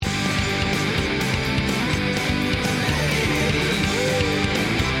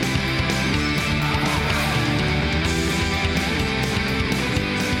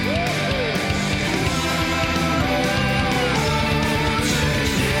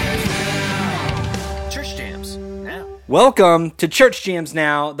Welcome to Church Jams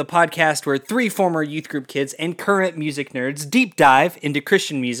Now, the podcast where three former youth group kids and current music nerds deep dive into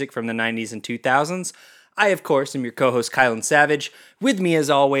Christian music from the 90s and 2000s. I, of course, am your co-host, Kylan Savage. With me, as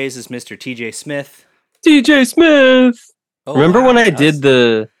always, is Mr. TJ Smith. TJ Smith! Oh, Remember when I did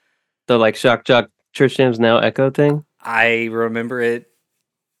the like Shock Jock Church Jams Now echo thing? I remember it.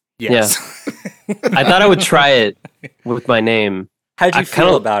 Yes. Yeah. I thought I would try it with my name. How'd you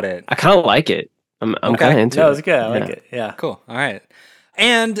feel about it? I kind of like it. I'm kind of into it. No, it's good. I like it. Yeah. Cool. All right.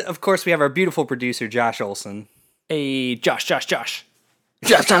 And, of course, we have our beautiful producer, Josh Olson. Hey, Josh. Josh.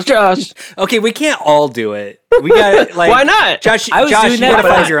 Okay, we can't all do it. We got like Why not? Josh, I was Josh, doing you that, gotta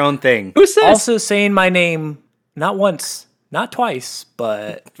but find your own thing. Who says? Also saying my name not once, not twice,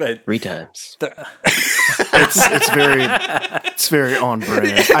 but 3 times. It's very on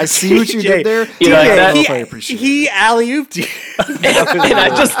brand. I see what you did there. You like that? I appreciate it. He alley-ooped you. And I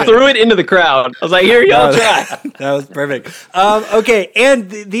just threw it into the crowd. I was like, here, y'all try. That was perfect. Okay, and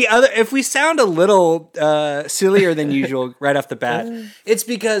the other, if we sound a little sillier than usual right off the bat, it's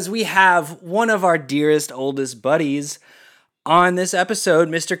because we have one of our dearest, oldest buddies on this episode,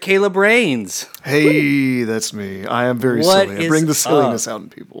 Mr. Caleb Rains. Hey, that's me. I am very silly. I bring the silliness out in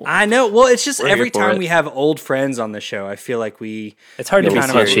people. I know. Well, it's just We're every here for time it. we have old friends on the show, I feel like we... it's hard to be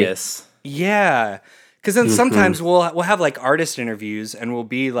kind of serious. Yeah. Because then sometimes we'll have like artist interviews and we'll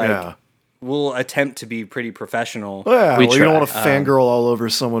be like... Yeah. We'll attempt to be pretty professional. Yeah, We you try. don't want to fangirl all over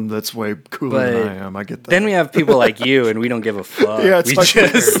someone that's way cooler than but I am. I get that. Then we have people like you, and we don't give a fuck. Yeah, it's we like,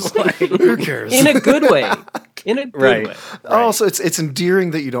 just like, who cares? In a good way. In a good Right. way. Also, it's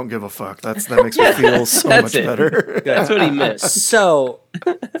endearing that you don't give a fuck. That makes me feel so That's much it. better. That's what he meant. so,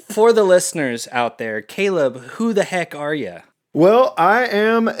 for the listeners out there, Caleb, who the heck are you? Well, I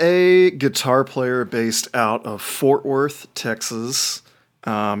am a guitar player based out of Fort Worth, Texas.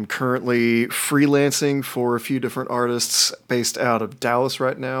 Currently freelancing for a few different artists based out of Dallas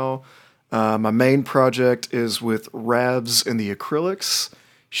right now. My main project is with Rabs and the Acrylics.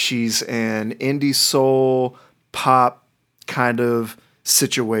 She's an indie soul pop kind of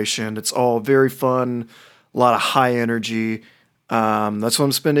situation. It's all very fun, a lot of high energy. That's what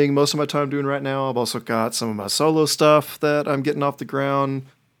I'm spending most of my time doing right now. I've also got some of my solo stuff that I'm getting off the ground.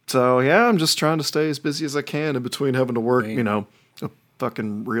 So yeah, I'm just trying to stay as busy as I can in between having to work, a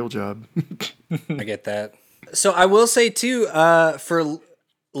fucking real job. I get that. So I will say too, for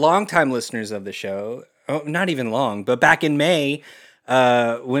longtime listeners of the show, not even long, but back in May,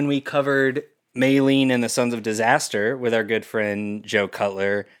 when we covered Maylene and the Sons of Disaster with our good friend Joe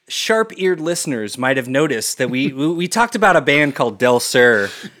Cutler, sharp-eared listeners might have noticed that we talked about a band called Del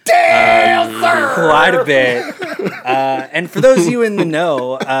Sur. Quite a bit. And for those of you in the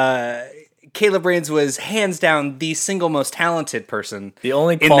know, Caleb Rains was hands down the single most talented person. The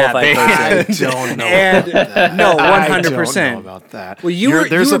only in that qualified band. person. Don't know And about that. no, I 100%. don't know about that. Well, you were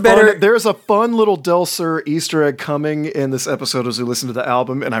there's better. There's a fun little Del Sur Easter egg coming in this episode as we listen to the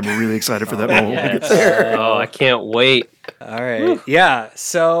album, and I'm really excited for that moment when we get there. Oh, I can't wait. All right. Yeah.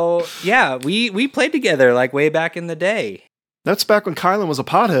 So, yeah, we played together like way back in the day. That's back when Kylan was a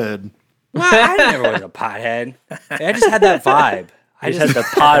pothead. Well, I never was a pothead. I just had that vibe. I just had the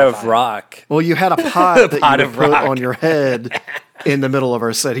pot of rock. Well, you had a pot that pot you of would put rock. on your head in the middle of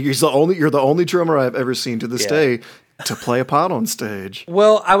our set. You're the only drummer I've ever seen to this day to play a pot on stage.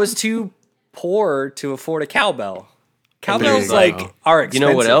 Well, I was too poor to afford a cowbell. Cowbell's There you like go. are You expensive,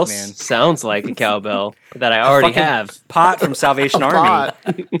 know what else man. sounds like a cowbell that I already Fucking have? Pot from Salvation Army. Pot.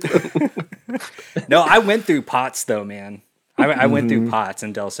 No, I went through pots though, man. I went through pots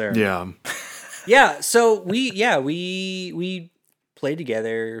in Del Sur. Yeah. Yeah, so we played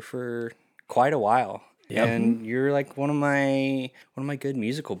together for quite a while. Yep. And you're like one of my good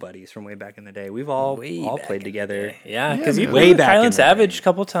musical buddies from way back in the day. We've all back played together. Yeah, because you way played with back in Kylan the Savage a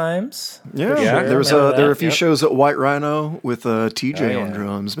couple times. Yeah, sure. there was Remember there were a that. few Yep. shows at White Rhino with TJ on yeah.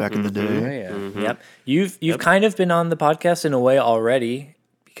 drums back in the day. Oh, yeah. Yep. You've kind of been on the podcast in a way already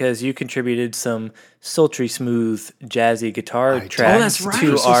because you contributed some sultry, smooth, jazzy guitar did. tracks Oh, that's right. to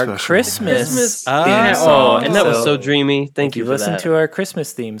Christmas our special. Christmas Ah. theme Yeah. song. Oh, and that was so dreamy. Thank you You for listen that. to our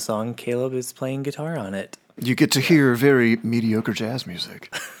Christmas theme song. Caleb is playing guitar on it. You get to hear very mediocre jazz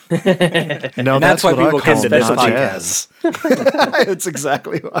music. No, that's why what I people come call to this not podcast. jazz. That's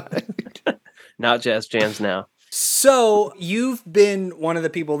exactly why. Not Jazz Jams Now. So you've been one of the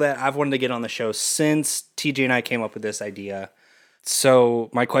people that I've wanted to get on the show since TJ and I came up with this idea.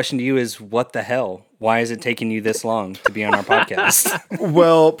 So my question to you is, what the hell? Why is it taking you this long to be on our podcast?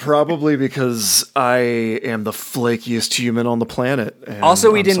 Well, probably because I am the flakiest human on the planet. And Also,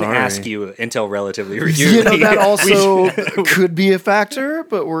 we I'm didn't sorry. ask you until relatively recently. That also could be a factor,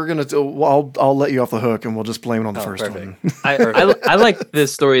 but we're gonna. I'll let you off the hook, and we'll just blame it on the first perfect. one. I like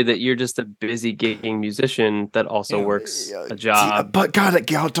this story that you're just a busy gigging musician that also works a job. But God,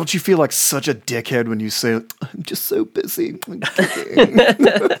 don't you feel like such a dickhead when you say, "I'm just so busy"?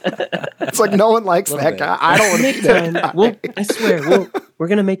 It's like no one likes that bit. guy. I don't want to be that guy. I swear, we're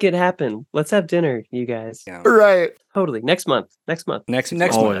gonna make it happen. Let's have dinner, you guys. Yeah. Right. Totally. Next month. Next month.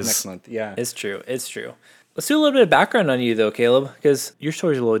 Always. Next month. Yeah. It's true. Let's do a little bit of background on you, though, Caleb, because your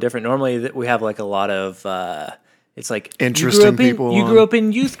story's a little different. Normally, we have like a lot of. It's like Interesting people You on. grew up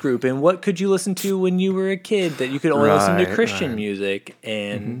in youth group, and what could you listen to when you were a kid that you could only listen to Christian right. music?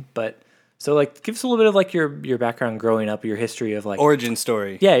 And but so like, give us a little bit of like your background growing up, your history of like Origin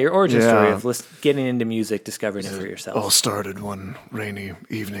story. yeah, your origin Yeah. story of getting into music, discovering it for yourself. All started one rainy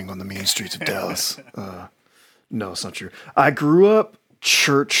evening on the mean streets of Dallas. No, it's not true. I grew up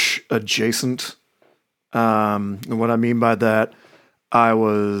church adjacent. And what I mean by that, I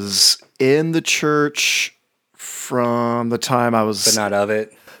was in the church from the time I was. But not of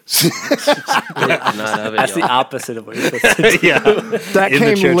it. Not of it, That's the y'all. opposite of what you're supposed to do. Yeah. That in the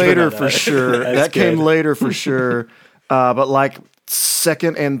came church, but later not for of it. sure. That came later for sure. But like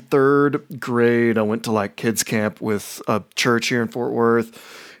second and third grade, I went to like kids camp with a church here in Fort Worth,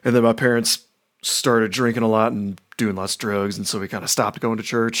 and then my parents started drinking a lot and doing lots of drugs, and so we kind of stopped going to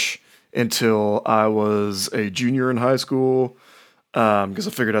church until I was a junior in high school. Because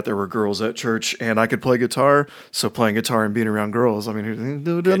I figured out there were girls at church and I could play guitar. So playing guitar and being around girls, I mean,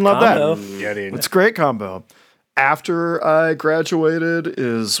 who didn't love combo. that? Yeah, dude. It's a great combo. After I graduated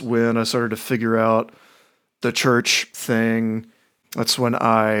is when I started to figure out the church thing. That's when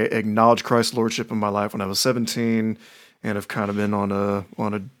I acknowledged Christ's lordship in my life when I was 17, and have kind of been on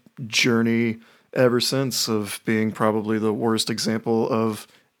a journey ever since of being probably the worst example of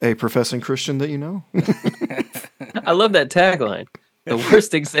a professing Christian that you know. I love that tagline. The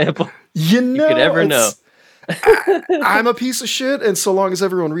worst example You know, could ever know. I'm a piece of shit, and so long as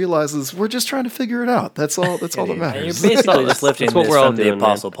everyone realizes we're just trying to figure it out, that's all. That's all that And you're matters. basically just lifting That's what this we're all from the doing, man.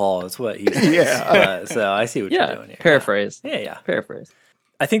 Apostle Paul. That's what he says. Yeah. So I see what you're Yeah. doing here. Paraphrase. Yeah. Paraphrase.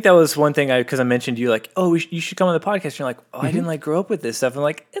 I think that was one thing because I mentioned you like, oh, you should come on the podcast. And you're like, oh, I didn't like grow up with this stuff. I'm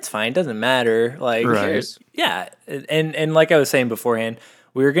like, it's fine, doesn't matter. Like, Right. Cheers. yeah, and like I was saying beforehand,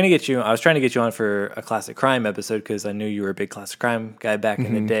 we were gonna get you. I was trying to get you on for a classic crime episode because I knew you were a big classic crime guy back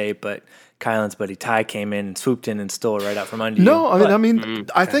in the day. But Kylan's buddy Ty came in and swooped in and stole it right out from under you. No,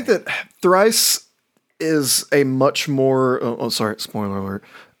 But- I think that Thrice is a much more. Oh, sorry, spoiler alert.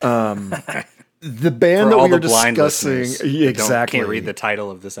 The band For that all we were the blind discussing, listeners yeah, who exactly. can't read the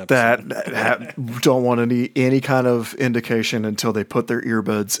title of this episode. that don't want any kind of indication until they put their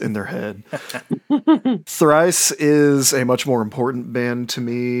earbuds in their head. Thrice is a much more important band to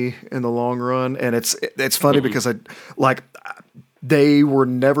me in the long run, and it's funny because they were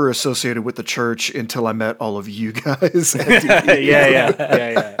never associated with the church until I met all of you guys.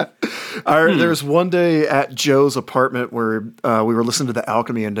 yeah. There was one day at Joe's apartment where we were listening to the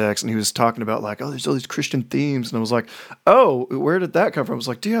Alchemy Index, and he was talking about like, oh, there's all these Christian themes, and I was like, oh, where did that come from? I was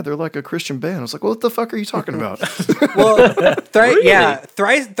like, yeah, they're like a Christian band. I was like, well, what the fuck are you talking about? Well,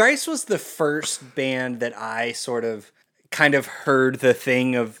 Thrice was the first band that I sort of kind of heard the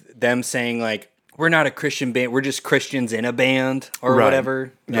thing of them saying like, we're not a Christian band, we're just Christians in a band or Right.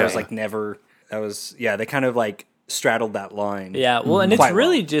 whatever. Yeah. They kind of like straddled that line. Yeah, well, and it's Quite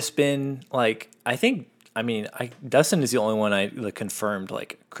really well. just been like Dustin is the only one I like, confirmed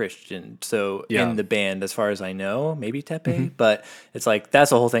like Christian. So Yeah. in the band, as far as I know, maybe Tepe, but it's like that's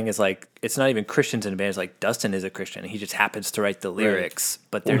the whole thing. Is like it's not even Christians in a band. It's like Dustin is a Christian. He just happens to write the lyrics,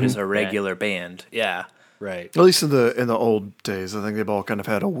 but they're just a regular band. Yeah, Right. At least in the old days, I think they've all kind of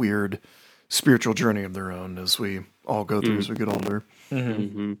had a weird spiritual journey of their own as we all go through as we get older.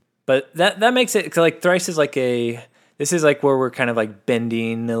 but that makes it 'cause, like Thrice is like this is like where we're kind of like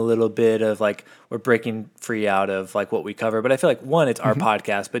bending a little bit of like we're breaking free out of like what we cover. But I feel like one, it's our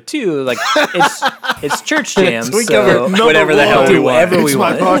podcast, but two, like it's church jams. We so cover whatever the hell we do want. whatever we It's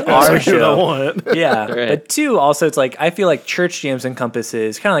my want. It's podcast, our I do what I show. want. Yeah, Right. but two, also it's like I feel like church jams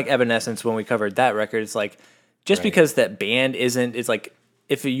encompasses kind of like Evanescence when we covered that record. It's like just because that band isn't, it's like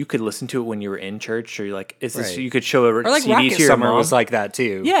if you could listen to it when you were in church, or you're like, is this Right. you could show a Or like CD Rocket to your Summer mom. was like that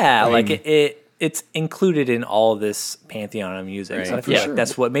too. Yeah, like it's included in all this pantheon of music. So I Right. feel Yeah. like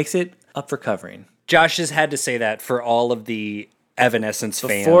that's what makes it up for covering. Josh has had to say that for all of the Evanescence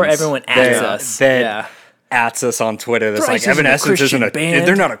fans. Before everyone asks that- us. that Yeah. ats us on Twitter. That's Thrice like isn't a Evanescence isn't a Christian band.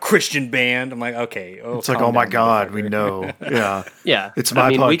 they're not a Christian band. I'm like, okay. It's like, oh my God, we know. Yeah. Yeah. It's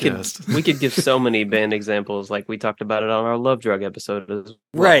my podcast. We could give so many band examples, like we talked about it on our Love Drug episode as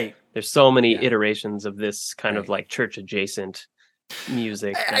well. Right. There's so many iterations of this kind of like church adjacent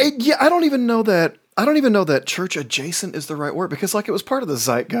music. I don't even know that. I don't even know that church adjacent is the right word, because like it was part of the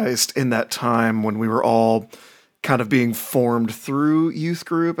zeitgeist in that time when we were all kind of being formed through youth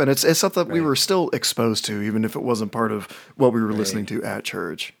group, and it's something that we were still exposed to, even if it wasn't part of what we were listening to at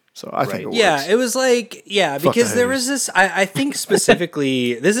church. So I think it works. Yeah, it was like, because there was this, I think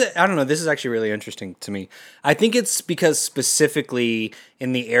specifically, I don't know, this is actually really interesting to me. I think it's because specifically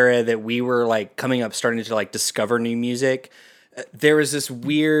in the era that we were like coming up, starting to like discover new music, there was this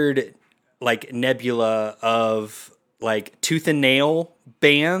weird like nebula of like tooth and nail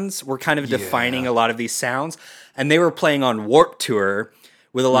bands were kind of defining a lot of these sounds. And they were playing on Warped Tour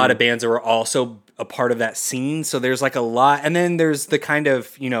with a lot of bands that were also a part of that scene. So there's like a lot. And then there's the kind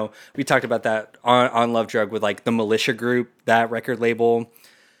of, we talked about that on Love Drug with like the Militia Group, that record label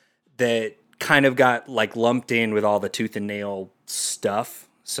that kind of got like lumped in with all the tooth and nail stuff.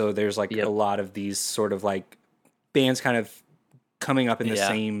 So there's like a lot of these sort of like bands kind of coming up in the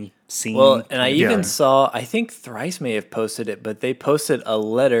same scene. Well, and I even saw, I think Thrice may have posted it, but they posted a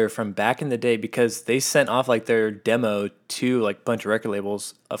letter from back in the day because they sent off like their demo to like a bunch of record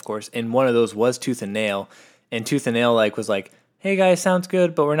labels, of course, and one of those was Tooth and Nail, and Tooth and Nail like was like, hey guys, sounds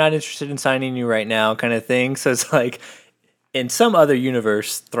good, but we're not interested in signing you right now, kind of thing. So it's like, in some other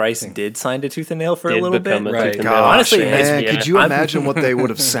universe, Thrice did sign to Tooth and Nail for a little bit. Right. Gosh, honestly, man, could you imagine what they would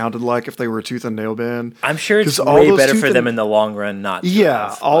have sounded like if they were a Tooth and Nail band? I'm sure it's all way those better Tooth for and- them in the long run not to Yeah,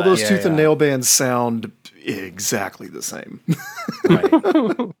 have, all but- those Tooth and Nail bands sound exactly the same.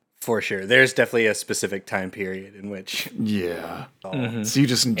 Right. For sure. There's definitely a specific time period in which. Yeah. So you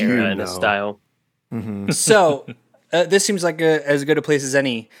just do Era and know. a style. So this seems like as good a place as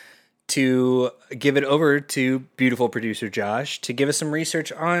any to give it over to beautiful producer Josh to give us some research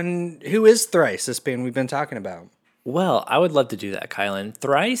on who is Thrice, this band we've been talking about. Well, I would love to do that, Kylan.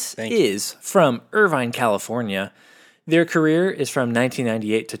 Thrice is from Irvine, California. Their career is from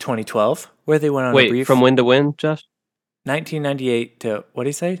 1998 to 2012, where they went on a brief... from when to when, Josh? 1998 to... What did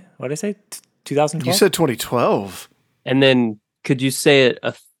he say? 2012? You said 2012. And then could you say it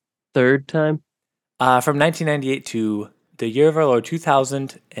a third time? From 1998 to the year of our Lord,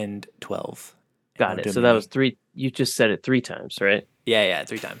 2012. Got it. So that was three. You just said it 3 times, right? Yeah,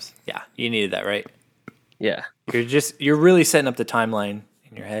 3 times. Yeah, you needed that, right? Yeah. You're really setting up the timeline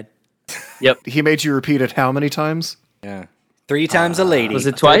in your head. Yep. He made you repeat it how many times? Yeah. 3 times a lady. Was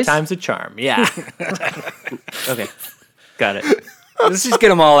it twice? 3 times a charm. Yeah. Okay. Got it. Let's just get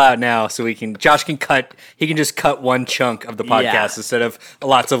them all out now so Josh can just cut one chunk of the podcast instead of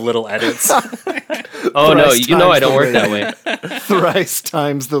lots of little edits. Oh, no. Thrice You know I times don't the work that lady. way. Thrice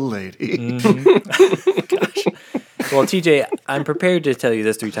times the lady. Well, TJ, I'm prepared to tell you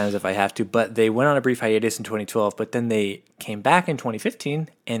this 3 times if I have to, but they went on a brief hiatus in 2012, but then they came back in 2015,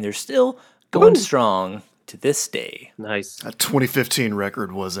 and they're still going strong to this day. Nice. That 2015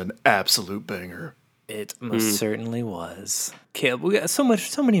 record was an absolute banger. It most certainly was. Caleb, we got so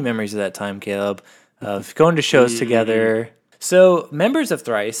many memories of that time, Caleb, of going to shows together. So, members of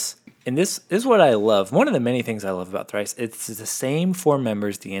Thrice, and this is what I love. One of the many things I love about Thrice, it's the same 4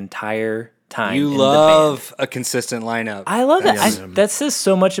 members the entire time. You in love the band. a consistent lineup. I love that. Yes. That says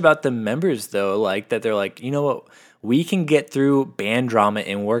so much about the members, though. Like that, they're like, you know what? We can get through band drama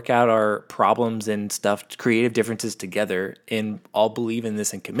and work out our problems and stuff, creative differences together, and all believe in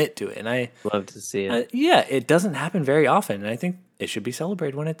this and commit to it. And I Love to see it. it doesn't happen very often, and I think it should be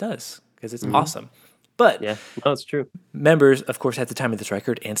celebrated when it does because it's awesome. But Yeah. No, it's true. members, of course, at the time of this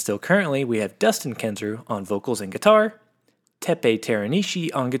record and still currently, we have Dustin Kensrue on vocals and guitar, Tepe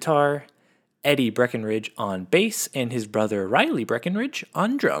Teranishi on guitar, Eddie Breckenridge on bass, and his brother Riley Breckenridge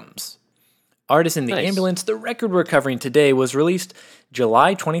on drums. Artist in the Nice. Ambulance, the record we're covering today, was released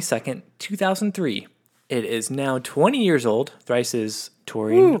July 22nd, 2003. It is now 20 years old. Thrice is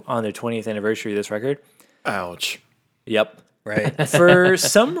touring on their 20th anniversary of this record. Ouch. Yep. Right. For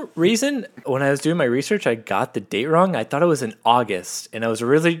some reason, when I was doing my research, I got the date wrong. I thought it was in August, and I was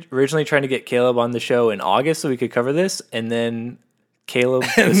originally trying to get Caleb on the show in August so we could cover this, and then Caleb,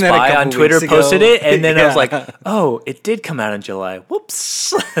 the And then a spy couple on Twitter, weeks ago- posted it, and then I was Yeah. like, "Oh, it did come out in July. Whoops!"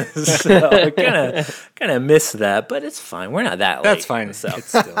 So I kind of missed that, but it's fine. We're not that late. That's fine. So It's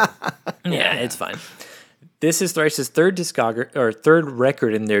still. yeah, it's fine. This is Thrice's third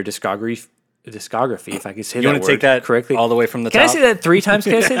record in their discography. If I could say You that want to take word that correctly, all the way from the Can top? I say that 3 times?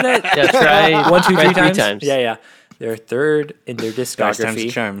 Can I say that? Yeah, try 1, 2, 3 try times. 3 times. Yeah. They're third in their Thrice times the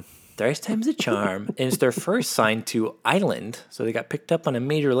discography. charm. Thrice Time's a Charm. And it's their first signed to Island. So they got picked up on a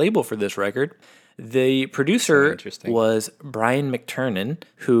major label for this record. The producer was Brian McTernan,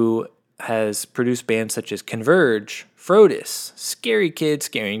 who has produced bands such as Converge, Frodis, Scary Kids,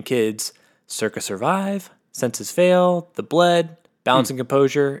 Scaring Kids, Circa Survive, Senses Fail, The Bled, Balance and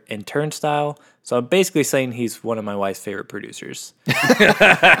Composure, and Turnstile. So I'm basically saying he's one of my wife's favorite producers.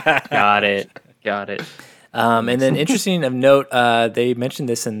 Got it. And then interesting of note, they mentioned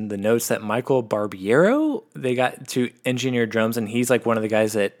this in the notes that Michael Barbiero, they got to engineer drums, and he's like one of the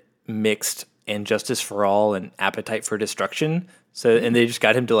guys that mixed And Justice for All and Appetite for Destruction. So, and they just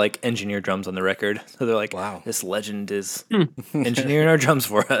got him to like engineer drums on the record. So they're like, wow, this legend is engineering our drums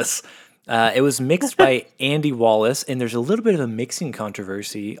for us. It was mixed by Andy Wallace, and there's a little bit of a mixing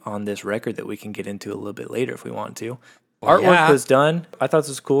controversy on this record that we can get into a little bit later if we want to. Artwork was done. I thought this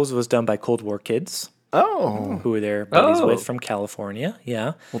was cool. It was done by Cold War Kids. Oh. Who were their buddies with from California.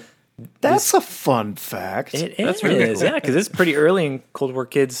 Yeah. Well, that's a fun fact. That's really cool. Yeah, because it's pretty early in Cold War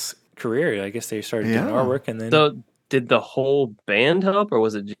Kids' career. I guess they started doing artwork, and then... So did the whole band help, or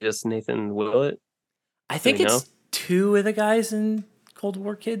was it just Nathan Willett? I think it's two of the guys in Cold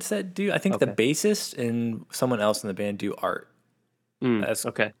War Kids that do. I think the bassist and someone else in the band do art. That's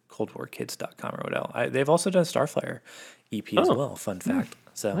coldwarkids.com or whatever. They've also done Starflyer EP as well. Fun fact.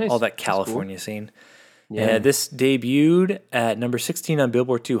 So all that California scene. Yeah. This debuted at number 16 on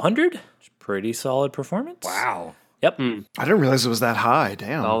Billboard 200. Pretty solid performance. Wow. Yep. I didn't realize it was that high.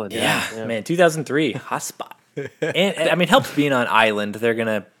 Damn. Solid, yeah, man. 2003, hot spot. And I mean, helps being on Island. They're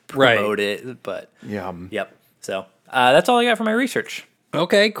gonna promote it, but yep. So that's all I got for my research.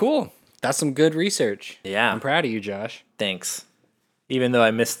 Okay, cool. That's some good research. Yeah, I'm proud of you, Josh. Thanks. Even though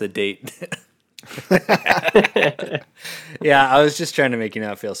I missed the date. Yeah, I was just trying to make you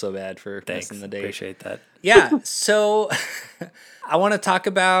not feel so bad for missing the date. Appreciate that. Yeah, so I want to talk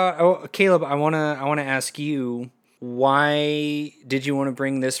about Caleb. I want to ask you, why did you want to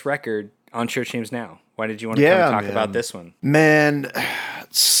bring this record on Church Names Now? Why did you want to come talk about this one? Man,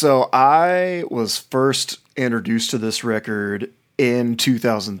 so I was first introduced to this record in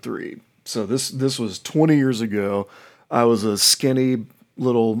 2003. So this was 20 years ago. I was a skinny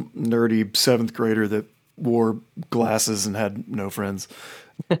little nerdy 7th grader that wore glasses and had no friends.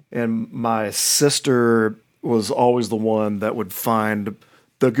 And my sister was always the one that would find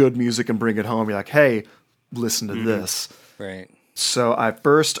the good music and bring it home. Be like, hey, listen to this. Right. So I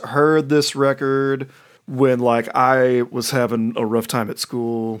first heard this record when like I was having a rough time at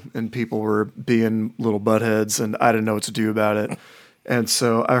school and people were being little buttheads and I didn't know what to do about it. And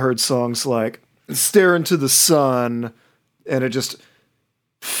so I heard songs like Stare Into the Sun, and it just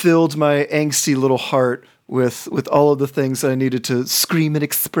filled my angsty little heart with all of the things that I needed to scream and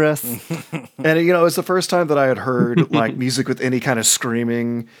express. And it was the first time that I had heard like music with any kind of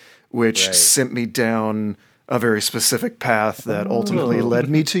screaming, which sent me down a very specific path that ultimately led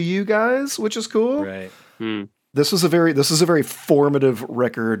me to you guys, which is cool. Right. This is a very formative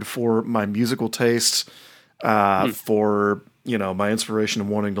record for my musical taste, for my inspiration of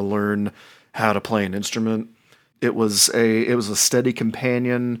wanting to learn how to play an instrument. It was a steady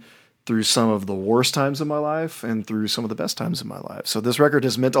companion through some of the worst times of my life and through some of the best times of my life. So this record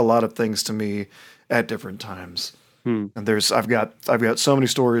has meant a lot of things to me at different times. And I've got so many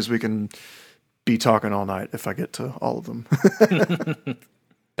stories we can be talking all night if I get to all of them.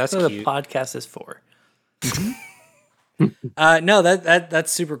 That's what the podcast is for. No,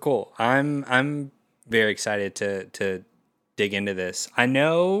 that's super cool. I'm very excited to dig into this. I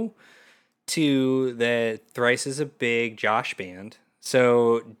know too that Thrice is a big Josh band.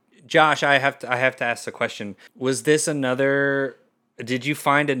 So Josh, I have to ask the question. Was this did you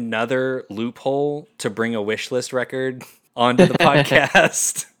find another loophole to bring a Wishlist record onto the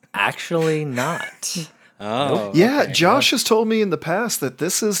podcast? Actually not. Oh. Yeah, okay. Josh has told me in the past that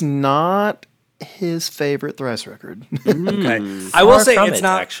this is not his favorite Thrice record. Okay. I will say it's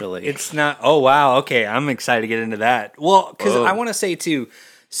not actually. It's not. Oh wow. Okay, I'm excited to get into that. Well, because I want to say too.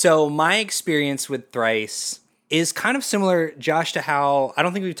 So my experience with Thrice is kind of similar, Josh, to how I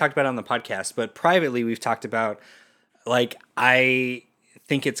don't think we've talked about it on the podcast, but privately we've talked about. Like, I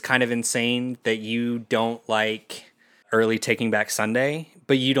think it's kind of insane that you don't like early Taking Back Sunday,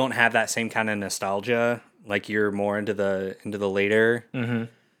 but you don't have that same kind of nostalgia. Like, you're more into the later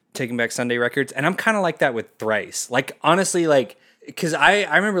Taking Back Sunday records, and I'm kind of like that with Thrice. Like, honestly, like, because I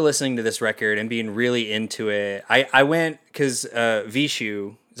remember listening to this record and being really into it. I went because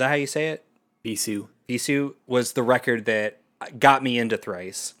Vishu, is that how you say it? Vishu was the record that got me into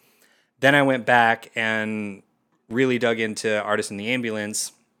Thrice. Then I went back and really dug into Artist in the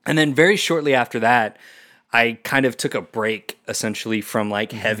Ambulance, and then very shortly after that, I kind of took a break essentially from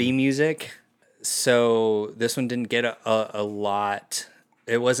like heavy music. So this one didn't get a lot.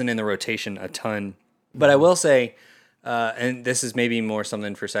 It wasn't in the rotation a ton. But I will say, and this is maybe more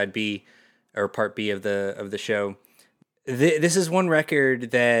something for side B or part B of the show. This is one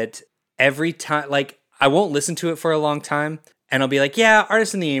record that every time, like, I won't listen to it for a long time, and I'll be like, yeah,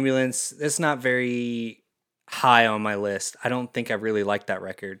 Artist in the Ambulance, that's not very high on my list. I don't think I really like that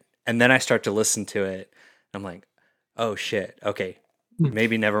record. And then I start to listen to it. I'm like, oh shit, okay,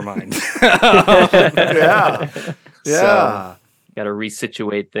 maybe never mind. Yeah. So, got to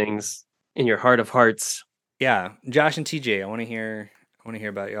resituate things in your heart of hearts. Yeah, Josh and TJ, I want to hear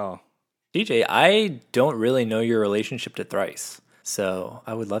about y'all. DJ, I don't really know your relationship to Thrice, so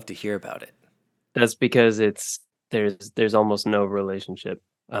I would love to hear about it. That's because there's almost no relationship.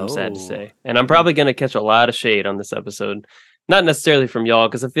 I'm sad to Oh. say, and I'm probably going to catch a lot of shade on this episode. Not necessarily from y'all,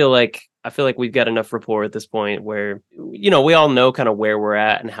 because I feel like we've got enough rapport at this point where, you know, we all know kind of where we're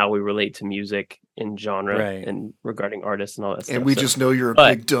at and how we relate to music and genre Right. and regarding artists and all that stuff. And we So- just know you're a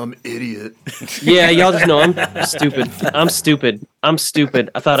but- big dumb idiot. yeah, y'all just know I'm stupid. I'm stupid.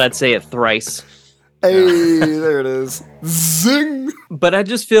 I thought I'd say it thrice. Hey, there it is. Zing. But I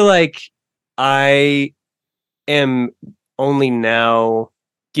just feel like I am only now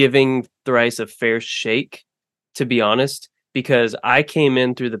giving Thrice a fair shake, to be honest, because I came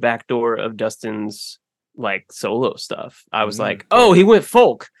in through the back door of Dustin's like solo stuff. I was like, oh, he went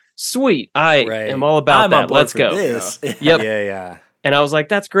folk. Sweet. I Right. am all about I'm on that. board Let's for go. this. Yep. Yeah. And I was like,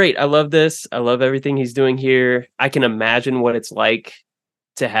 that's great. I love this. I love everything he's doing here. I can imagine what it's like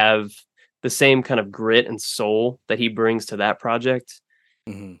to have the same kind of grit and soul that he brings to that project.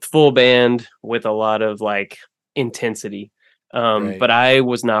 Mhm. Full band with a lot of like intensity. Right. But I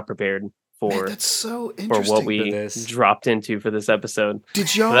was not prepared Man, for that's so for interesting. what we this. dropped into for this episode.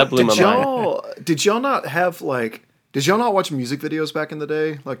 Did y'all? that blew my Did y'all not have like? Did y'all not watch music videos back in the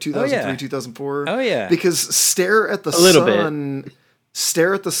day, like 2003, yeah. 2004? Oh yeah. Because Stare at the A little bit. Sun,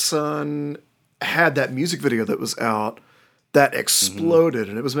 Stare at the Sun had that music video that was out that exploded,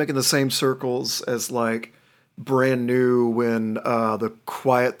 and it was making the same circles as like Brand New when the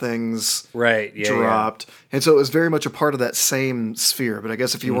Quiet Things Right. Yeah. dropped, and so it was very much a part of that same sphere. But I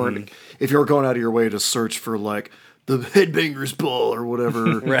guess if you weren't, if you were going out of your way to search for like the Headbangers Ball or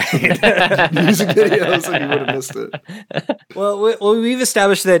whatever Right. music videos, then you would have missed it. Well, we've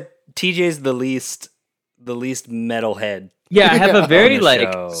established that TJ's the least metalhead. Yeah, I have a very On the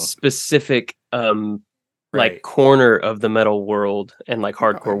like show. specific like Right. corner of the metal world and like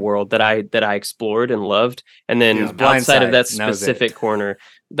hardcore world that I explored and loved. And then Yeah, Blind outside of Side, that that was it. specific corner,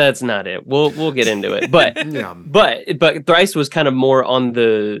 that's not it. We'll get into it. But Yeah. but Thrice was kind of more on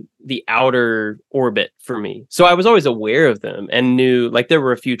the outer orbit for me. So I was always aware of them and knew like there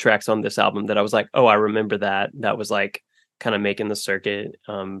were a few tracks on this album that I was like, oh, I remember that. That was like kind of making the circuit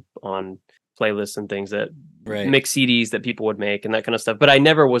on playlists and things that Right. mix CDs that people would make and that kind of stuff. But I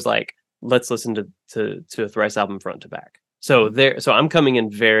never was like, let's listen to a Thrice album front to back. So I'm coming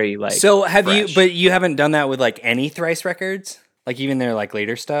in very like So have you? fresh. But you haven't done that with like any Thrice records, like even their like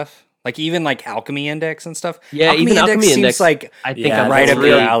later stuff, like even like Alchemy Index and stuff. Yeah, even Alchemy seems Index, like I think Yeah, I'm right that's up really,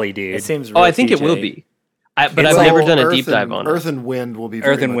 your alley, dude. It seems. Oh, I real think it will TJ. be. But It's I've never like done a Earth deep dive and, on Earth it. and Wind will be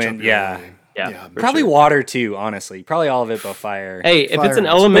Earth very and much Wind, up your yeah. alley. Yeah, for Probably sure. Water too, honestly. Probably all of it but Fire. Hey, if it's an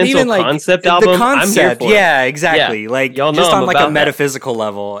Fire. elemental But even like concept the album, concept, I'm here for yeah, it. exactly. Yeah. Like Y'all know just I'm on like a about that. metaphysical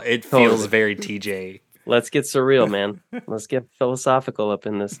level, it feels Totally. very TJ. Let's get surreal, man. Let's get philosophical up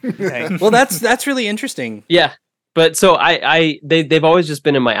in this. Okay. Well, that's really interesting. Yeah, but so they've always just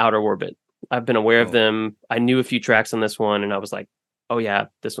been in my outer orbit. I've been aware of them. I knew a few tracks on this one, and I was like, oh yeah,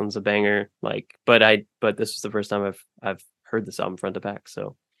 this one's a banger. Like, but this was the first time I've heard this album front to back.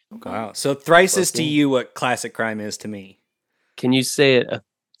 So Wow. So Thrice is Fuck to me. you what classic crime is to me. can you say it a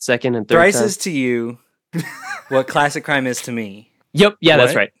second and third Thrice time? is to you what classic crime is to me. Yep, yeah,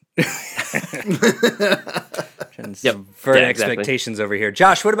 that's What? right. And Yep. subvert Yeah, exactly. expectations over here.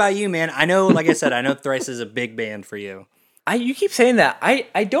 Josh, what about you, man? I know, like I said, I know Thrice is a big band for you. You keep saying that.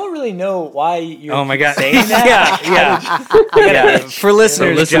 I don't really know why you're Oh my god. saying that. yeah. For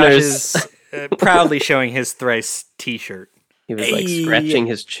listeners, listeners. Josh is proudly showing his Thrice t-shirt. He was like Hey. scratching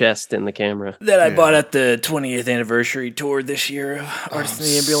his chest in the camera. That I bought at the 20th anniversary tour this year of Artists in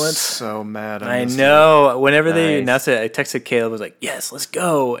the Ambulance. So mad. I missed know. Whenever they Nice. announced it, I texted Caleb. Was like, "Yes, let's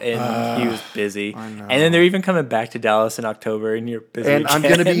go," and he was busy. I know. And then they're even coming back to Dallas in October, and you're busy. it. And I'm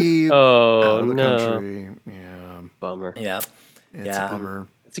again. gonna be Oh out of the no, country. Yeah, bummer. Yeah, it's Yeah. a bummer.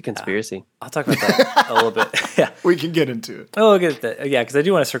 It's a conspiracy. I'll talk about that a little bit. Yeah. We can get into it. Oh, look at that. Yeah, because I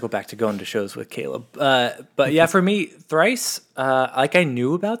do want to circle back to going to shows with Caleb. But yeah, for me, Thrice, like I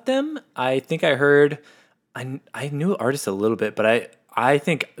knew about them. I think I heard I knew artists a little bit, but I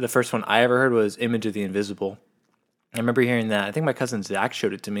think the first one I ever heard was Image of the Invisible. I remember hearing that. I think my cousin Zach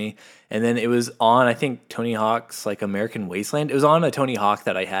showed it to me, and then it was on, I think, Tony Hawk's like American Wasteland. It was on a Tony Hawk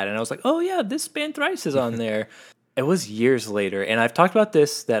that I had, and I was like, oh yeah, this band Thrice is on there. It was years later, and I've talked about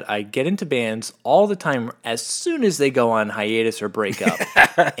this, that I get into bands all the time as soon as they go on hiatus or break up.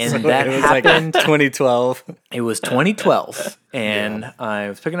 And So that it was happened. like 2012. It was 2012, and I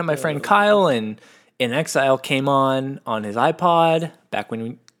was picking up my friend Kyle, and In Exile came on his iPod back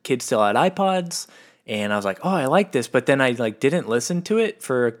when kids still had iPods. And I was like, oh, I like this. But then I like didn't listen to it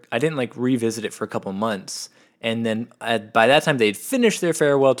I didn't like revisit it for a couple months. And then by that time they'd finished their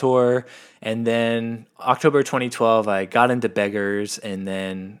farewell tour. And then October 2012, I got into Beggars and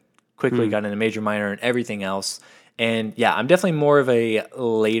then quickly got into Major Minor and everything else. And yeah, I'm definitely more of a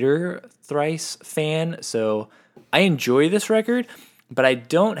later Thrice fan. So I enjoy this record, but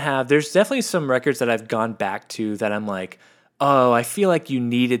there's definitely some records that I've gone back to that I'm like, oh, I feel like you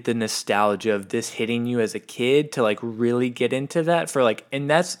needed the nostalgia of this hitting you as a kid to like really get into that for like, and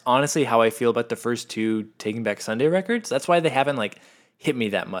that's honestly how I feel about the first two Taking Back Sunday records. That's why they haven't like hit me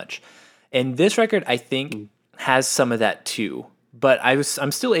that much. And this record, I think, has some of that too. But I'm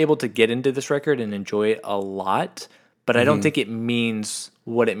still able to get into this record and enjoy it a lot. But I don't think it means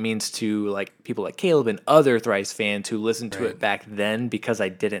what it means to like people like Caleb and other Thrice fans who listened to it back then, because I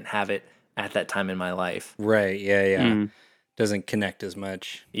didn't have it at that time in my life. Right. Yeah. Doesn't connect as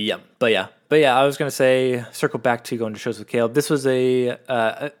much. Yeah, but I was gonna say, circle back to going to shows with Caleb. This was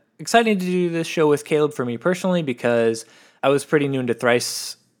exciting to do this show with Caleb for me personally, because I was pretty new into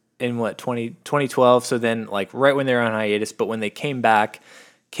Thrice in 2012. So then like right when they were on hiatus, but when they came back,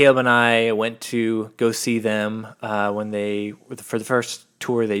 Caleb and I went to go see them for the first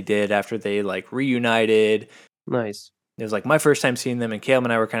tour they did after they like reunited. Nice. It was like my first time seeing them, and Caleb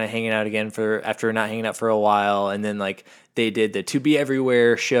and I were kind of hanging out again after not hanging out for a while. And then like they did the To Be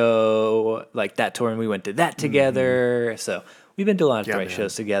Everywhere show, like that tour, and we went to that together. So we've been to a lot of Thrice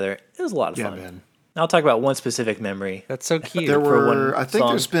shows together. It was a lot of fun. Man. I'll talk about one specific memory. That's so cute. I think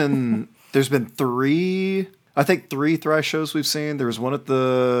there's been three Thrice shows we've seen. There was one at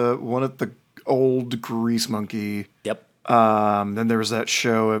the old Grease Monkey. Yep. Then there was that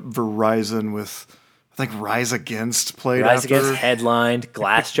show at Verizon with, I think, Rise Against played Rise after. Against headlined.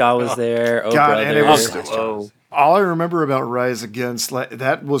 Glassjaw was there. Oh, God, brother. and it was all I remember about Rise Against.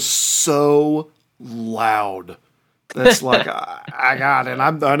 That was so loud. That's like I got it.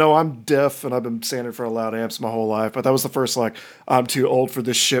 I know I'm deaf and I've been standing in front of loud amps my whole life, but that was the first like I'm too old for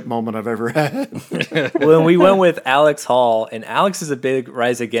this shit moment I've ever had. Well, we went with Alex Hall, and Alex is a big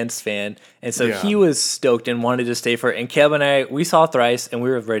Rise Against fan, and so he was stoked and wanted to stay for it. And Kev and I, we saw Thrice and we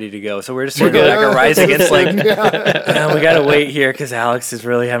were ready to go, so we're just sitting back at Rise Against like, we gotta wait here because Alex is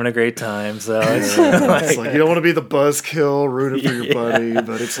really having a great time. So it's like you don't want to be the buzzkill rooting for your buddy,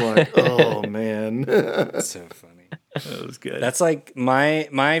 but it's like, oh man, That's so funny. It was good. That's like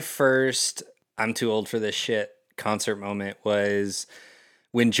my first I'm too old for this shit concert moment was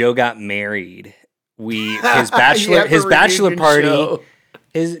when Joe got married. His bachelor party.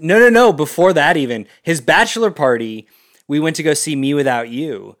 Before that even. His bachelor party, we went to go see Me Without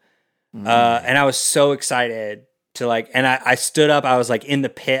You. And I was so excited to like, and I stood up, I was like in the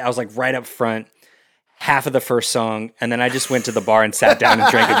pit, I was like right up front. Half of the first song, and then I just went to the bar and sat down and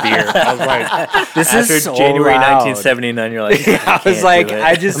drank a beer. I was like, "This is so January loud. 1979." You're like, I was like,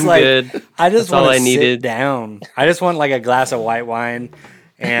 I just good. I just That's all want I to needed. sit down. I just want like a glass of white wine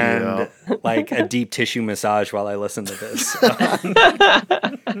and like a deep tissue massage while I listen to this.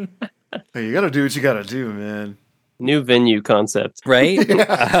 Hey, you got to do what you got to do, man. New venue concept. Right?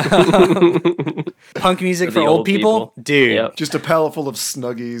 Punk music for the old old people? Dude. Yep. Just a pallet full of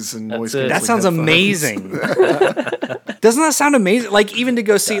Snuggies and noise. it. That sounds headphones. amazing. Doesn't that sound amazing? Like even to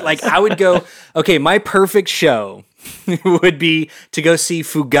go see, like I would go, okay, my perfect show would be to go see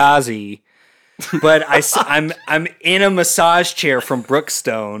Fugazi, but I'm in a massage chair from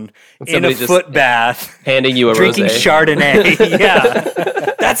Brookstone in a Somebody just foot bath handing you a drinking rosé. Chardonnay.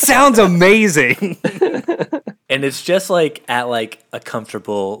 Yeah. That sounds amazing. and it's just like at like a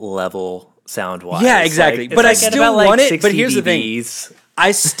comfortable level sound wise. Yeah, exactly. Like, But it's I like at still about, like, want it, 60 but here's the thing. dBs.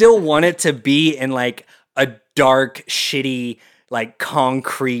 I still want it to be in like a dark, shitty, like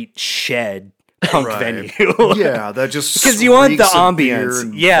concrete shed punk venue. Yeah, that just Because you want the reeks of beer ambience.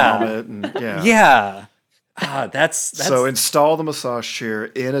 and Yeah. vomit and, yeah. Yeah. That's So install the massage chair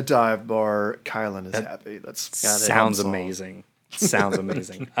in a dive bar. Kylan is happy. That's sounds one song. amazing. Sounds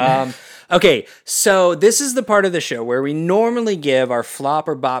amazing. Okay, so this is the part of the show where we normally give our flop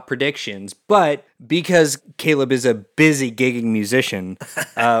or bop predictions, but because Caleb is a busy gigging musician,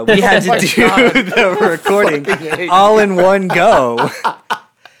 we had to do the recording all in one go.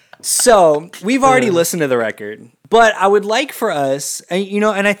 So we've already listened to the record, but I would like for us,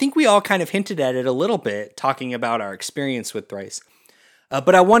 and I think we all kind of hinted at it a little bit, talking about our experience with Thrice.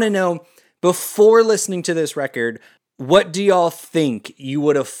 But I want to know, before listening to this record, what do y'all think you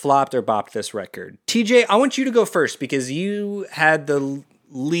would have flopped or bopped this record? TJ, I want you to go first because you had the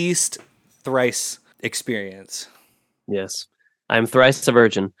least Thrice experience. Yes, I'm thrice a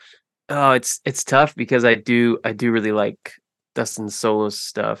virgin. Oh, it's tough because I do really like Dustin's solo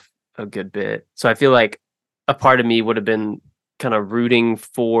stuff a good bit. So I feel like a part of me would have been kind of rooting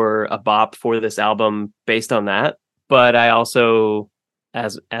for a bop for this album based on that. But I also,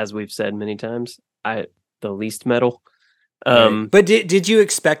 as we've said many times, the least metal. But did you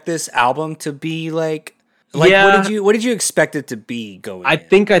expect this album to be like yeah, what did you expect it to be going I in?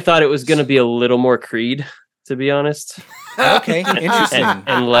 think I thought it was going to be a little more Creed, to be honest. Okay, interesting.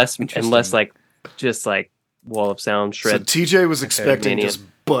 and less like just like Wall of Sound So shred. TJ was expecting Mania. just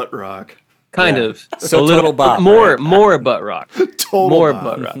butt rock. Kind Yeah. of. So a little total bop, more right? more butt rock. Total More bop.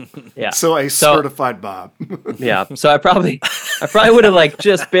 butt rock. Yeah. So a certified bob. Yeah. So I probably would have like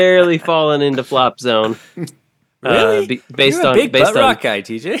just barely fallen into flop zone. Really? Based You're a on big based butt on rock guy,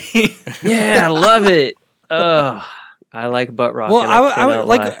 TJ. Yeah, I love it. I like butt rock. Well, and I cannot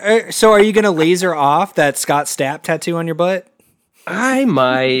like. lie. So, are you gonna laser off that Scott Stapp tattoo on your butt? I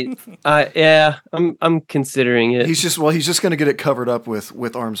might. Yeah, I'm considering it. He's just going to get it covered up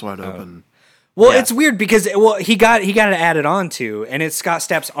with arms wide open. Well, Yeah. it's weird because he got it added on to, and it's Scott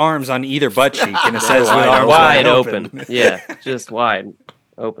Stapp's arms on either butt cheek, and it says with arms wide open. Yeah, just wide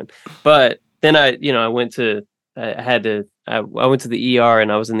open. But then I went to the ER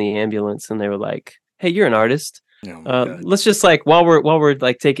and I was in the ambulance and they were like, "Hey, you're an artist. Oh my God. Let's just like while we're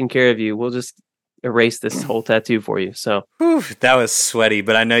like taking care of you, we'll just erase this whole tattoo for you." So Whew, that was sweaty,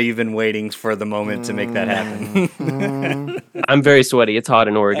 but I know you've been waiting for the moment to make that happen. I'm very sweaty. It's hot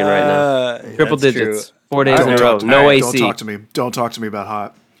in Oregon right now. Triple that's digits, true. 4 days in a Don't row, talk to no me. AC. Don't talk to me about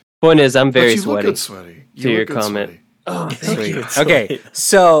hot. Point is, I'm very But you sweaty. look good sweaty. You to look your good comment. sweaty. Oh, thank Sweet. you. Okay,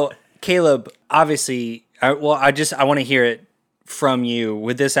 so Caleb, obviously, I want to hear it from you.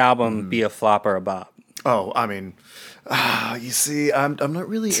 Would this album be a flop or a bop? Oh, I mean, you see, I'm not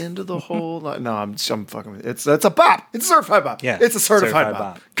really into the whole. No, I'm fucking with it. It's a bop. It's a certified bop. Yeah, it's a certified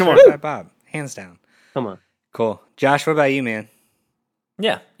bop. Come on. Certified bop, hands down. Come on. Cool, Josh. What about you, man?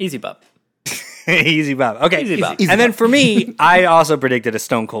 Yeah, easy bop. Easy bop. Okay, Easy bop. And then for me, I also predicted a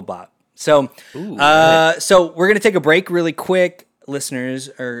stone cold bop. So, so we're gonna take a break really quick. Listeners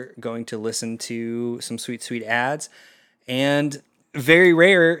are going to listen to some sweet ads, and very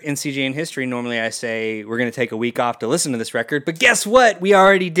rare in CJN history. Normally, I say we're gonna take a week off to listen to this record, but guess what? We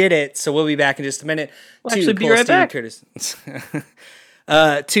already did it. So we'll be back in just a minute. We'll actually be right back. Curtis,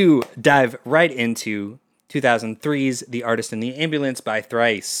 to dive right into 2003's "The Artist in the Ambulance" by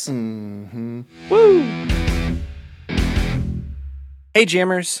Thrice. Hey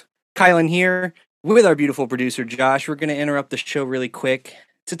Jammers, Kylan here with our beautiful producer Josh. We're going to interrupt the show really quick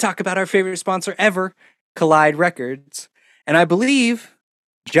to talk about our favorite sponsor ever, Collide Records. And I believe,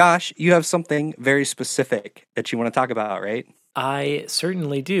 Josh, you have something very specific that you want to talk about, right? I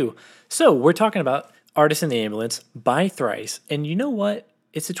certainly do. So we're talking about Artist in the Ambulance by Thrice. And you know what?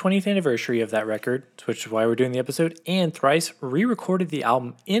 It's the 20th anniversary of that record, which is why we're doing the episode. And Thrice re-recorded the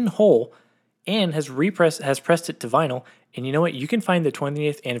album in whole and has pressed it to vinyl. And you know what? You can find the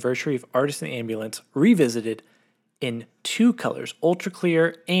 20th anniversary of Artist in the Ambulance revisited in 2 colors, ultra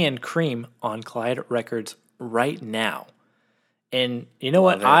clear and cream, on Collide Records right now. And you know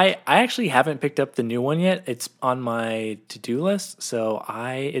what? I actually haven't picked up the new one yet. It's on my to-do list, so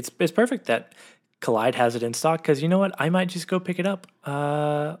it's perfect that Collide has it in stock, because you know what? I might just go pick it up.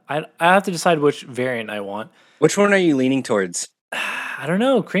 I have to decide which variant I want. Which one are you leaning towards? I don't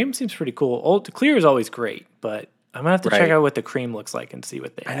know. Cream seems pretty cool. Clear is always great, but I'm gonna have to check out what the cream looks like and see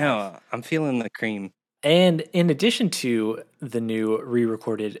what they have. I know. I'm feeling the cream. And in addition to the new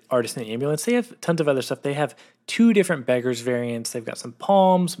re-recorded Artist in the Ambulance, they have tons of other stuff. They have 2 different Beggars variants. They've got some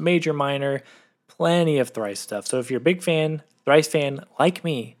Palms, Major, Minor, plenty of Thrice stuff. So if you're a big fan, Thrice fan like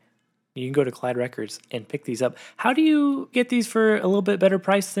me, you can go to Collide Records and pick these up. How do you get these for a little bit better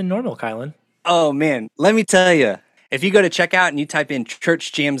price than normal, Kylan? Oh man, let me tell you. If you go to checkout and you type in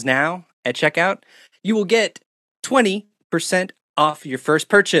Church Jams Now at checkout, you will get 20% off your first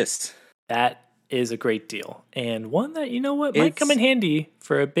purchase. That is a great deal, and one that, you know what, might come in handy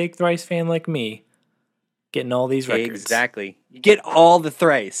for a big Thrice fan like me. Getting all these records. Exactly. You get all the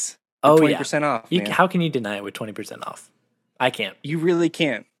Thrice. Oh, 20% off. Man. How can you deny it with 20% off? I can't. You really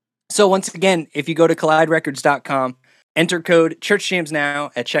can't. So once again, if you go to colliderecords.com, enter code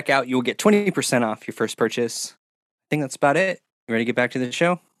ChurchJamsNow at checkout, you will get 20% off your first purchase. I think that's about it. You ready to get back to the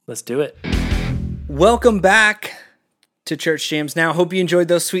show? Let's do it. Welcome back to Church Jams Now. Hope you enjoyed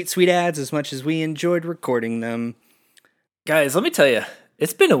those sweet, sweet ads as much as we enjoyed recording them. Guys, let me tell you,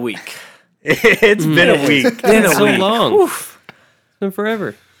 it's been a week. It's been a week. It's been so long. Oof. It's been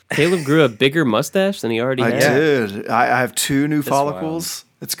forever. Caleb grew a bigger mustache than he already had. I did. I have 2 new follicles.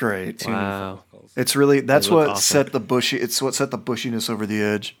 Wild. It's great. Wow. It's really, that's what awesome. set the bushiness over the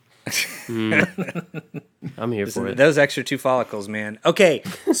edge. I'm here for it. Those extra 2 follicles, man. Okay,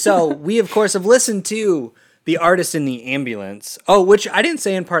 so we, of course, have listened to The Artist in the Ambulance. Oh, which I didn't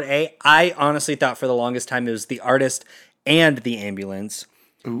say in part A. I honestly thought for the longest time it was The Artist and The Ambulance.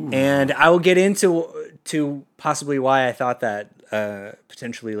 Ooh. And I will get into possibly why I thought that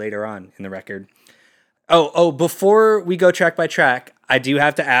potentially later on in the record. Oh, before we go track by track, I do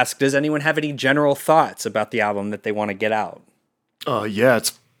have to ask, does anyone have any general thoughts about the album that they want to get out? Oh, yeah,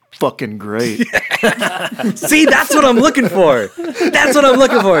 it's fucking great. See, that's what I'm looking for. That's what I'm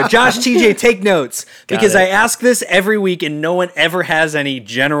looking for. Josh, TJ, take notes. Because I ask this every week and no one ever has any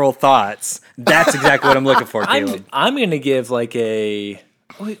general thoughts. That's exactly what I'm looking for, Caleb. I'm going to give like a...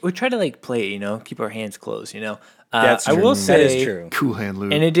 We try to like play it, keep our hands closed, That's true. I will say, that is true. Cool hand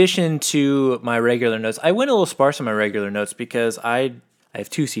lube. In addition to my regular notes, I went a little sparse on my regular notes because I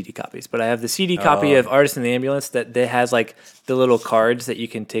have 2 CD copies, but I have the CD copy of Artist in the Ambulance that has like the little cards that you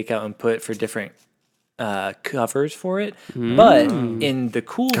can take out and put for different covers for it. But in the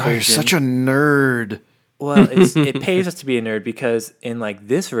cool version, you're such a nerd. Well, it pays us to be a nerd because in like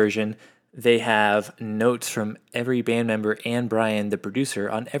this version, they have notes from every band member and Brian, the producer,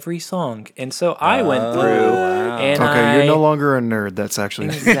 on every song. And so I went through and you're no longer a nerd. That's actually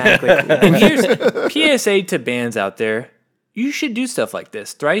exactly. And here's PSA to bands out there. You should do stuff like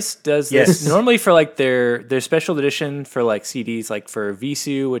this. Thrice does this normally for like their special edition for like CDs, like for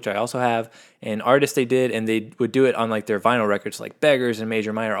Visu, which I also have, and Artist they did, and they would do it on like their vinyl records, like Beggars and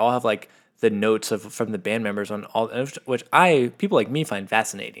Major Minor, all have like the notes from the band members on all, which people like me find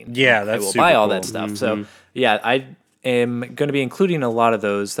fascinating. Yeah, that's I will super buy all cool. that stuff. So yeah, I am going to be including a lot of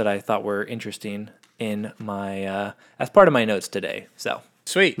those that I thought were interesting in my as part of my notes today. So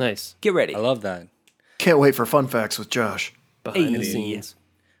Sweet. Nice. get ready. I love that. Can't wait for fun facts with Josh. Behind the scenes.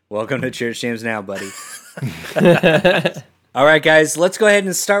 Welcome to Church Jams Now, buddy. All right, guys, let's go ahead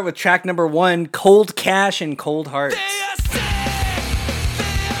and start with track number 1, Cold Cash and Cold Hearts.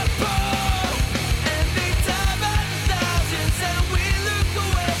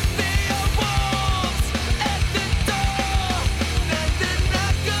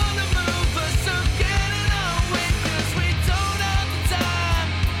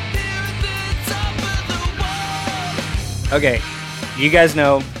 Okay, you guys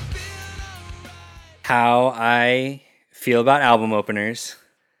know how I feel about album openers.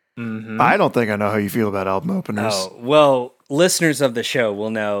 I don't think I know how you feel about album openers. Oh, well, listeners of the show will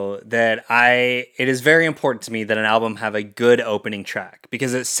know that it is very important to me that an album have a good opening track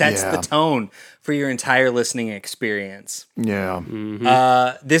because it sets the tone for your entire listening experience. Yeah.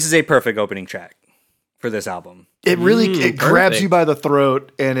 This is a perfect opening track for this album. It really grabs you by the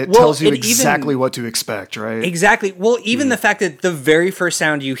throat and it tells you exactly what to expect, right? Exactly. Well, even the fact that the very first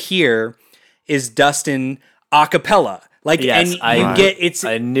sound you hear is Dustin a cappella. Like, yes, and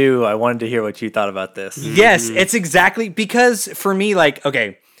I knew I wanted to hear what you thought about this. Yes, it's exactly because for me, like,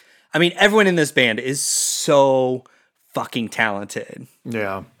 okay, I mean, everyone in this band is so fucking talented.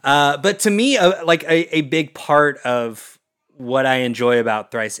 Yeah. But to me, a big part of what I enjoy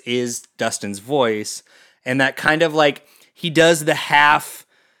about Thrice is Dustin's voice, and that kind of like he does the half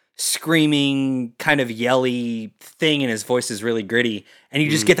screaming kind of yelly thing, and his voice is really gritty, and you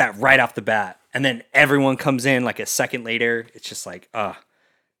just get that right off the bat. And then everyone comes in like a second later. It's just like,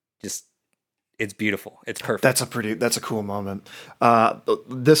 it's beautiful. It's perfect. That's a cool moment.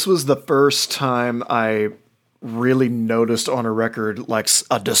 This was the first time I really noticed on a record like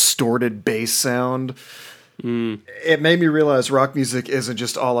a distorted bass sound. It made me realize rock music isn't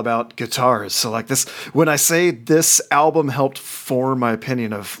just all about guitars. So like this, when I say this album helped form my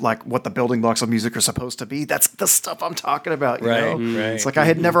opinion of like what the building blocks of music are supposed to be, that's the stuff I'm talking about. You know? Right. It's like I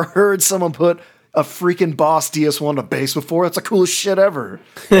had never heard someone put a freaking Boss DS1 on a bass before. That's the coolest shit ever.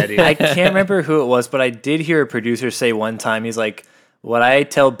 I can't remember who it was, but I did hear a producer say one time, he's like, what I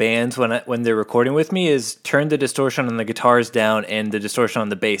tell bands when they're recording with me is turn the distortion on the guitars down and the distortion on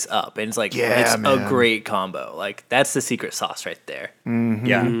the bass up. And it's like, it's a great combo. Like, that's the secret sauce right there.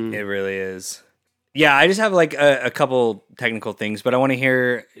 Yeah, it really is. Yeah, I just have like a couple technical things, but I want to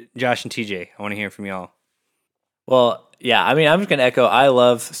hear Josh and TJ. I want to hear from y'all. Well, yeah, I mean, I'm just going to echo. I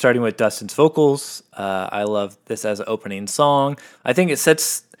love starting with Dustin's vocals. I love this as an opening song. I think it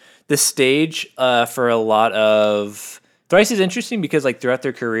sets the stage for a lot of. Thrice is interesting because, like, throughout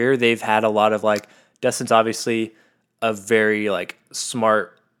their career, they've had a lot of, like, Dustin's obviously a very, like,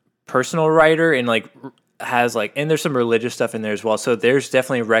 smart personal writer and, like, has, like, and there's some religious stuff in there as well. So there's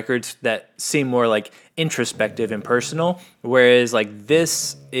definitely records that seem more, like, introspective and personal, whereas, like,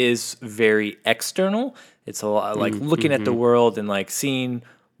 this is very external. It's a lot like looking at the world and like seeing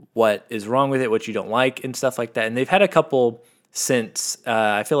what is wrong with it, what you don't like, and stuff like that. And they've had a couple since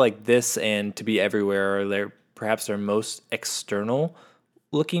I feel like this and To Be Everywhere are perhaps their most external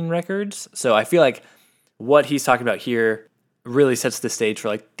looking records. So I feel like what he's talking about here really sets the stage for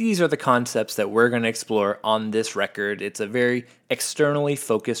like these are the concepts that we're going to explore on this record. It's a very externally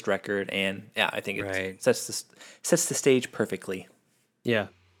focused record, and yeah, I think it sets the stage perfectly. Yeah.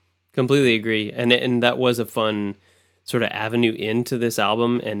 Completely agree. And that was a fun sort of avenue into this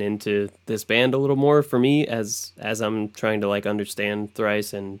album and into this band a little more for me as I'm trying to like understand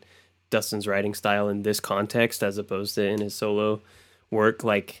Thrice and Dustin's writing style in this context as opposed to in his solo work.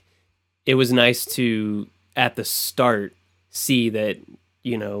 Like it was nice to at the start see that,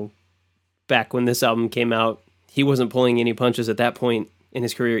 you know, back when this album came out, he wasn't pulling any punches at that point in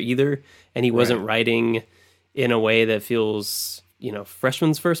his career either, and he wasn't writing in a way that feels, you know,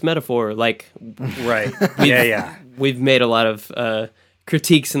 freshman's first metaphor. Like, Right. We've made a lot of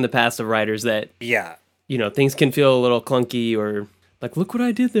critiques in the past of writers that, you know, things can feel a little clunky or like, look what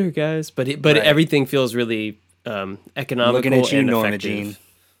I did there, guys. But everything feels really economical. Looking at you, and Norma effective.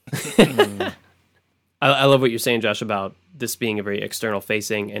 Jean. I love what you're saying, Josh, about this being a very external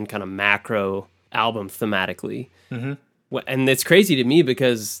facing and kind of macro album thematically. Mm-hmm. And it's crazy to me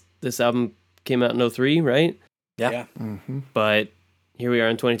because this album came out in 2003, right? Yeah. Mm-hmm. But here we are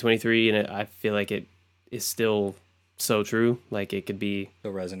in 2023, and I feel like it is still so true. Like it could be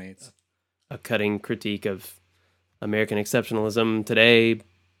Still resonates. a cutting critique of American exceptionalism today,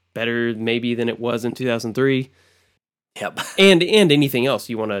 better maybe than it was in 2003. Yep. And anything else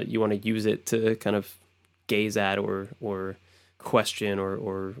you want to use it to kind of gaze at or question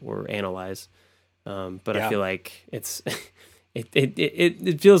or analyze. But I feel like it's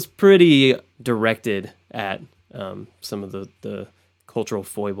it feels pretty directed at some of the cultural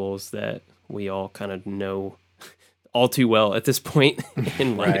foibles that we all kind of know all too well at this point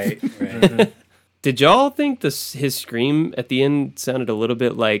in life. Right. Did y'all think his scream at the end sounded a little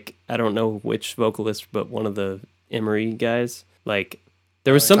bit like, I don't know which vocalist, but one of the Emery guys? Like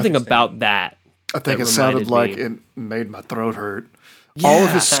there was something about that. I think that it sounded like me. it made my throat hurt. Yeah.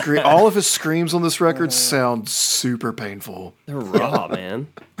 All of his screams on this record sound super painful. They're raw, man.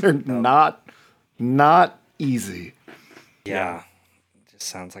 They're not easy. Yeah. It just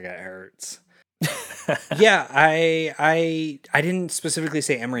sounds like it hurts. Yeah, I didn't specifically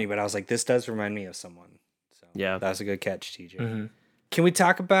say Emery, but I was like, this does remind me of someone. So Yeah. that was a good catch, TJ. Mm-hmm. Can we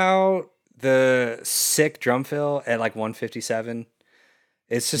talk about the sick drum fill at like 157?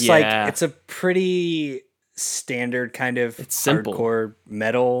 It's just like it's a pretty standard kind of It's simple. hardcore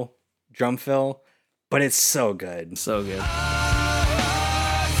metal drum fill, but it's so good. So good.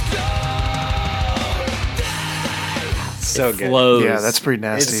 So good. Flows. Yeah, that's pretty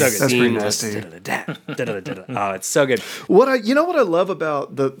nasty. It's so good. That's pretty nasty. Oh, it's so good. What I love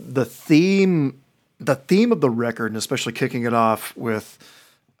about the theme of the record, and especially kicking it off with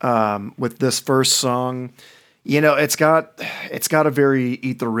this first song, you know, it's got a very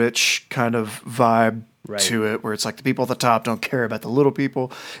Eat the Rich kind of vibe to it, where it's like the people at the top don't care about the little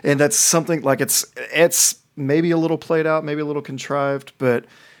people, and that's something like it's maybe a little played out, maybe a little contrived, but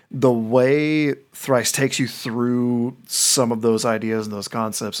the way Thrice takes you through some of those ideas and those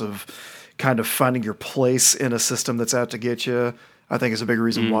concepts of kind of finding your place in a system that's out to get you, I think is a big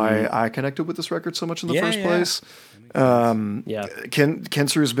reason why I connected with this record so much in the first place.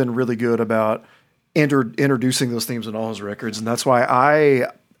 Kensru has been really good about introducing those themes in all his records, and that's why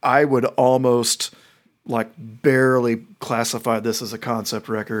I would almost like barely classify this as a concept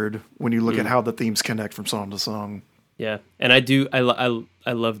record when you look at how the themes connect from song to song. Yeah, and I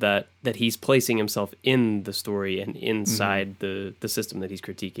love that he's placing himself in the story and inside the system that he's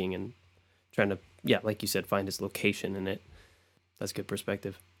critiquing and trying to, like you said, find his location in it. That's good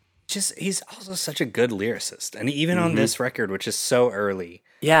perspective. He's also such a good lyricist, and even on this record, which is so early.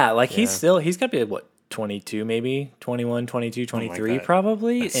 Yeah, like he's got to be what, 22 maybe, 21, 22, 23 like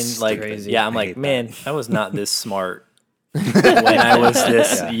probably. That's and like crazy. yeah, I'm like, man, I was not this smart when I was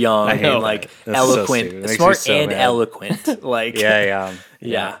this young and like That's eloquent, so stupid. It makes smart me so and mad. eloquent. Like Yeah.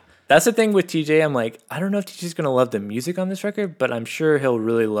 yeah. That's the thing with TJ. I'm like, I don't know if TJ's gonna love the music on this record, but I'm sure he'll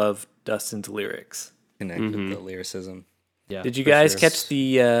really love Dustin's lyrics. Connect with the lyricism. Yeah. Did you guys catch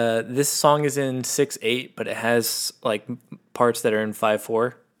the? This song is in 6/8, but it has like parts that are in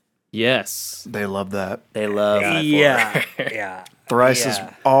 5/4. Yes. They love that. They love 5/4. Yeah. Thrice is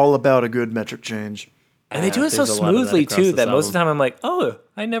all about a good metric change. And they do it so There's a lot of that smoothly across too this that most of the album. time I'm like, oh,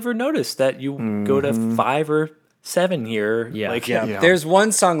 I never noticed that you go to 5 or 7 here. Yeah. Like, Yeah. There's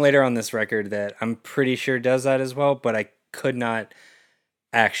one song later on this record that I'm pretty sure does that as well, but I could not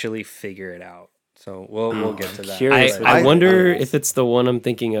actually figure it out. So we'll get to that. curious. But I wonder if it's the one I'm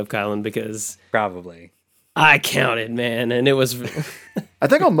thinking of, Kylan, because probably. I counted, man, and it was I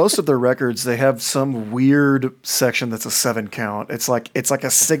think on most of their records they have some weird section that's a 7 count. It's like a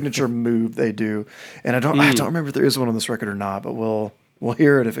signature move they do, and I don't remember if there is one on this record or not, but we'll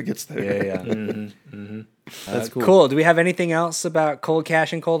hear it if it gets there. Yeah. that's cool. Cool. Do we have anything else about Cold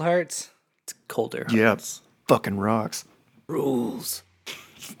Cash and Cold Hearts? it's colder. Yeah, fucking rocks. Rules.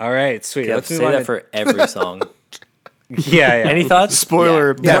 All right, sweet. Yeah, Let's move say on that to- for every song. yeah. Any thoughts?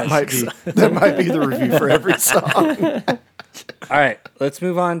 Spoiler, Yeah. that might be the review for every song. All right, let's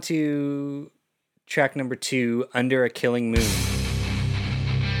move on to track number 2, Under a Killing Moon.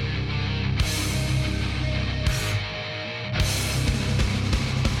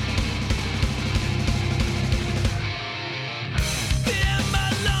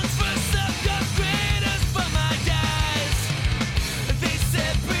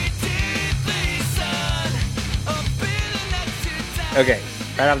 Okay,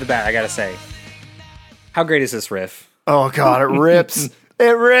 right off the bat, I gotta say, how great is this riff? Oh god, it rips. It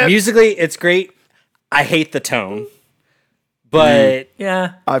rips. Musically, it's great. I hate the tone, but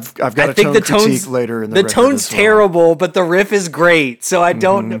Yeah. I've got I a think tone the critique tone's later in the the record tone's as well. terrible, but the riff is great. So I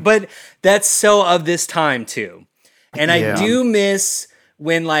don't. But that's so of this time too, and Yeah. I do miss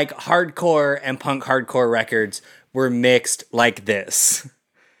when like hardcore and punk hardcore records were mixed like this.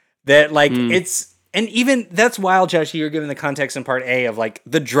 That like it's. And even that's wild, Josh. You were given the context in part A of like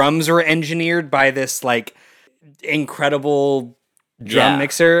the drums were engineered by this like incredible drum Yeah.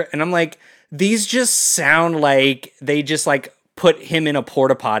 mixer, and I'm like, these just sound like they just like put him in a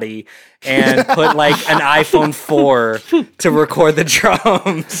porta potty and put like an iPhone 4 to record the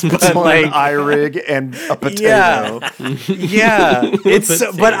drums. But It's more like, an iRig and a potato. yeah, it's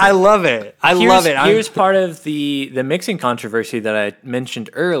so, but I love it. I love it. Here's part of the mixing controversy that I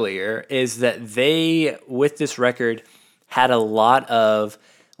mentioned earlier is that they, with this record, had a lot of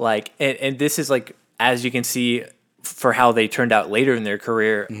like, and this is like, as you can see for how they turned out later in their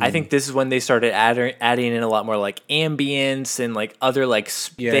career, I think this is when they started adding in a lot more like ambience and like other like,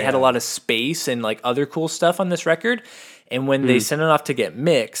 they had a lot of space and like other cool stuff on this record. And when they sent it off to get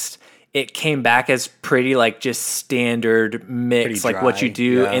mixed, it came back as pretty like just standard mix, Pretty like what dry, you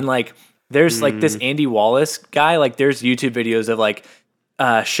do. yeah. And like there's like this Andy Wallace guy, like there's YouTube videos of like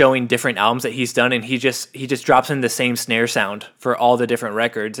showing different albums that he's done, and he just drops in the same snare sound for all the different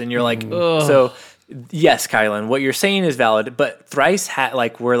records, and you're like, so yes, Kylan, what you're saying is valid, but Thrice had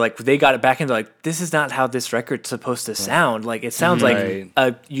like where like they got it back into like this is not how this record's supposed to sound. Like it sounds Right.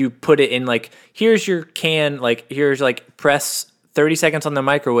 like you put it in like here's your can, like here's like press 30 seconds on the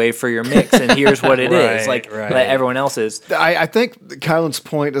microwave for your mix, and here's what it is. Like right. that everyone else is. I think Kylan's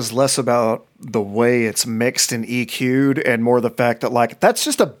point is less about the way it's mixed and EQ'd and more the fact that like that's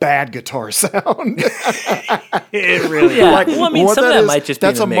just a bad guitar sound. it really. Yeah. Like, Well, I mean, what some of that that is, might just be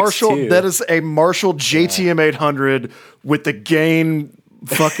that's in a the mix, Marshall. too. That is a Marshall JTM 800 with the gain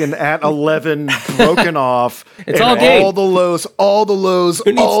fucking at 11 broken off. It's and all gain. all the lows,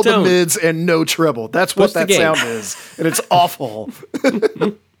 Who needs all the tone? mids, and no treble. That's what What's the that gain? sound is, and it's awful.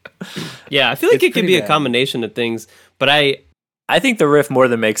 Yeah, I feel like it could pretty be a bad. combination of things, but I think the riff more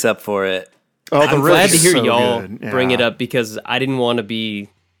than makes up for it. Oh, the I'm riff glad to is hear so y'all good. bring Yeah. it up because I didn't want to be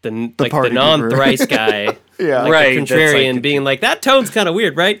the party pooper. non-thrice guy, Yeah. like Right, the that's contrarian, like- being like that tone's kind of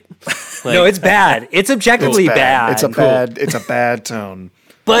weird, right? Like, No, it's bad. It's objectively bad. It's a bad. It's a bad tone.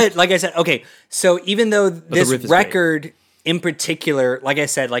 But like I said, okay, so even though this riff is record in particular, like I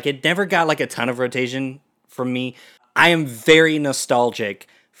said, like it never got like a ton of rotation from me, I am very nostalgic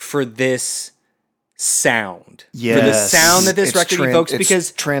for this sound. Yes. For the sound that this It's record evokes,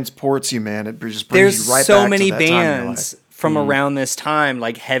 because transports you, man. It just brings there's you right so back many to that time in your bands life. from around this time,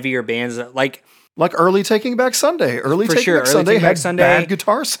 like heavier bands, that, like Like early Taking Back Sunday. Early For Taking sure, Back early Sunday Taking Back had Sunday. bad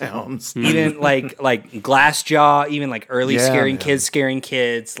guitar sounds. even like Glassjaw, even like early Yeah, scaring man.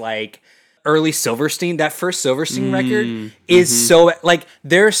 kids, like early Silverstein. That first Silverstein record is so like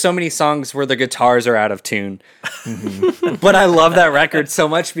there are so many songs where the guitars are out of tune, but I love that record so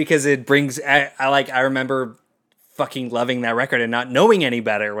much because it brings. I remember fucking loving that record and not knowing any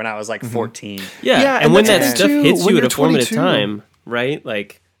better when I was like 14. Yeah, and when that stuff hits when you at you're a formative 22. time, right?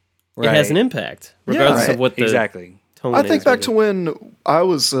 Like it Right. has an impact, regardless of what the Exactly. tone I think is back with to it. when I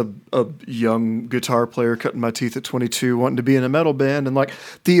was a young guitar player cutting my teeth at 22, wanting to be in a metal band, and like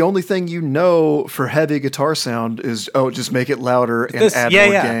the only thing you know for heavy guitar sound is just make it louder and This- add yeah,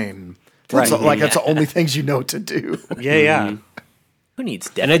 more yeah. gain. That's that's the only things you know to do. Yeah. Who needs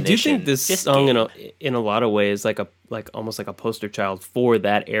And I definition? do think this Just song game. in a lot of ways almost like a poster child for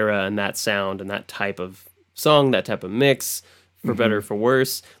that era and that sound and that type of song, that type of mix, for better or for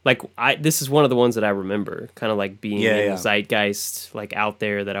worse. Like this is one of the ones that I remember, kind of like being in the zeitgeist, like out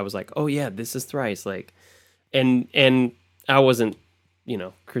there, that I was like, oh yeah, this is Thrice. Like, and I wasn't,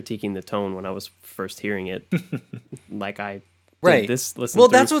 critiquing the tone when I was first hearing it, like I did this. Listen, Well,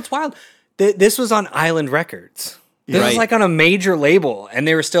 that's what's wild. This was on Island Records. This was like on a major label, and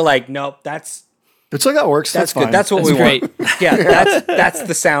they were still like, nope, that's It's like that works. good. Fine. That's what we great. want. Yeah, that's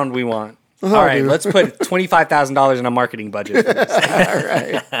the sound we want. All right, dude. let's put $25,000 in a marketing budget for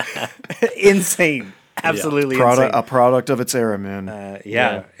this. Insane. Absolutely insane. a product of its era, man.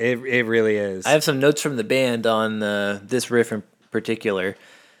 It really is. I have some notes from the band on this riff in particular.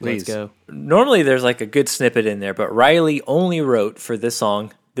 Let's go. Normally there's like a good snippet in there, but Riley only wrote for this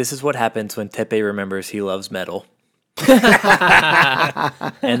song, "This is what happens when Tepe remembers he loves metal."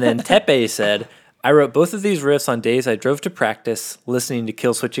 And then Tepe said, "I wrote both of these riffs on days I drove to practice listening to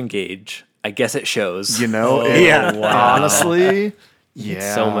Killswitch Engage. I guess it shows." Honestly,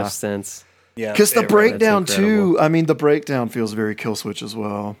 yeah. So much sense. Yeah, Because the breakdown that's too. I mean, the breakdown feels very Killswitch as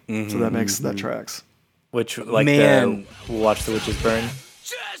well. So that makes that tracks. Which, like, Man. the Watch the Witches Burn.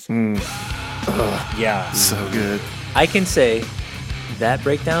 Yeah. So good. I can say that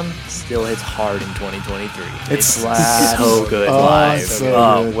breakdown still hits hard in 2023. It It's slaps. so good Oh, live. so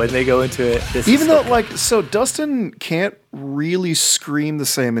good. When they go into it, this Even is though, so like, so Dustin can't really scream the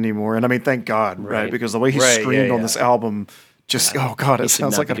same anymore. And I mean, thank God, right? Because the way he Right, screamed yeah, on yeah. this album, just, oh God, it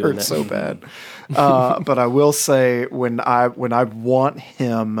sounds not like be it doing hurts that. so bad. But I will say, when I want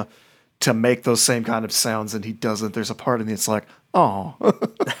him to make those same kind of sounds and he doesn't, there's a part of me that's like, oh.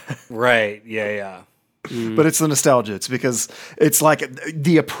 Right. Yeah. But it's the nostalgia. It's because it's like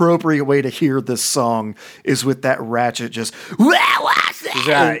the appropriate way to hear this song is with that ratchet just,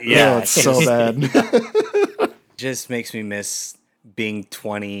 Yeah. yeah, it's so bad. Just makes me miss being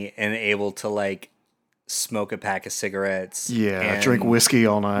 20 and able to like smoke a pack of cigarettes. Yeah, and drink whiskey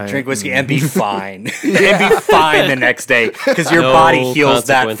all night. Drink whiskey and be fine. And be fine the next day because your No body heals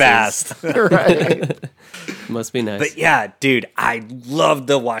that consequences. fast. Right. Must be nice. But yeah, dude, I love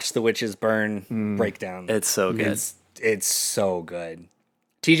the Watch the Witches Burn breakdown. It's so good. It's so good.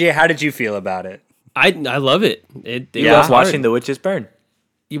 TJ, how did you feel about it? I love it. It You goes love hard. watching the witches burn.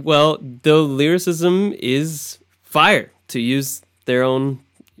 Well, the lyricism is fire, to use their own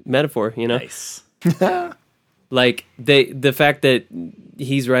metaphor, Nice. Like the fact that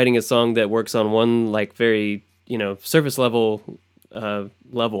he's writing a song that works on one like very, surface level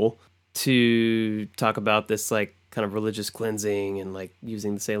to talk about this like kind of religious cleansing and like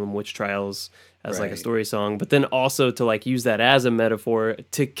using the Salem witch trials as like a Right. story song, but then also to like use that as a metaphor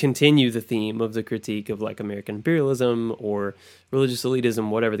to continue the theme of the critique of like American imperialism or religious elitism,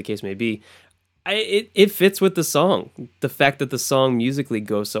 whatever the case may be. It fits with the song. The fact that the song musically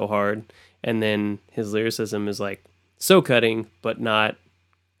goes so hard, and then his lyricism is like so cutting, but not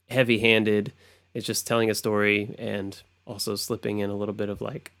heavy-handed. It's just telling a story and also slipping in a little bit of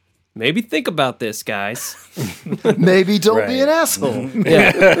like, maybe think about this, guys. Maybe don't be Right. an asshole.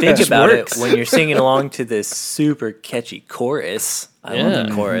 Yeah, Think about works. it when you're singing along to this super catchy chorus. I love Yeah.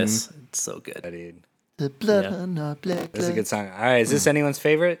 the chorus. It's so good. Dude, The blood Yeah. on our black that's a blood. good song. All right, is this anyone's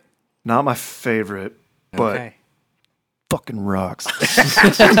favorite? Not my favorite, but Okay. fucking rocks.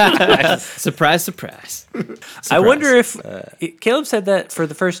 Surprise, surprise. I wonder if Caleb said that for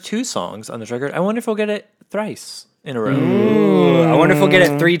the first two songs on this record. I wonder if we'll get it thrice in a row. Ooh, I wonder if we'll get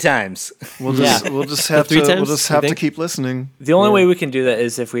it 3 times. We'll just have Three to times, we'll just you have to think? keep listening. The only way we can do that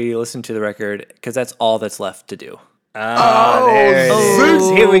is if we listen to the record, because that's all that's left to do. Oh, there it is.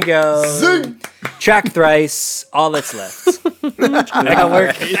 Here we go. Track Thrice. All that's left. That'll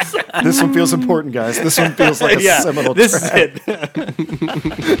work. This one feels important, guys. This one feels like a seminal this track. is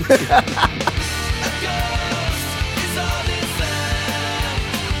it.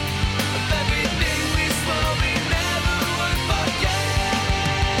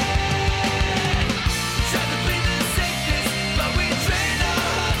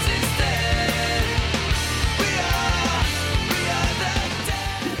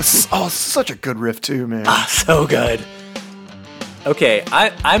 It's such a good riff too, man. So good. Okay,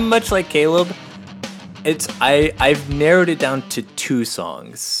 I'm much like Caleb. I've narrowed it down to 2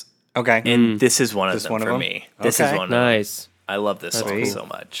 songs, Okay. and this is one of This them one of for them? me. This is Okay. one of them. Nice. I love this song cool. so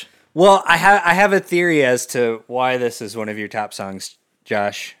much. Well, I have a theory as to why this is one of your top songs,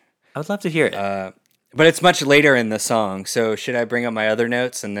 Josh. I would love to hear it. But it's much later in the song, so should I bring up my other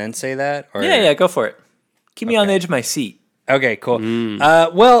notes and then say that? Or yeah, go for it. Keep me on the edge of my seat. Okay, cool.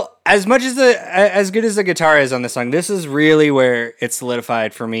 Well, as much as as good as the guitar is on this song, this is really where it's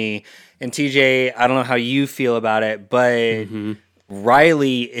solidified for me. And TJ, I don't know how you feel about it, but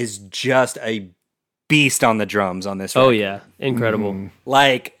Riley is just a beast on the drums on this record. Oh yeah, incredible.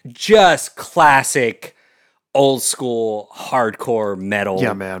 Like just classic old school hardcore metal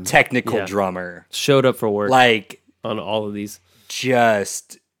Yeah, man. technical Yeah. drummer. Showed up for work Like on all of these.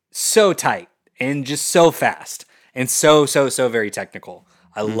 just so tight and just so fast and so very technical.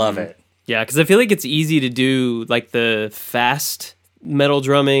 I love it. Yeah, because I feel like it's easy to do like the fast metal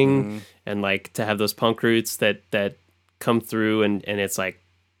drumming and like to have those punk roots that come through and it's like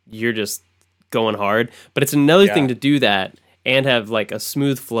you're just going hard. But it's another thing to do that and have like a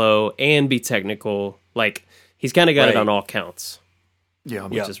smooth flow and be technical. Like he's kind of got it on all counts, Yeah.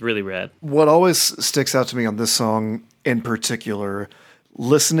 which is really rad. What always sticks out to me on this song in particular,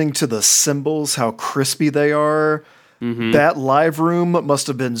 listening to the cymbals, how crispy they are. That live room must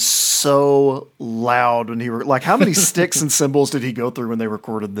have been so loud when like how many sticks and cymbals did he go through when they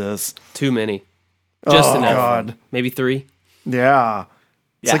recorded this? Too many. Just enough. God. Maybe 3. Yeah.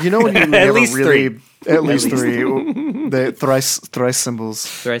 It's like, you know, when you At least at least three, the thrice cymbals.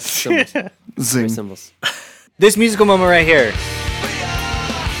 Thrice cymbals. Zing. Cymbals. This musical moment right here.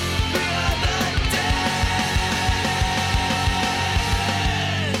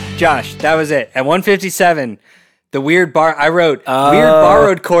 Josh, that was it. At 157, the weird I wrote weird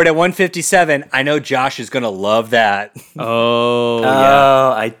borrowed chord at 157. I know Josh is going to love that. Oh, yeah.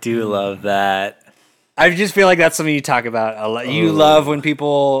 Oh, I do love that. I just feel like that's something you talk about a lot. You love when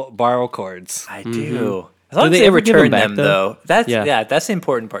people borrow chords. I do. As long as they they ever give return them back, them, though? though. That's Yeah. that's the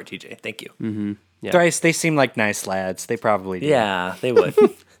important part, TJ. Thank you. Yeah. Thrice, they seem like nice lads. They probably do. Yeah, they would.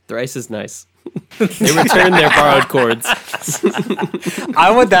 Thrice is nice. They return their borrowed chords.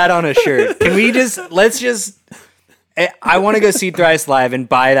 I want that on a shirt. Can we I want to go see Thrice live and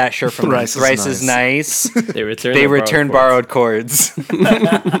buy that shirt from Thrice them. is Thrice is nice. They return. They their return borrowed chords.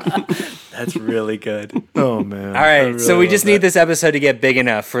 That's really good. Oh man. All right, so we love just need this episode to get big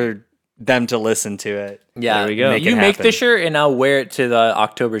enough for them to listen to it. Yeah, There we go. Make it You make happen. the shirt, and I'll wear it to the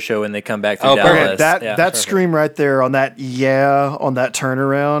October show when they come back to Oh, Dallas. perfect. That Yeah, that perfect. scream right there on that on that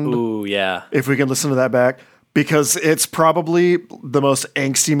turnaround. Ooh, yeah. If we can listen to that back, because it's probably the most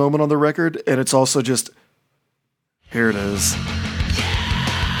angsty moment on the record, and it's also just here it is.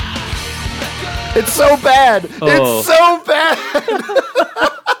 It's so bad. Oh. It's so bad.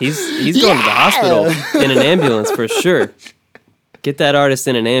 He's going to the hospital in an ambulance for sure. Get that artist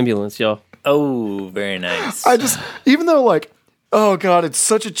in an ambulance, y'all. Oh, very nice. I just, even though like, oh god, it's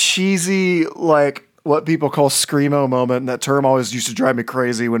such a cheesy like what people call screamo moment, and that term always used to drive me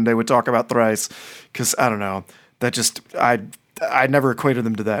crazy when they would talk about Thrice, because I don't know, that just I never equated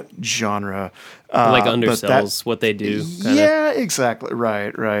them to that genre. Like but undersells what they do. Kinda. Yeah, exactly.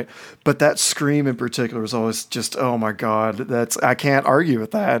 Right. But that scream in particular is always just, oh my god, I can't argue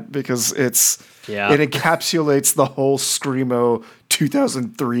with that because it encapsulates the whole screamo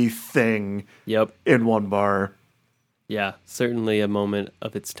 2003 thing. Yep. In one bar. Yeah, certainly a moment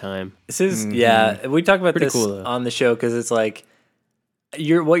of its time. This is we talk about Pretty this cool, though. on the show because it's like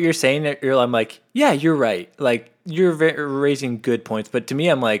what you're saying. I'm like, yeah, you're right. Like you're raising good points, but to me,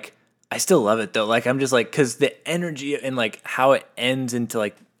 I'm like, I still love it though. Like I'm just like because the energy and like how it ends into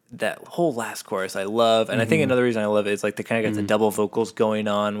like that whole last chorus, I love. And I think another reason I love it is like they kind of got the double vocals going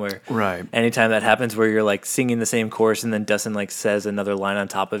on where anytime that happens where you're like singing the same chorus and then Dustin like says another line on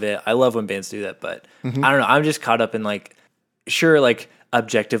top of it. I love when bands do that, but I don't know. I'm just caught up in like, sure, like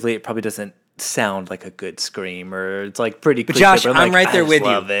objectively it probably doesn't sound like a good scream or it's like pretty cliche, Josh, but I'm like, right there I with you.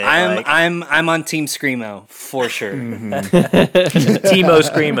 love it. I'm on Team Screamo for sure. Timo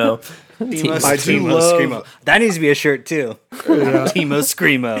Screamo. Timo Screamo. That needs to be a shirt too. Timo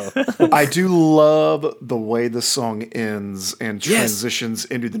Screamo. I do love the way the song ends and transitions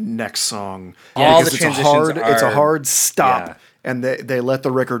into the next song. All Because the transitions it's a hard stop. Yeah. And they let the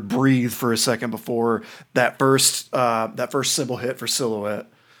record breathe for a second before that first cymbal hit for Silhouette.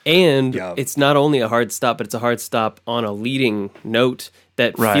 And it's not only a hard stop, but it's a hard stop on a leading note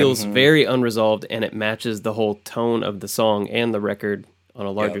that feels very unresolved, and it matches the whole tone of the song and the record on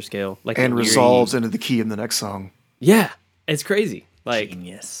a larger scale. Like And the resolves into the key in the next song. Yeah, it's crazy. Like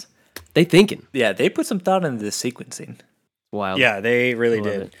Genius. they thinking. Yeah, they put some thought into the sequencing. Wild. Yeah, they really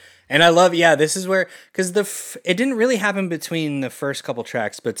Love did. it. And I love, this is where, because it didn't really happen between the first couple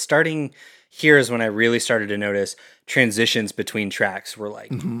tracks, but starting here is when I really started to notice transitions between tracks were like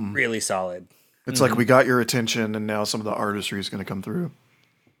really solid. It's like we got your attention, and now some of the artistry is going to come through.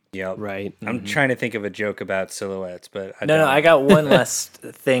 Yep. Right. I'm trying to think of a joke about silhouettes, but No, I got one last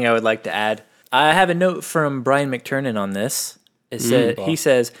thing I would like to add. I have a note from Brian McTurnan on this. He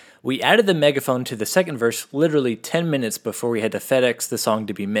says, we added the megaphone to the second verse literally 10 minutes before we had to FedEx the song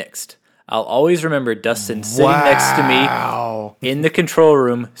to be mixed. I'll always remember Dustin sitting next to me in the control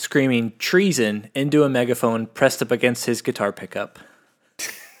room screaming treason into a megaphone pressed up against his guitar pickup.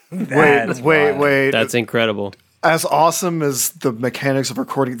 Wait. That's incredible. As awesome as the mechanics of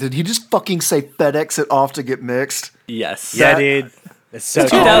recording, did he just fucking say FedEx it off to get mixed? Yes. Yeah, dude. It's so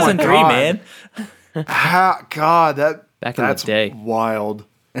 2003, man. Back in the day. Wild.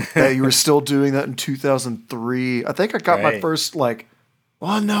 That you were still doing that in 2003. I think I got my first, we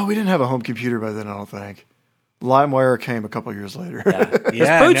didn't have a home computer by then, I don't think. LimeWire came a couple years later.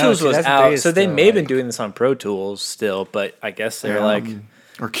 Yeah, Pro Tools was out, so they may have been doing this on Pro Tools still, but I guess they're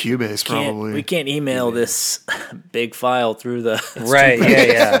or Cubase, probably. We can't email this big file through the through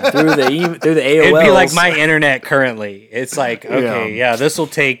the AOL. It'd be like my internet currently. It's like, okay, this will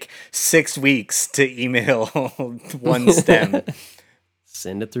take 6 weeks to email one stem.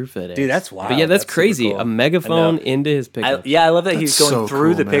 Send it through FedEx. Dude, that's wild. But yeah, that's crazy. Cool. A megaphone into his pickup. I love that he's going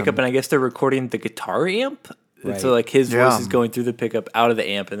through the pickup, man. and I guess they're recording the guitar amp. Right. So like his voice is going through the pickup out of the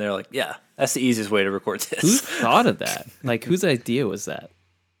amp, and they're like, yeah, that's the easiest way to record this. Who thought of that? Like, whose idea was that?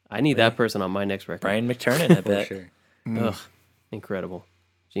 I need that person on my next record. Brian McTurnan, I bet. Sure. Ugh, incredible.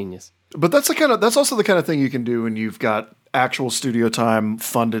 Genius. But that's also the kind of thing you can do when you've got actual studio time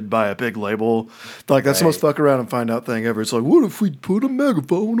funded by a big label. Like, that's the most fuck around and find out thing ever. It's like, what if we put a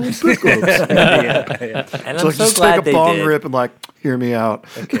megaphone on pickups? And So I'm so just glad take a they bong did. rip and hear me out.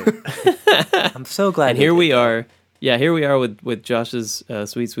 Okay. I'm so glad. And here we are. Yeah, here we are with Josh's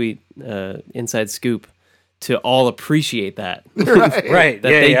sweet inside scoop to all appreciate that. Right. That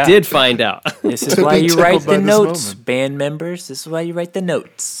they did find out. This is why you write the notes, band members. This is why you write the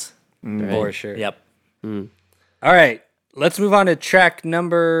notes. For sure. Yep. All right. Let's move on to track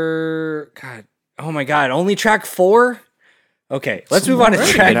number... God. Oh, my God. Only track 4? Okay. Let's move on to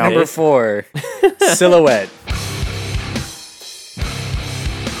track number 4. Silhouette.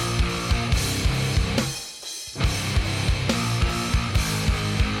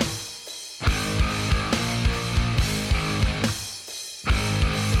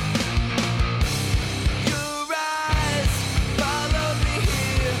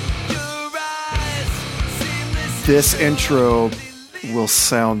 This intro will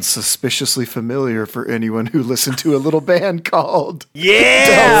sound suspiciously familiar for anyone who listened to a little band called...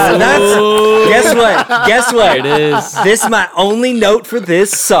 Yeah! Guess what? It is. This is my only note for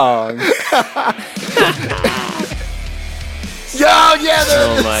this song.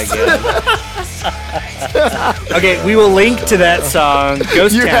 Oh my god. Okay, we will link to that song,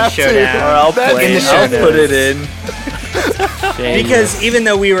 Ghost You Town have to. Showdown. Or I'll play it. I'll put it in. Because even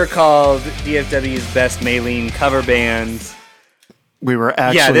though we were called DFW's best Maylene cover band, We were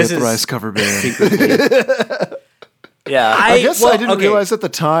actually a Thrice cover band. Yeah. I guess I didn't realize at the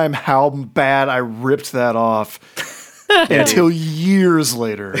time how bad I ripped that off until years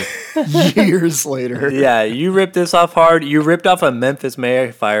later. Yeah, you ripped this off hard. You ripped off a Memphis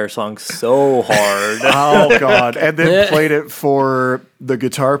Mayfire song so hard. Oh, God. And then played it for the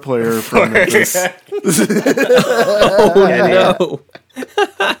guitar player from Memphis. No.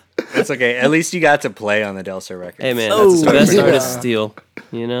 it's okay. At least you got to play on the Delsa record. Hey man, that's the best artist steal,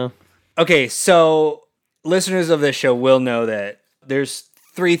 you know? Okay, so listeners of this show will know that there's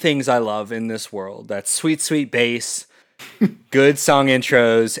 3 things I love in this world. That's sweet, sweet bass, good song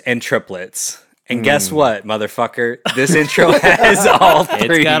intros, and triplets. And guess what, motherfucker? This intro has all 3.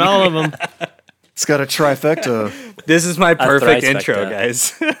 It's got all of them. It's got a trifecta. This is my perfect thrice intro, vecta.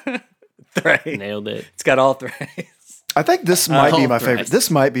 guys. Thrice. Nailed it. It's got all 3. I think this might be my Thrice. favorite.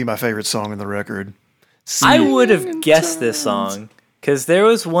 This might be my favorite song in the record. I would have guessed this song because there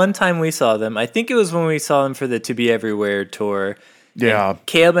was one time we saw them. I think it was when we saw them for the To Be Everywhere tour. Yeah. And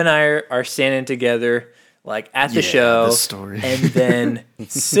Caleb and I are standing together like at the show. this story. And then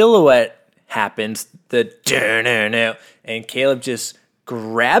Silhouette happens. The and Caleb just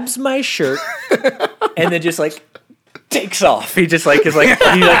grabs my shirt and then just like takes off. He just like is like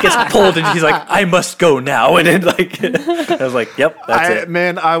he like gets pulled and he's like, I must go now. And then like I was like, yep, that's it.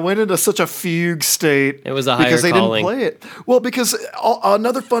 Man, I went into such a fugue state. It was a higher because they calling. didn't play it. Well, because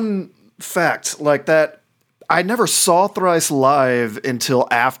another fun fact like that, I never saw Thrice live until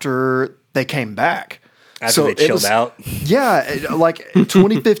after they came back. After they chilled out. Yeah, like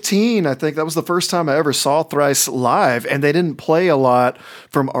 2015, I think that was the first time I ever saw Thrice live, and they didn't play a lot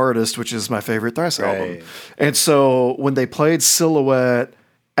from Artist, which is my favorite Thrice album. And so when they played Silhouette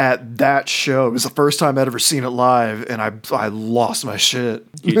at that show, it was the first time I'd ever seen it live, and I lost my shit.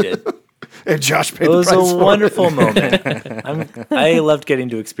 You did. And Josh paid It the was price a for wonderful it. moment. I loved getting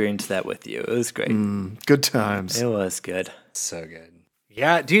to experience that with you. It was great. Good times. It was good. So good.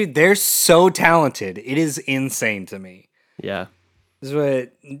 Yeah, dude, they're so talented. It is insane to me. Yeah. This is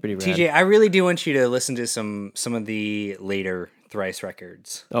what Pretty rad. TJ, I really do want you to listen to some of the later Thrice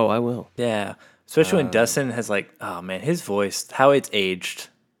records. Oh, I will. Yeah. Especially when Dustin has like, oh man, his voice, how it's aged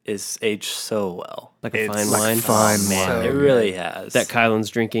is aged so well. Like a It's fine like wine. Fine Man, wine. it really has. That Kylan's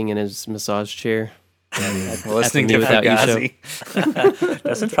drinking in his massage chair. Listening Me to Without You show. Fugazi.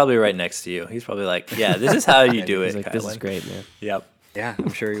 Dustin's probably right next to you. He's probably like, yeah, this is how you do it. He's like, this is Kylan." great, man. Yep. Yeah,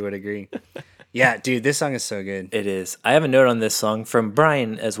 I'm sure you would agree. Yeah, dude, this song is so good. It is. I have a note on this song from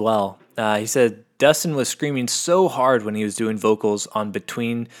Brian as well. He said Dustin was screaming so hard when he was doing vocals on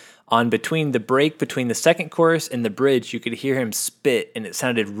between the break between the second chorus and the bridge. You could hear him spit, and it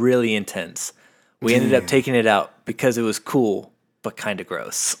sounded really intense. We ended up taking it out because it was cool, but kind of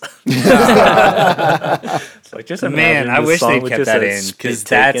gross. It's like, just Man, imagine I this wish song they'd with kept just that a in, spit because take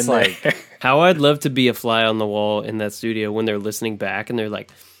that's in there. like, How I'd love to be a fly on the wall in that studio when they're listening back and they're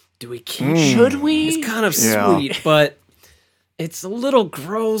like, do we keep Should we? It's kind of Yeah. sweet, but it's a little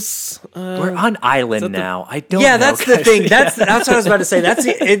gross. We're on island now. I don't. yeah, know, that's the guys. thing. That's what I was about to say.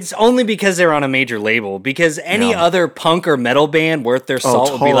 It's only because they're on a major label. Because any other punk or metal band worth their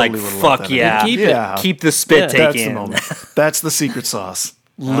salt would be like, totally would've fuck let that in. yeah, Keep it. keep the spit Yeah. That's take the in. moment. That's the secret sauce.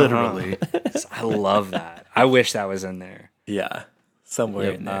 Literally. I love that. I wish that was in there. Yeah,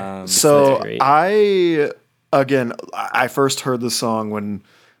 somewhere in there. So great. I first heard the song when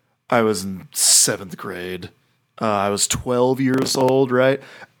I was in 7th grade. I was 12 years old, right?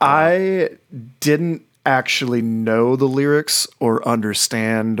 I didn't actually know the lyrics or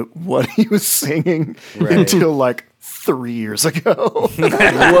understand what he was singing until like 3 years ago.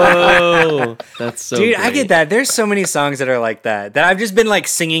 Whoa. That's so Dude, great. I get that. There's so many songs that are like that I've just been like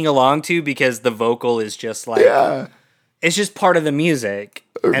singing along to because the vocal is just like, Yeah. it's just part of the music.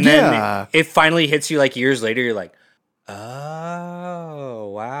 And Yeah. then it finally hits you like years later. You're like, oh,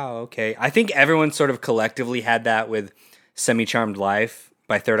 wow, okay. I think everyone sort of collectively had that with Semi Charmed Life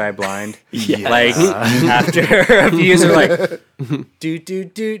by Third Eye Blind. Yeah. Like, after a few years, they're like, do.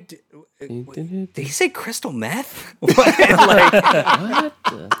 Did he say crystal meth? What? Like,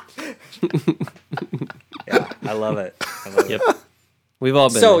 yeah, I love it. Yep. We've all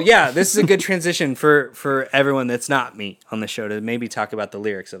been So there. yeah, this is a good transition for everyone that's not me on the show to maybe talk about the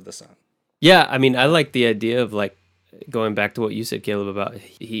lyrics of the song. Yeah, I mean, I like the idea of like going back to what you said, Caleb, about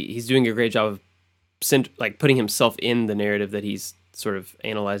he's doing a great job of like putting himself in the narrative that he's sort of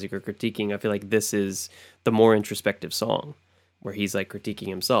analyzing or critiquing. I feel like this is the more introspective song where he's like critiquing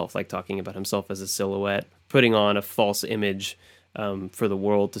himself, like talking about himself as a silhouette, putting on a false image for the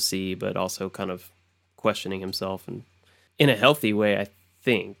world to see, but also kind of questioning himself and in a healthy way, I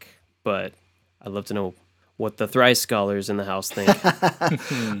think. But I'd love to know what the Thrice scholars in the house think.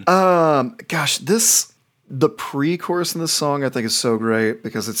 Gosh, the pre-chorus in this song I think is so great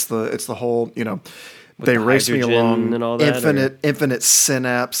because it's the whole, they the race me hydrogen along and all that, infinite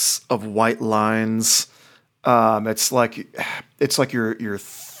synapse of white lines. It's like your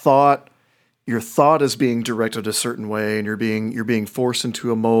thought is being directed a certain way and you're being forced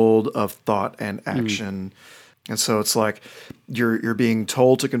into a mold of thought and action. And so it's like you're being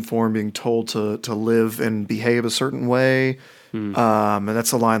told to conform, being told to live and behave a certain way. And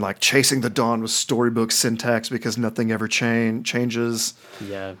that's a line like chasing the dawn with storybook syntax because nothing ever changes.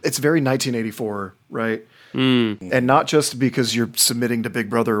 Yeah. It's very 1984, right? And not just because you're submitting to Big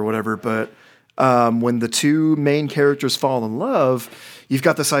Brother or whatever, but when the two main characters fall in love, you've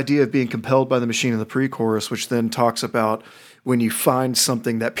got this idea of being compelled by the machine in the pre-chorus, which then talks about when you find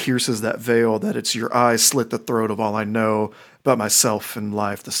something that pierces that veil, that it's your eyes slit the throat of all I know about myself and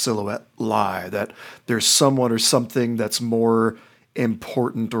life, the silhouette lie, that there's someone or something that's more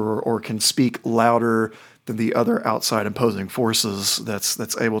important or can speak louder than the other outside imposing forces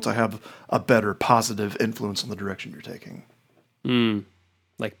that's able to have a better positive influence on the direction you're taking.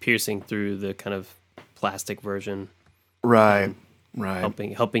 Like piercing through the kind of plastic version. Right.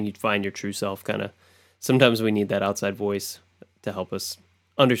 Helping you find your true self, kind of. Sometimes we need that outside voice to help us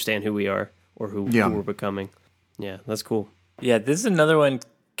understand who we are or who we're becoming. Yeah, that's cool. Yeah, this is another one,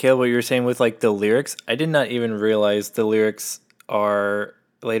 Caleb, what you were saying with like the lyrics. I did not even realize the lyrics are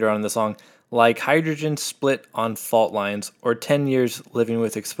later on in the song, like hydrogen split on fault lines or 10 years living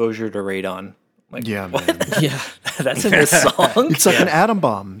with exposure to radon. Like, Yeah, what? man. Yeah. That's in this song. It's like an atom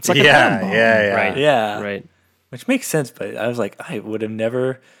bomb. It's like an atom bomb. Right. Yeah. Right. Which makes sense, but I was like, I would have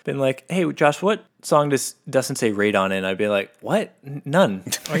never been like, hey, Josh, what song doesn't say radon in? I'd be like, what? None.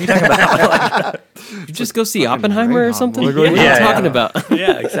 What are you talking about? You just go see Oppenheimer or Radon. something? What What are you Yeah, talking yeah. about?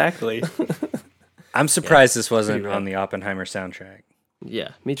 Yeah, exactly. I'm surprised this wasn't pretty rad. on the Oppenheimer soundtrack. Yeah,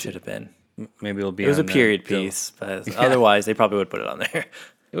 me too. Should have been. Maybe it'll be. It was a on the period bill. piece, but otherwise they probably would put it on there.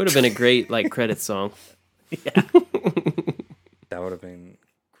 It would have been a great credits song. That would have been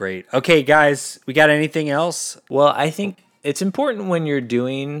great. Okay, guys, we got anything else? Well, I think it's important when you're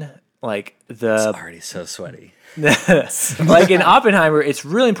doing like It's the already so sweaty. like in Oppenheimer, it's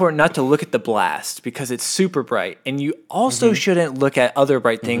really important not to look at the blast because it's super bright, and you also shouldn't look at other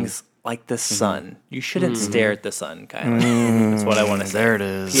bright things like the sun. You shouldn't stare at the sun, Kylie. That's what I want to say. There it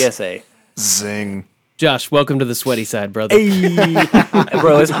is. PSA. Zing. Josh, welcome to the sweaty side, brother.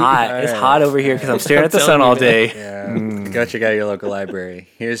 Bro, it's hot. It's hot over here because I'm staring at the sun all day. Yeah, go check out your local library.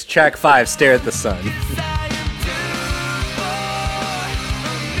 Here's track 5, Stare at the Sun.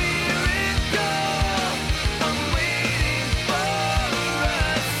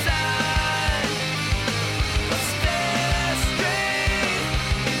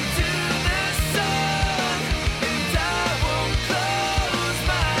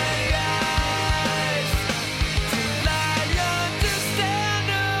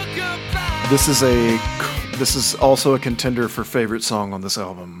 This is also a contender for favorite song on this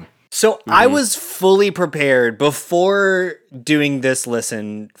album. So I was fully prepared before doing this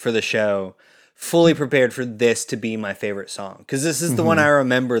listen for the show, fully prepared for this to be my favorite song because this is the one I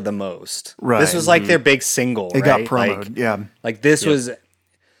remember the most. Right. This was like their big single. It got right? promoted. Like, Yeah. like this was.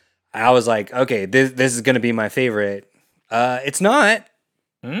 I was like, okay, this is gonna be my favorite. It's not,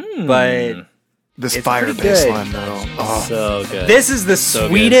 but This It's fire pretty bass good. line, though. Oh, So good. this is the So good.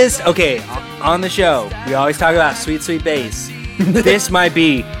 sweetest. Okay, on the show, we always talk about sweet, sweet bass. This might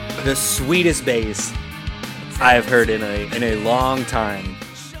be the sweetest bass I've heard in a long time,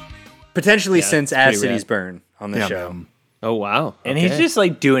 potentially since it's As pretty Cities rad. Burn on the yeah, show. man. Oh, wow. And he's just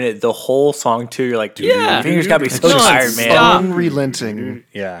like doing it the whole song too. You're like, dude, Yeah. your fingers gotta be so Non-stop. tired, man. Stop. Unrelenting.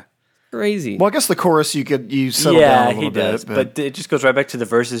 Yeah, Crazy. Well, I guess the chorus you settle down a Yeah, little he bit, does. But it just goes right back to the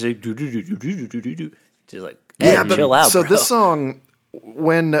verses. Like, do, do, do, do, do, do, do, do. Just like, yeah, hey, but chill out, so bro. this song,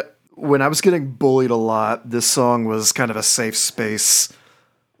 when I was getting bullied a lot, this song was kind of a safe space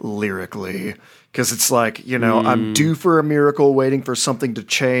lyrically because it's like, you know, I'm due for a miracle, waiting for something to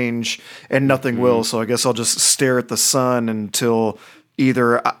change, and nothing will. So I guess I'll just stare at the sun until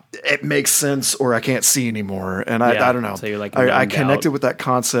either it makes sense or I can't see anymore. And I don't know. so you're, like, I numbed connected out. with that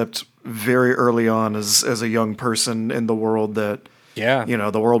concept very early on as a young person in the world that. yeah. You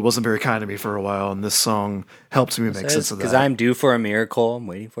know, the world wasn't very kind to me for a while, and this song helps me make sense of that. Because I'm due for a miracle. I'm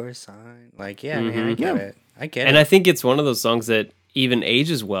waiting for a sign. Like, yeah, man, I get it. I get And it. I think it's one of those songs that even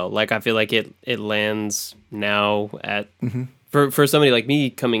ages well. Like, I feel like it lands now at for somebody like me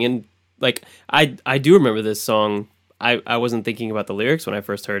coming in. Like, I do remember this song. I wasn't thinking about the lyrics when I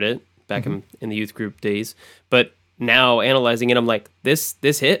first heard it back in the youth group days, but now analyzing it, I'm like, this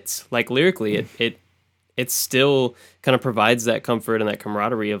hits. Like, lyrically, it still kind of provides that comfort and that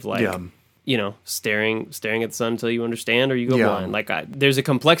camaraderie of like, Yeah. you know, staring at the sun until you understand or you go Yeah. blind. Like, there's a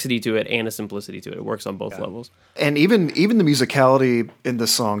complexity to it and a simplicity to it. It works on both levels. And even the musicality in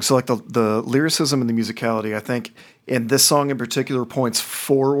this song, so like the lyricism and the musicality, I think in this song in particular points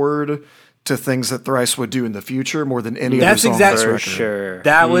forward to things that Thrice would do in the future more than any That's other song on this exactly- record. For sure.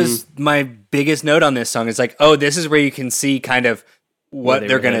 That was my biggest note on this song. It's like, oh, this is where you can see kind of what they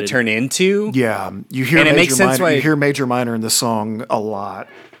they're were going to headed. turn into. Yeah, you hear And it major makes sense minor, why- you hear major minor in this song a lot.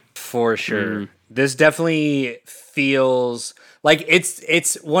 For sure. This definitely feels like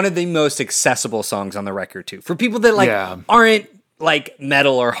it's one of the most accessible songs on the record too. For people that like Yeah. aren't like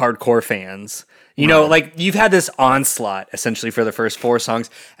metal or hardcore fans. You know, like you've had this onslaught essentially for the first 4 songs,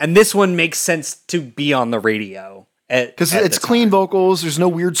 and this one makes sense to be on the radio. Because it's clean vocals, there's no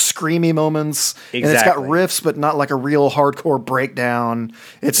weird screamy moments, and it's got Exactly. riffs, but not like a real hardcore breakdown.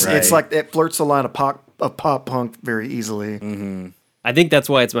 It's Right. like it flirts the line of pop punk very easily. I think that's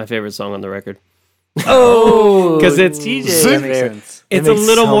why it's my favorite song on the record. Oh, Because it's That makes sense. it's It a makes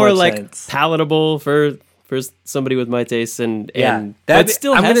little so more much like sense. palatable for somebody with my tastes and Yeah, but that-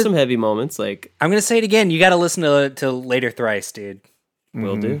 still I'm has gonna- some heavy moments. Like, I'm gonna say it again. You got to listen to later Thrice, dude.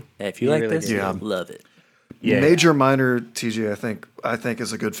 will do. Yeah, if you like really this, do. you'll love it. Yeah, Major minor, TJ, I think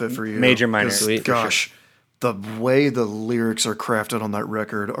is a good fit for you. Major minor, 'Cause, sweet, for gosh, the way the lyrics are crafted on that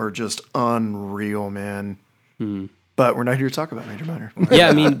record are just unreal, man. But we're not here to talk about major minor. Yeah,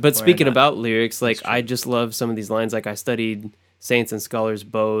 I mean, but speaking about lyrics, like I just love some of these lines. Like I studied Saints and Scholars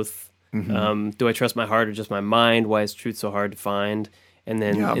both. Do I trust my heart or just my mind? Why is truth so hard to find? And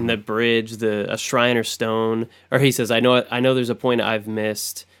then in the bridge, a shrine or stone, or he says, I know there's a point I've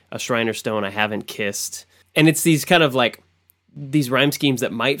missed, a shrine or stone I haven't kissed. And it's these kind of like, these rhyme schemes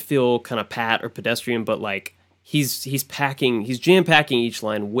that might feel kind of pat or pedestrian, but like he's jam packing each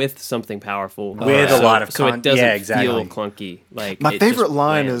line with something powerful, with a lot of so it doesn't exactly. feel clunky. Like my favorite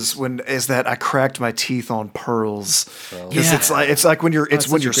line is that I cracked my teeth on pearls, because it's like when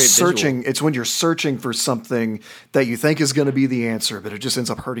you're searching for something that you think is going to be the answer, but it just ends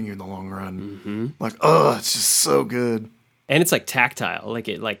up hurting you in the long run. Like, it's just so good. And it's like tactile, like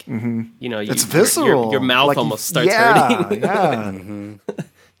it, like it's visceral. Your mouth like almost starts hurting. Yeah.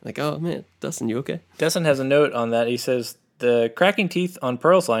 Like, oh man, Dustin, you okay? Dustin has a note on that. He says the cracking teeth on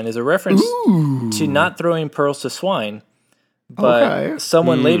pearls line is a reference to not throwing pearls to swine. But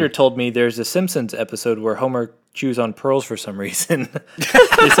someone later told me there's a Simpsons episode where Homer chews on pearls for some reason. He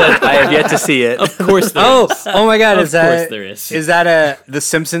said, I have yet to see it. Of course there is. Oh my God. Of course there is. Is that The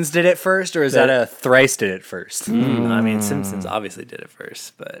Simpsons did it first, or is that a Thrice did it first? I mean, Simpsons obviously did it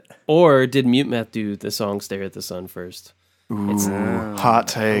first, but... Or did Mute Math do the song Stare at the Sun first? Hot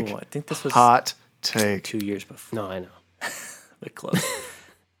take. I think this was hot take. 2 years before. No, I know. But close.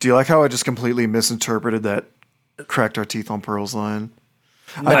 Do you like how I just completely misinterpreted that cracked our teeth on pearls line?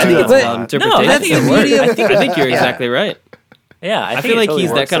 I think it's an interpretation. I think it works. I think you're exactly right. Yeah, I feel like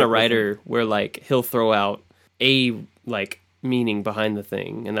he's that kind of writer where like he'll throw out a like meaning behind the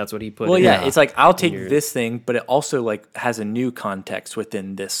thing, and that's what he put. Well, yeah, it's like I'll take this thing, but it also like has a new context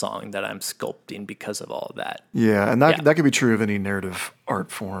within this song that I'm sculpting because of all of that. Yeah, and that could be true of any narrative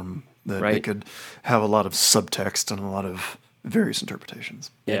art form, that it could have a lot of subtext and a lot of various interpretations.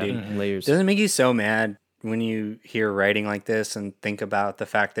 Yeah, dude. Layers. Doesn't it make you so mad when you hear writing like this and think about the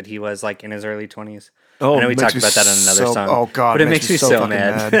fact that he was like in his early 20s? Oh, I know we talked about that on another song. Oh God, but it makes me so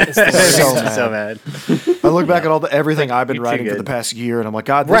mad. It makes me so mad. I look back at everything I've been writing for the past year, and I'm like,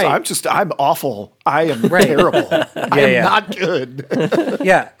 God, I'm awful. I am terrible. I'm not good.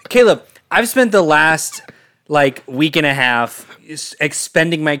 Yeah, Caleb, I've spent the last like week and a half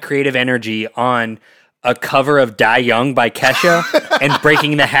expending my creative energy on a cover of Die Young by Kesha and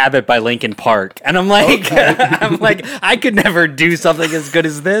Breaking the Habit by Linkin Park. And I'm like, I could never do something as good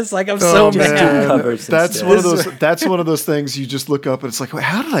as this. Like, I'm so mad. That's one of those things you just look up and it's like, wait,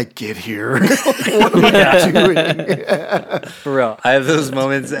 how did I get here? What am I doing? For real. I have those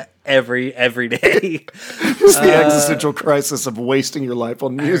moments every day. It's the existential crisis of wasting your life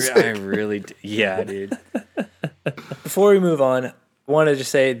on music. I really do. Yeah, dude. Before we move on, I want to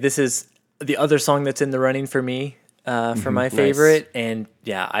just say this is the other song that's in the running for me for my favorite. And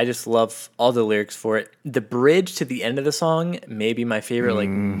yeah, I just love all the lyrics for it. The bridge to the end of the song may be my favorite like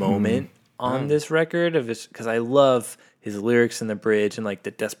moment on this record, of because I love his lyrics in the bridge and like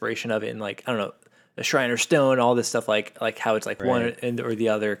the desperation of it, and like, I don't know, the shrine or stone, all this stuff, like how it's like one or the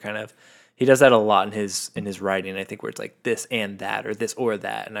other kind of. He does that a lot in his writing, I think, where it's like this and that, or this or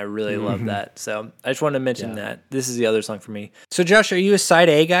that, and I really love that. So I just wanted to mention that. This is the other song for me. So Josh, are you a side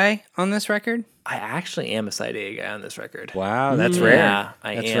A guy on this record? I actually am a side A guy on this record. Wow, that's rare. Yeah,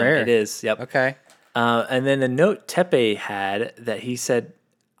 that's rare. It is. Yep. Okay. And then a note Tepe had that he said,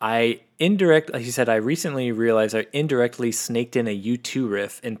 I recently realized I indirectly snaked in a U2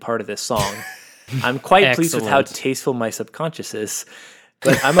 riff in part of this song. I'm quite pleased with how tasteful my subconscious is.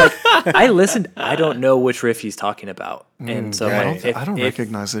 But I'm like, I listened. I don't know which riff he's talking about, and so I don't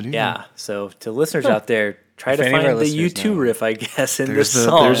recognize it either. Yeah, so to listeners out there, try to find the U2 riff, I guess, in this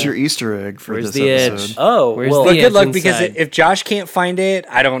song. There's your Easter egg for Where's this the episode. edge? Oh, well, good luck, because if Josh can't find it,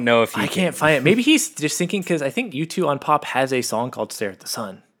 I don't know if I can't find it. Maybe he's just thinking, because I think U2 on Pop has a song called "Stare at the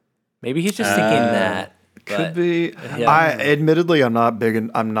Sun." Maybe he's just thinking that. Could be. Yeah. Admittedly, I'm not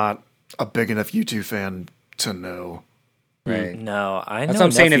a big enough U2 fan to know. Right. No, I know. That's what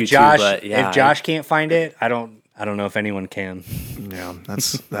I'm saying. U2, If Josh can't find it, I don't know if anyone can. Yeah,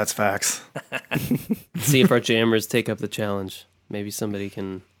 that's facts. See if our jammers take up the challenge. Maybe somebody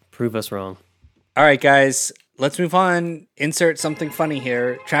can prove us wrong. All right, guys, let's move on. Insert something funny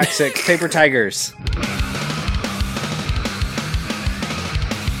here. Track 6, Paper Tigers.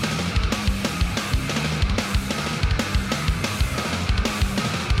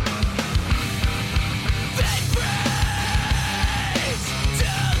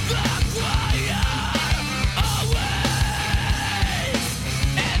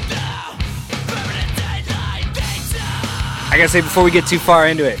 I gotta say, before we get too far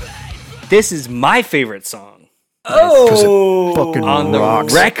into it, this is my favorite song. On the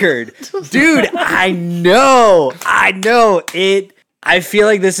record. Dude, I know. It I feel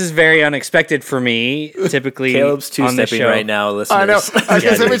like this is very unexpected for me. Typically, Caleb's on the two-stepping show right now, listeners. I know.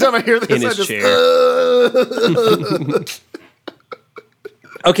 Because every time I hear In this, his I just.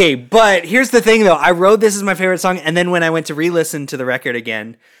 Okay, but here's the thing, though. I wrote this as my favorite song, and then when I went to re-listen to the record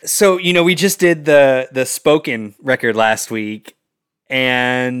again, so we just did the Spoken record last week,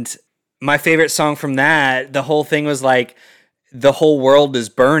 and my favorite song from that, the whole thing was like, the whole world is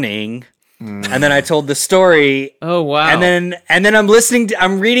burning. And then I told the story. Oh wow! And then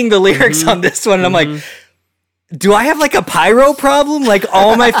I'm reading the lyrics on this one, and I'm like, do I have like a pyro problem? Like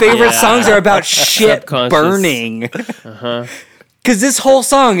all my favorite songs are about shit burning. Because this whole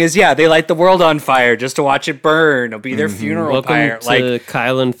song is, they light the world on fire just to watch it burn. It'll be their funeral pyre. Welcome to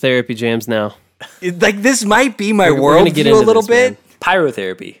Kylan Therapy Jams now. Like this might be my We're gonna get worldview a into little this, bit. man.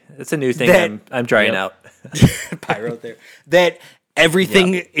 Pyrotherapy. That's a new thing I'm trying out. Pyrotherapy. That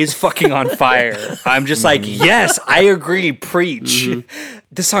everything is fucking on fire. I'm just like, yes, I agree. Preach.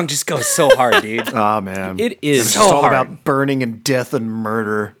 This song just goes so hard, dude. Oh, man. It is It's so all hard. about burning and death and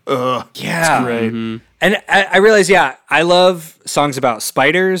murder. Ugh. Yeah. It's great. And I realize, I love songs about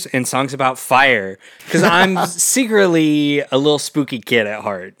spiders and songs about fire because I'm secretly a little spooky kid at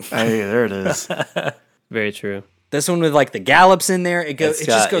heart. Hey, there it is. very true. This one with like the gallops in there, it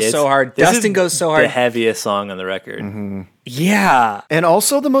just goes so hard. Dustin goes so hard. The heaviest song on the record. Yeah. And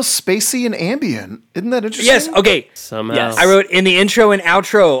also the most spacey and ambient. Isn't that interesting? Yes. Okay. Somehow. Yes. I wrote in the intro and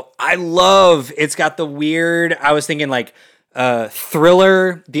outro. I love. It's got the weird. I was thinking like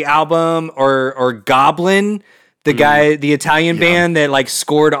Thriller, the album, or Goblin, the guy, the Italian band that like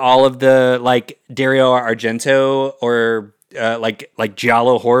scored all of the like Dario Argento or like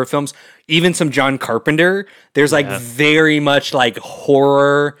giallo horror films. Even some John Carpenter. There's like very much like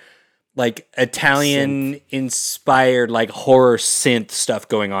horror, like Italian inspired like horror synth stuff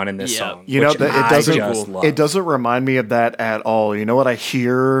going on in this song. You know, which that I just love. it doesn't remind me of that at all. You know what I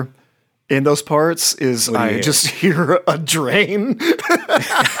hear in those parts is I just hear a drain.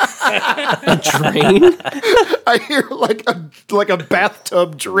 A drain? I hear like a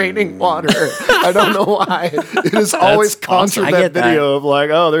bathtub draining water. I don't know why. It is always conjured I that get that. video of like,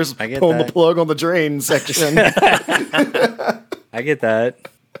 oh, there's I get pulling the that. plug on the drain section. I get that.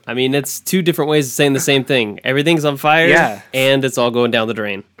 I mean, it's two different ways of saying the same thing. Everything's on fire, Yeah. and it's all going down the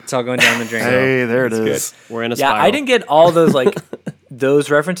drain. It's all going down the drain. Hey, there it is. We're in a Yeah, spiral. I didn't get all those like those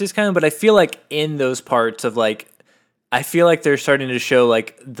references kind of, but I feel like in those parts of like, I feel like they're starting to show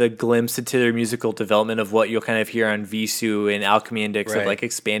like the glimpse into their musical development of what you'll kind of hear on Visu and Alchemy Index of Right. like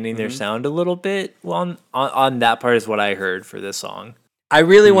expanding their sound a little bit. Well, on that part is what I heard for this song. I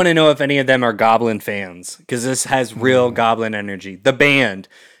really want to know if any of them are Goblin fans because this has real Goblin energy. The band,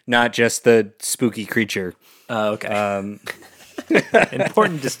 not just the spooky creature. Okay.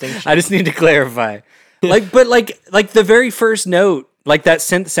 Important distinction. I just need to clarify. Like the very first note, like that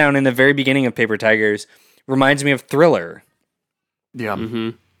synth sound in the very beginning of Paper Tigers, reminds me of Thriller. Yeah.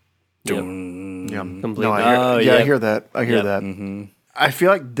 Yep. Yeah. Completely. No, I hear, Oh, I hear that. I hear that. I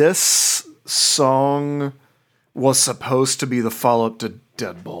feel like this song was supposed to be the follow-up to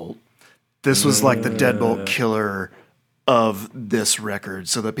Deadbolt. This was like the Deadbolt killer of this record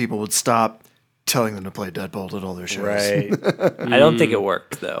so that people would stop telling them to play Deadbolt at all their shows. Right. I don't think it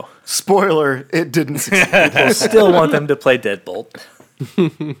worked though. Spoiler, it didn't succeed. I still want them to play Deadbolt.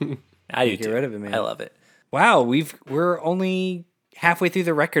 I do Get too. rid of it, man. I love it. Wow, we're only halfway through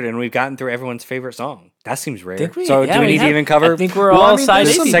the record and we've gotten through everyone's favorite song. That seems rare. So do we need to even cover? I think we're all side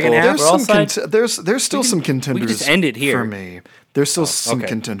there's A some- people. second half. We're all There's side. there's still some contenders. just end it here. for me. There's still some okay.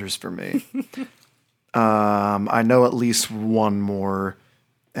 contenders for me. I know at least one more,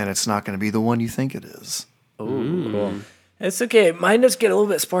 and it's not going to be the one you think it is. Cool. It's okay. My notes get a little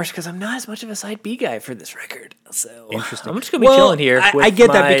bit sparse because I'm not as much of a side B guy for this record. So Interesting. I'm just gonna be chilling here. I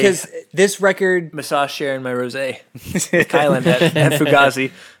get that because this record, massage sharing my rosé with Kylan at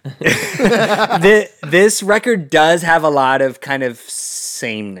Fugazi. this record does have a lot of kind of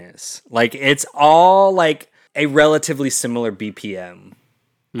sameness. Like it's all like a relatively similar BPM.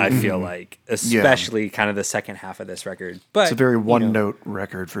 I feel like, especially kind of the second half of this record. But It's a very one-note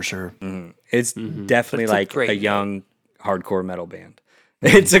record for sure. it's definitely But it's a like great a young hardcore metal band.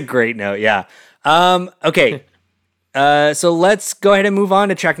 It's a great note, yeah. Okay, so let's go ahead and move on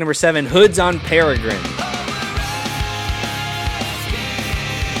to track number 7, Hoods on Peregrine.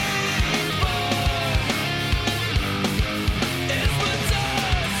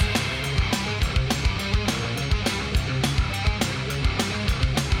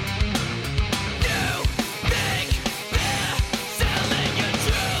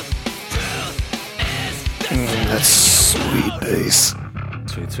 That's sweet bass.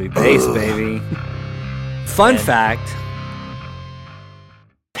 Sweet bass, baby. Fun fact,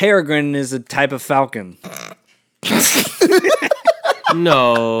 peregrine is a type of falcon.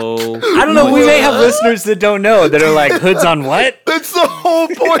 No. I don't know. We may have listeners that don't know that are like, hoods on what? That's the whole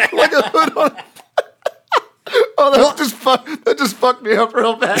point. Like a hood on. Oh, that just fucked me up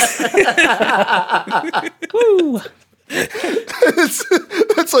real bad. Woo.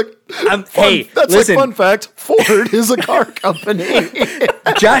 That's like hey, that's listen. like fun fact. Ford is a car company.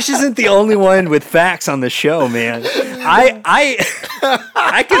 Josh isn't the only one with facts on the show, man.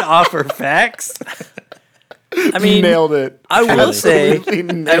 I can offer facts. I mean, Nailed it. I will say,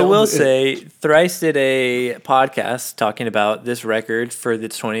 Absolutely say, Thrice did a podcast talking about this record for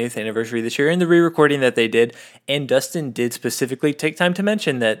its 20th anniversary this year and the re-recording that they did. And Dustin did specifically take time to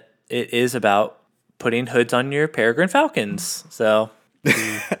mention that it is about putting hoods on your peregrine falcons. So,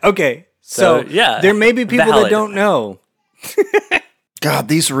 Okay, so yeah, there may be people that valid. don't know. God,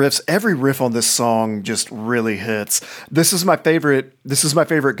 these riffs, every riff on this song just really hits. This is my favorite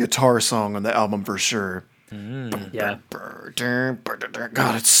guitar song on the album for sure. Yeah.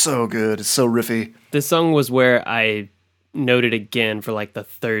 God, it's so good. It's so riffy. This song was where I noted again for like the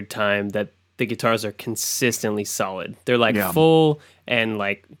third time that the guitars are consistently solid. They're like full and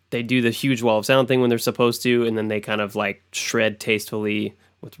like they do the huge wall of sound thing when they're supposed to, and then they kind of like shred tastefully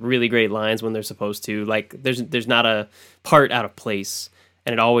with really great lines when they're supposed to. Like there's not a part out of place,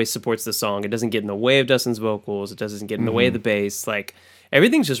 and it always supports the song. It doesn't get in the way of Dustin's vocals. It doesn't get in the way of the bass. Like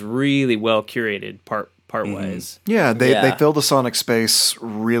everything's just really well curated part wise. Yeah, they fill the sonic space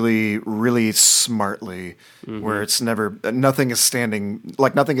really, really smartly, where it's nothing is stepping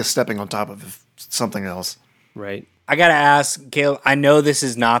on top of something else. Right. I gotta ask, Caleb, I know this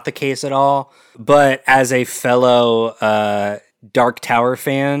is not the case at all, but as a fellow Dark Tower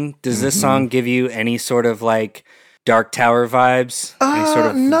fan, does this song give you any sort of like Dark Tower vibes? Any sort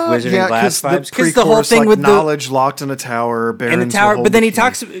of Wizard and Glass vibes? Because the whole thing with knowledge locked in a tower, in the tower, but then he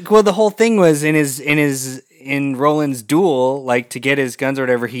talks. Well, the whole thing was in Roland's duel, like to get his guns or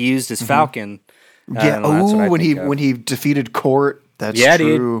whatever, he used his falcon. Yeah. When he defeated Court, that's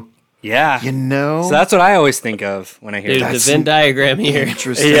true. Dude. Yeah. You know? So that's what I always think of when I hear Dude, that. the Venn diagram here.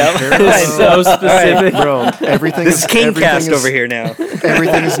 Interesting. It's so specific. Bro, everything This is Kingcast over here now.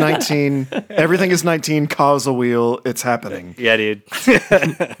 Everything is 19. Everything is 19. Causal wheel. It's happening. Yeah, dude.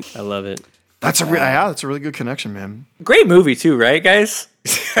 I love it. That's a really good connection, man. Great movie too, right, guys?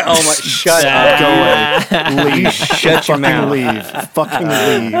 Oh my! Shut up. Go away. Leave. Shut your mouth. Leave. Fucking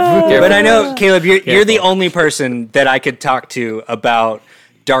leave. But I know, Caleb, you're the only person that I could talk to about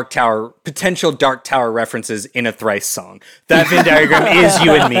potential Dark Tower references in a Thrice song. That Venn diagram is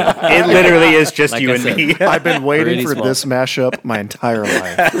you and me. It literally is just Like you I and said. me. I've been waiting Pretty for small. this mashup my entire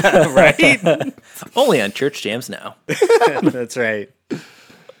life. Right? Only on Church Jams now. That's right.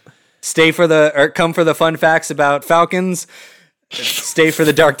 Come for the fun facts about Falcons. Stay for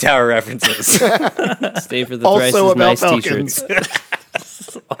the Dark Tower references. Stay for the Also Thrice's about nice Falcons.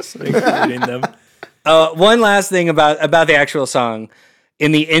 t-shirts. Also including them. One last thing about the actual song.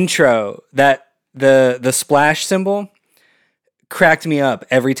 In the intro, that the splash symbol cracked me up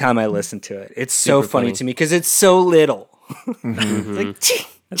every time I listened to it. It's so Super funny to me because it's so little. It's like,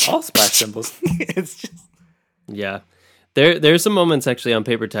 it's all splash symbols. It's just Yeah. There's some moments actually on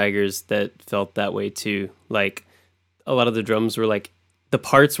Paper Tigers that felt that way too. Like a lot of the drums were like the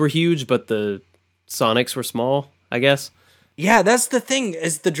parts were huge, but the sonics were small, I guess. yeah. That's the thing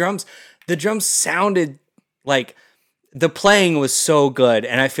is the drums sounded like the playing was so good,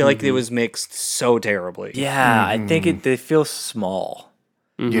 and I feel like it was mixed so terribly. Yeah, I think they feel small.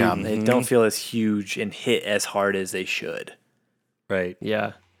 Yeah. They don't feel as huge and hit as hard as they should. Right.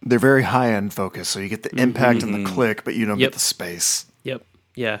 Yeah. They're very high-end focused, so you get the impact and the click, but you don't Yep. get the space. Yep.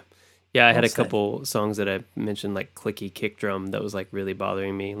 Yeah. Yeah, I had a Well said. couple songs that I mentioned, like clicky kick drum, that was like really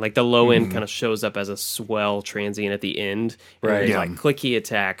bothering me. Like the low end kind of shows up as a swell transient at the end. And Right. there's Yeah. like clicky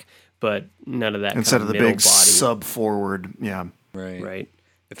attack, but none of that Instead kind of of the middle big body. sub-forward. Yeah. Right. Right.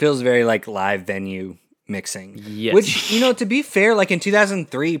 It feels very like live venue mixing. Yes. Which, to be fair, like in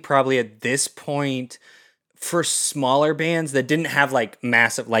 2003, probably at this point, for smaller bands that didn't have like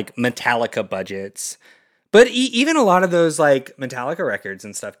massive like Metallica budgets, but even a lot of those like Metallica records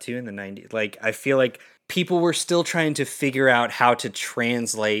and stuff too in the 90s, like I feel like people were still trying to figure out how to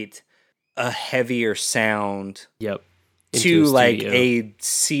translate a heavier sound Yep. to Into like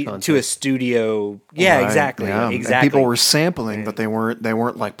studio to a studio. Yeah, Right, exactly. yeah. And Exactly. people were sampling, but they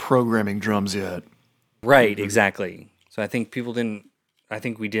weren't like programming drums yet. Right, exactly. So I think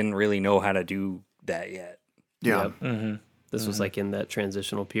we didn't really know how to do that yet. Yeah. Yep. This was like in that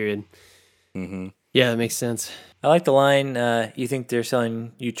transitional period. Mm-hmm. Yeah, that makes sense. I like the line, you think they're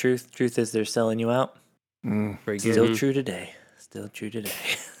selling you truth. Truth is they're selling you out. Very good. Still true today. Still true today.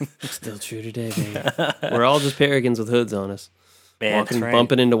 Still true today, baby. We're all just Paragons with hoods on us. Man, Walking, that's right.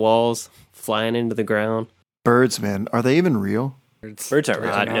 bumping into walls, flying into the ground. Birds, man, are they even real? Birds aren't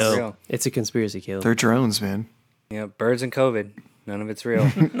real. God, not no. real. It's a conspiracy, Caleb. They're drones, man. Yeah, birds and COVID. None of it's real.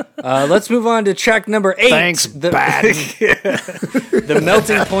 Let's move on to track number 8. Thanks, Bat. The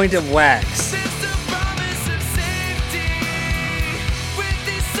melting point of wax.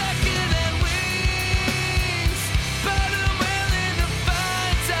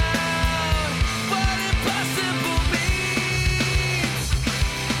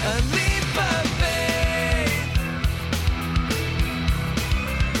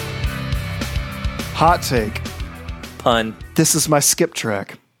 Hot take. Pun. This is my skip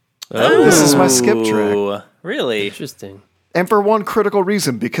track. Oh, This is my skip track. Ooh, really? interesting. And for one critical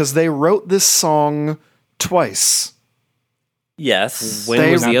reason, because they wrote this song twice. Yes. When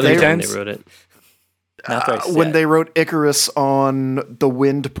They- was the other they- time they wrote it? Not Thrice When yet. they wrote Icarus on the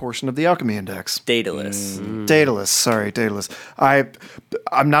wind portion of the Alchemy Index. Daedalus. Daedalus, sorry, Daedalus.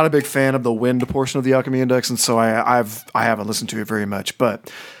 I'm not a big fan of the wind portion of the Alchemy Index, and so I haven't listened to it very much.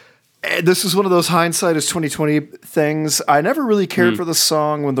 But this is one of those hindsight is 2020 things. I never really cared for the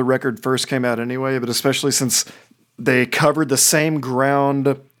song when the record first came out, anyway. But especially since they covered the same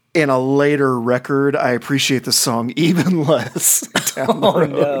ground in a later record, I appreciate the song even less. Down the Oh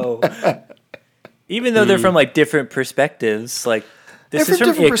road. no. Even though they're from like different perspectives, like this is from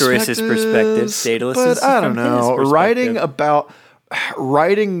Different Icarus's perspective. Daedalus but is I don't from his know. perspective.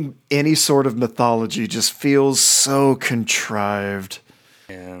 Writing any sort of mythology just feels so contrived.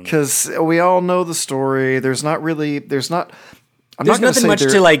 Because we all know the story. There's not. I'm There's not gonna nothing say much there-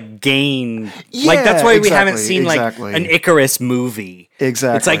 to like gain. Yeah, like that's why we haven't exactly, seen exactly. like an Icarus movie.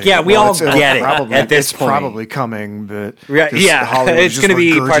 Exactly. It's like, yeah, we all get it at this it's point. probably coming, but Right, 'cause yeah, Hollywood's it's just gonna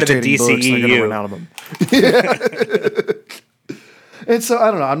be part of the regurgitating books, and they're gonna DCEU. run out of them. And so I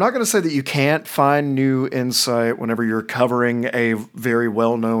don't know. I'm not going to say that you can't find new insight whenever you're covering a very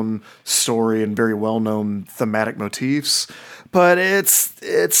well-known story and very well-known thematic motifs, but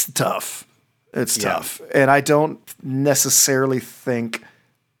it's tough. It's tough, and I don't necessarily think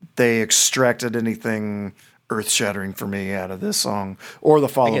they extracted anything earth-shattering for me out of this song or the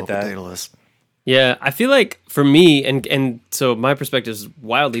follow-up with that. Daedalus. Yeah, I feel like for me, and so my perspective is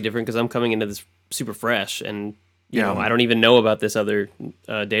wildly different because I'm coming into this super fresh, and you know I don't even know about this other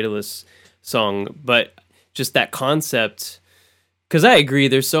Daedalus song, but just that concept. Because I agree,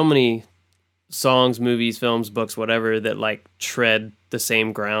 there's so many songs, movies, films, books, whatever that like tread the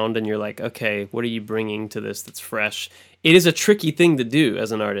same ground, and you're like, okay, what are you bringing to this that's fresh? It is a tricky thing to do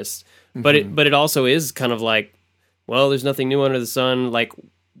as an artist, but it also is kind of like, well, there's nothing new under the sun. Like,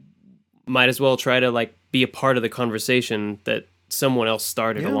 might as well try to like be a part of the conversation that someone else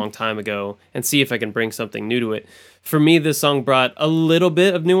started a long time ago and see if I can bring something new to it. For me, this song brought a little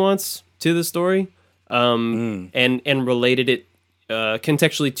bit of nuance to the story, and related it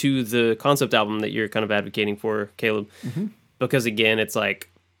contextually to the concept album that you're kind of advocating for, Caleb. Because again, it's like,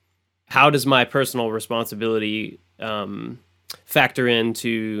 how does my personal responsibility factor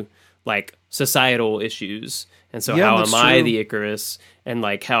into like societal issues? And so how am I the Icarus? And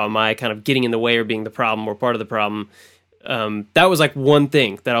like, how am I kind of getting in the way or being the problem or part of the problem? That was like one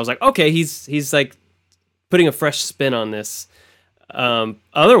thing that I was like, okay, he's like putting a fresh spin on this.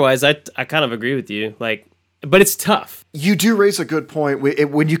 Otherwise, I kind of agree with you. Like, but it's tough. You do raise a good point.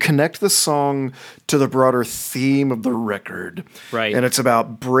 When you connect the song to the broader theme of the record, Right. and it's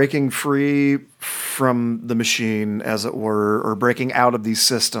about breaking free from the machine, as it were, or breaking out of these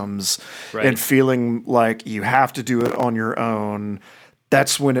systems, Right. and feeling like you have to do it on your own,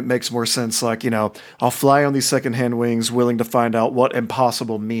 that's when it makes more sense. Like, I'll fly on these secondhand wings, willing to find out what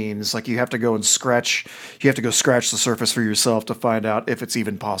impossible means. Like, you have to go scratch the surface for yourself to find out if it's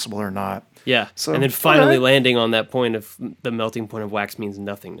even possible or not. Yeah. So, and then finally alright. landing on that point of the melting point of wax means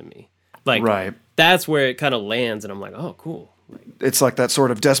nothing to me. Like, Right. that's where it kind of lands, and I'm like, oh, cool. Like, It's like that sort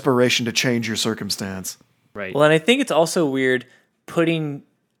of desperation to change your circumstance. right. Well, and I think it's also weird putting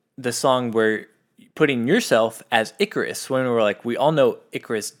the song where putting yourself as Icarus when we're like, we all know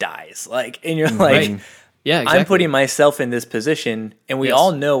Icarus dies. Like, and you're like, Right. Yeah, exactly. I'm putting myself in this position, and we Yes.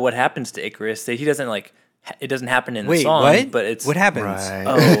 all know what happens to Icarus. That he doesn't like. It doesn't happen in the Wait, song, what? but it's what happens? Right.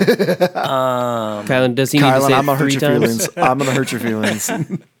 Kylan, does he need to Kylan, say I'm gonna it hurt 3 your times? feelings. I'm gonna hurt your feelings.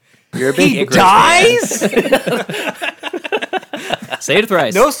 You're a big He Icarus fan. dies? Say it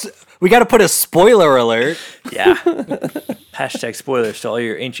thrice. No, We got to put a spoiler alert. Yeah. Hashtag spoilers to all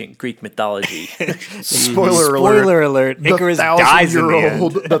your ancient Greek mythology. Spoiler Spoiler alert. Icarus dies in the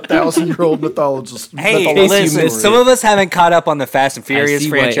end. The 1,000-year-old mythologist. Hey, mythology listen, story. some of us haven't caught up on the Fast and Furious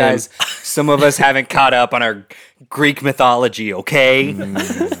see why franchise. Some of us haven't caught up on our Greek mythology, okay?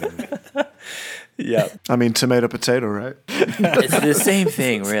 Yeah. I mean, tomato, potato, right? It's the same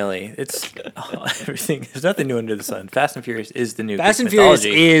thing, really. It's everything. There's nothing new under the sun. Fast and Furious is the new Fast Greek and Furious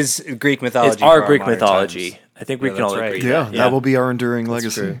mythology. is Greek mythology. It's our for Greek modern mythology. times. I think we Yeah, can all that's right. agree. Yeah, that will be our enduring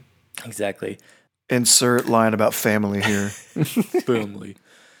legacy. true. Exactly. Insert line about family here. Boomly.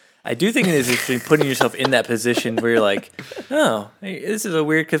 I do think it is interesting putting yourself in that position where you're like, oh, hey, this is a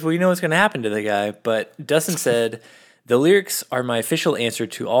weird because we know what's going to happen to the guy. But Dustin said, the lyrics are my official answer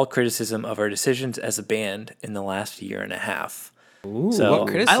to all criticism of our decisions as a band in the last year and a half. Ooh, So what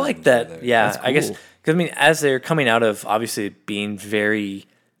I like criticisms are that. there? Yeah, That's I guess cool. because I mean, as they're coming out of obviously being very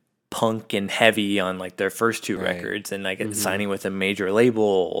punk and heavy on like their first two Right. records, and like signing with a major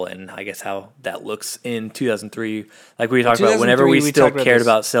label, and I guess how that looks in 2003. Like we talked about, whenever 2003, we we still talked about cared this.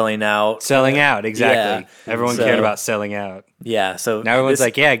 about selling out. Selling out, exactly. Yeah. Everyone So- cared about selling out. Yeah, so Now everyone's this-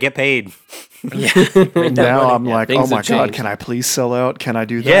 like, yeah, get paid. yeah, make that Now money. I'm like, oh things my have God, changed. can I please sell out? Can I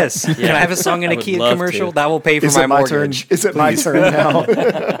do that? Yes. Can I have a song in I a would Kia love commercial? to. That will pay for Is my it my turn? mortgage. Is it my turn now?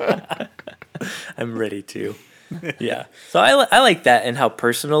 I'm ready to. Yeah. So I like that and how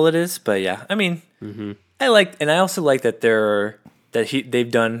personal it is. But yeah, I mean, I also like that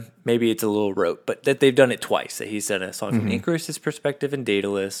they've done, maybe it's a little rote, but that they've done it twice. That he's done a song from Icarus's perspective and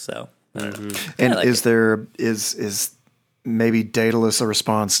Daedalus. So I don't know. And like is it. there is maybe Daedalus a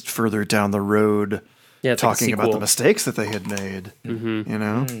response further down the road, Yeah, it's like a talking about the sequel. mistakes that they had made? You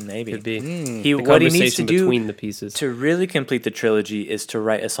know, Maybe Could be. he The what he needs to conversation do between the pieces. to really complete the trilogy is to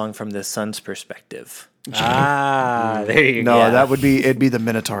write a song from the son's perspective. There you no, go. that would be it'd be the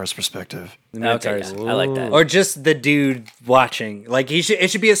Minotaur's perspective. Okay, yeah, I like that. Or just the dude watching. Like it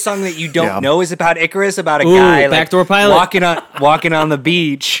should be a song that you don't Yeah. know is about Icarus, about a Ooh, guy like Backdoor Pilot. walking on the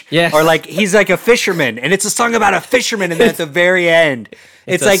beach. Yes. Or like he's like a fisherman, and it's a song about a fisherman, and then at the very end,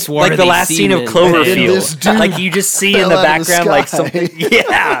 it's a like the swarthy last scene of seaman. Cloverfield. And this dude Like you just see in fell the out of the background like sky. something.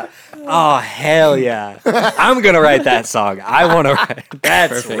 Yeah. Oh hell yeah! I'm gonna write that song. I want to write.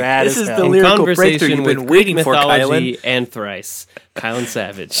 That's Perfect. rad This as is hell. the lyrical breakthrough Conversation you've with been Greek waiting for, Kylan. mythology and Thrice. Kylan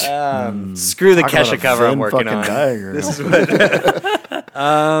Savage. Screw the Talk about a Kesha cover I'm Venn working fucking on. diagram. This is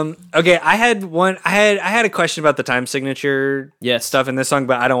what. Okay, I had one. I had a question about the time signature Yes. stuff in this song,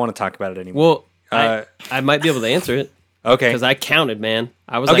 but I don't want to talk about it anymore. Well, I might be able to answer it Okay. because I counted, man.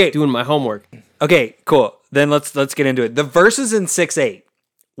 I was Okay. like doing my homework. Okay. Cool. Then let's get into it. The verse is in 6/8.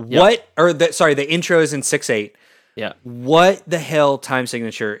 What? Or the intro is in 6/8. Yeah. What the hell time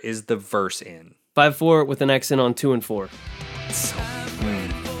signature is the verse in? 5/4 with an accent on 2 and 4. It's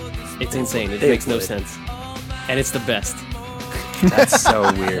insane. It makes no would. sense. And it's the best. That's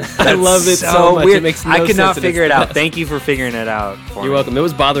so weird. I love it so much. Weird. It makes no I could not sense, and figure it's it the out. best. Thank you for figuring it out. For You're me. welcome. It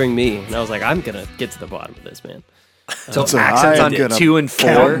was bothering me. And I was like, I'm going to get to the bottom of this, man. So So accents I'm on gonna 2 and 4.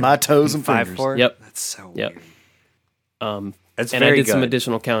 count my toes and fingers. 5/4. Yep. That's so Yep. weird. That's And I very did some good.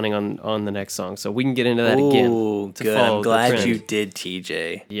 additional counting on the next song. So we can get into that again. Ooh, to good. follow I'm the glad trend. you did,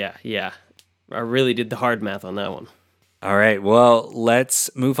 TJ. Yeah. I really did the hard math on that one. All right, well, let's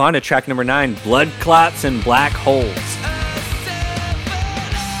move on to track number 9, Blood Clots and Black Holes.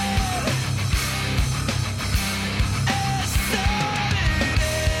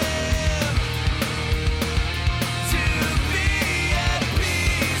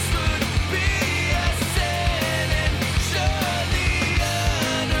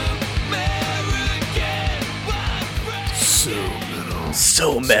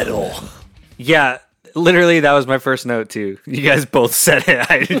 So metal. Yeah, literally, that was my first note, too. You guys both said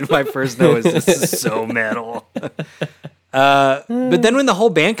it. My first note was, this is so metal. But then when the whole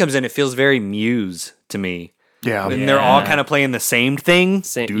band comes in, it feels very Muse to me. Yeah. And they're all kind of playing the same thing.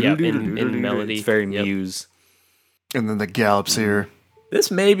 In melody. It's very Yep. Muse. And then the gallops here. This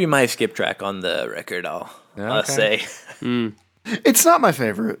may be my skip track on the record, I'll say. It's not my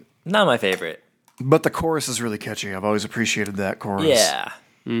favorite, Not my favorite. but the chorus is really catchy. I've always appreciated that chorus. Yeah.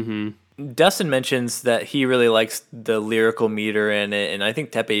 Dustin mentions that he really likes the lyrical meter in it, and I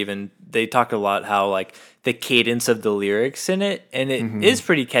think Tepe even, they talk a lot how like the cadence of the lyrics in it, and it is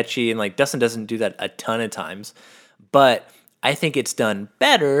pretty catchy, and like Dustin doesn't do that a ton of times, but I think it's done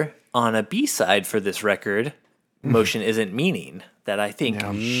better on a B-side for this record, Motion Isn't Meaning, that I think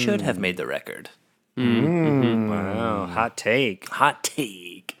should have made the record. Wow, hot take. Hot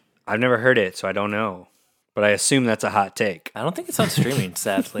take. I've never heard it, so I don't know. But I assume that's a hot take. I don't think it's on streaming,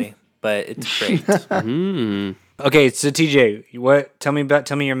 sadly, but it's great. Okay, so TJ, what? Tell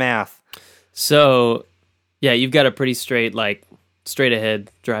me your math. So, yeah, you've got a pretty straight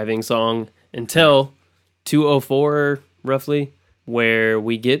ahead driving song until 2:04 roughly, where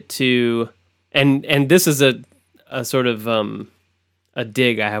we get to, and this is a sort of a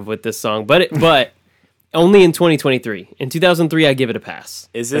dig I have with this song, but only in 2023. In 2003, I give it a pass.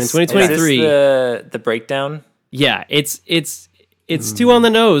 Is this, in 2023? The breakdown? Yeah, it's too on the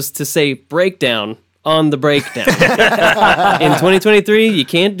nose to say breakdown on the breakdown. In 2023, you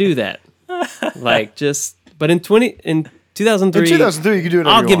can't do that. But in 2003, In 2003, you can do it.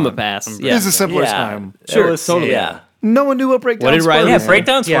 I'll give him a pass. Yeah, It's a simpler time. Sure, totally. Yeah. No one knew what breakdowns What did Riley were. say?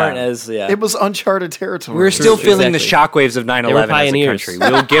 Breakdowns Yeah. weren't as It was uncharted territory. We're still feeling Exactly. the shockwaves of 9/11 They were as a pioneers. country.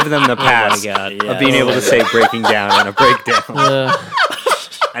 We'll give them the pass God. of being able to say breaking down and a breakdown.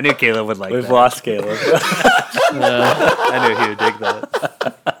 I knew Caleb would like We've that. lost Caleb. I knew he would dig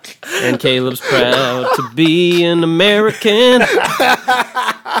that. And Caleb's proud to be an American.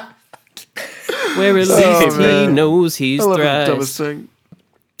 Where at least he man. knows he's I love the thrice. dumbest thing.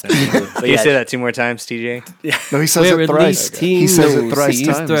 Will you say that 2 more times, TJ? No, he says Where it at thrice. least he says it knows thrice he's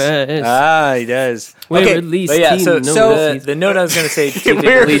times. thrice. Ah, he does. Where Okay, at least But yeah, he so knows he's the note I was going to say to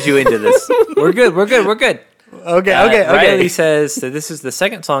We're- lead you into this. We're good. okay. Riley says that this is the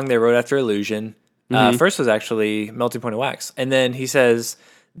second song they wrote after Illusion. First was actually Melting Point of Wax. And then he says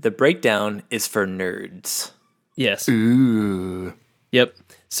the breakdown is for nerds. Yes. Ooh, Yep.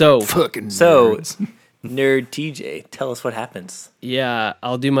 So, fucking So, nerds. Nerd TJ, tell us what happens. yeah,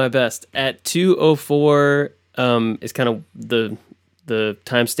 I'll do my best. At 2:04 is kind of the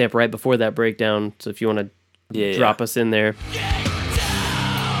timestamp right before that breakdown. So if you want to drop us in there.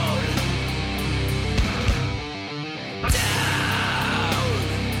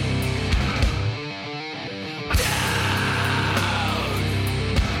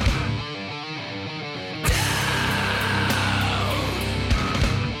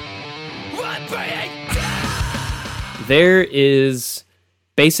 There is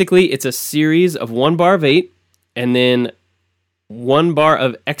basically, it's a series of 1 bar of 8 and then 1 bar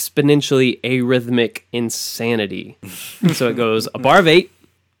of exponentially arrhythmic insanity. So it goes a bar of 8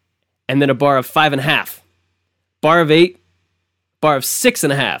 and then a bar of 5.5, bar of 8, bar of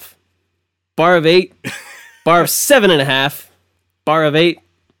 6.5, bar of 8, bar of 7.5, bar of 8,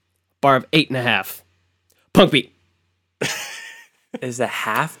 bar of 8.5. Punk beat. Is a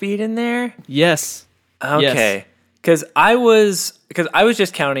half beat in there? Yes. Okay. Because I was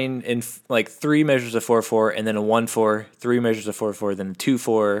just counting in 3 measures of 4/4 and then a 1/4, 3 measures of 4/4, then a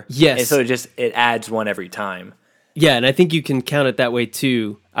 2/4. Yes. And so it adds 1 every time. Yeah, and I think you can count it that way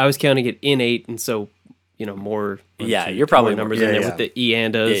too. I was counting it in 8, and so more. Yeah, you're probably more numbers more- in there yeah, with the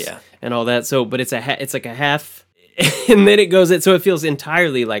e-andas Yeah. and all that. So, but it's it's like a half, and then it goes. So it feels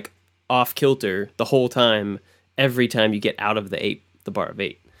entirely like off kilter the whole time. Every time you get out of the bar of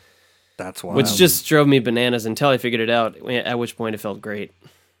 8, That's wild. which just drove me bananas until I figured it out. At which point it felt great.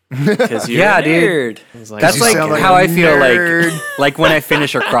 Because you're Yeah, a dude. nerd. I was like, That's You like sound like how a I feel nerd. like when I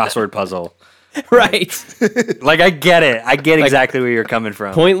finish a crossword puzzle. right. Like I get it. I get exactly where you're coming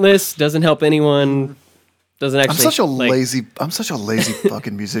from. Pointless, doesn't help anyone. Doesn't actually. I'm such a lazy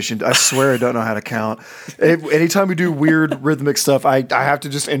fucking musician. I swear I don't know how to count. Anytime we do weird rhythmic stuff, I have to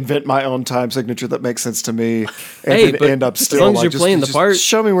just invent my own time signature that makes sense to me, and Hey, then but end up as still long as like, you're just, playing the just part-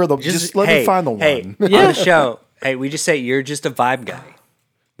 Show me where just let me find the hey, one. on the show. Hey, we just say you're just a vibe guy.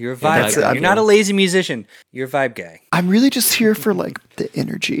 You're a vibe that's guy. it. You're not a lazy musician. You're a vibe guy. I'm really just here for like the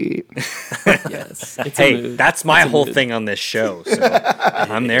energy. Yes. It's a Hey, mood. that's my It's a whole mood. thing on this show. So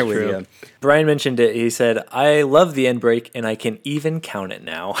I'm there with you. Brian mentioned it. He said, I love the end break and I can even count it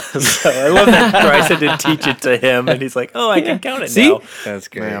now. So I love that Bryce had to teach it to him. And he's like, oh, I can count it See? now. That's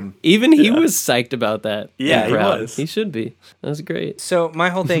great. Man. Even he was psyched about that. Yeah, And he proud. was. He should be. That's great. So my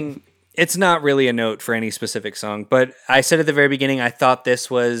whole thing, it's not really a note for any specific song, but I said at the very beginning, I thought this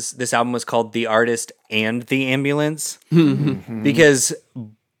album was called The Artist and the Ambulance because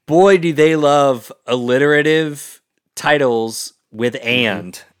boy, do they love alliterative titles with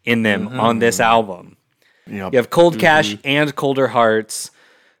and in them on this album. Yep. You have Cold Cash and Colder Hearts,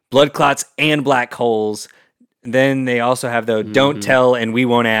 Blood Clots and Black Holes. Then they also have the Don't Tell and We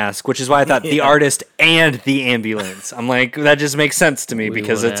Won't Ask, which is why I thought The Artist and the Ambulance. I'm like, that just makes sense to me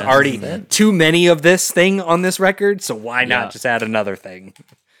because Won't it's Ask. already too many of this thing on this record. So why Yeah. not just add another thing?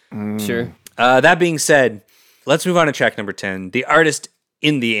 Sure. That being said, let's move on to track number 10, The Artist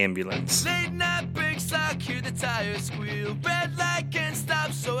in the Ambulance. Late night breaks, I hear the tires squeal. Red light can't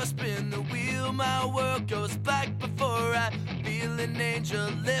stop, so I spin the wheel. My world goes black before I feel an angel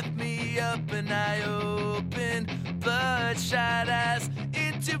lift me up, and I open bloodshot eyes.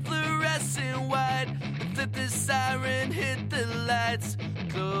 It into fluorescent white. Flip the siren, hit the lights,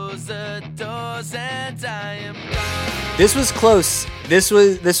 close the doors, and I am gone. This was close. This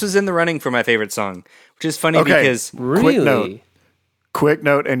was in the running for my favorite song, which is funny Okay. because Really? Quick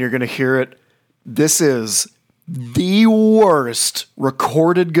note, and you're going to hear it. This is the worst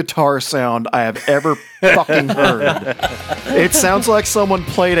recorded guitar sound I have ever fucking heard. It sounds like someone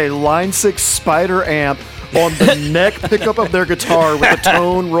played a Line 6 Spider amp on the neck pickup of their guitar with the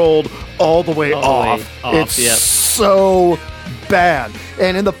tone rolled all the way off. It's so bad.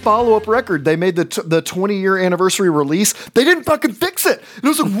 And in the follow-up record, they made the 20-year anniversary release. They didn't fucking fix it. And it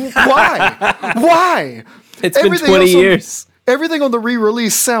was like, why? Why? It's been 20 years. Everything on the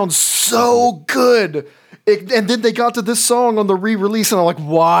re-release sounds so good. And then they got to this song on the re-release, and I'm like,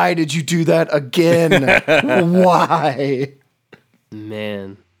 why did you do that again? Why?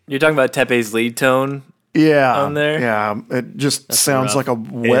 Man. You're talking about Tepe's lead tone Yeah. on there? Yeah. It just sounds rough. like a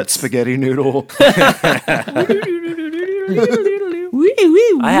wet spaghetti noodle.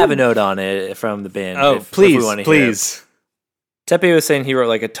 I have a note on it from the band. oh, if we please, wanna hear it. please. Tepe was saying he wrote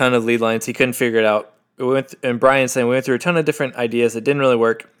like a ton of lead lines. He couldn't figure it out. And Brian's saying we went through a ton of different ideas that didn't really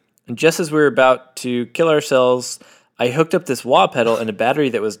work. And just as we were about to kill ourselves, I hooked up this wah pedal and a battery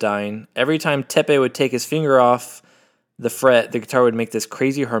that was dying. Every time Tepe would take his finger off the fret, the guitar would make this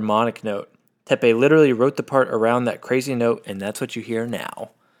crazy harmonic note. Tepe literally wrote the part around that crazy note, and that's what you hear now.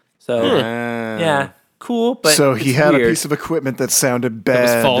 So, yeah, cool, but So he it's had weird. a piece of equipment that sounded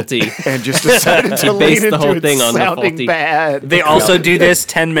bad. faulty. And just decided to He lean based the into whole it thing on the sounding faulty. bad. They also do this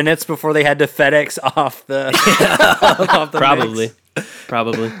 10 minutes before they had to FedEx off the, off the Probably. mix.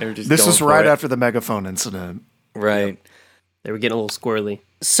 Probably. They were just This going was for right it. after the megaphone incident. Right. They were getting a little squirrely.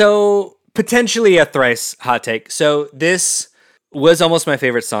 So potentially a Thrice hot take. So this was almost my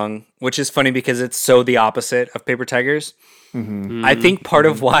favorite song, which is funny because it's so the opposite of Paper Tigers. I think part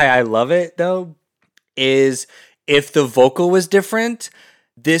of why I love it though is if the vocal was different,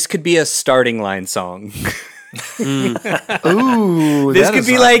 this could be a starting line song. Ooh, This that could is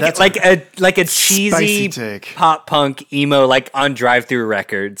be like a cheesy spicy take. pop punk emo like on drive-through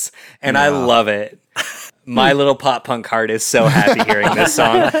records, and I love it. My little pop punk heart is so happy hearing this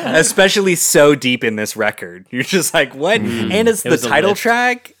song, especially so deep in this record. You're just like, what? And it's the was a title lift.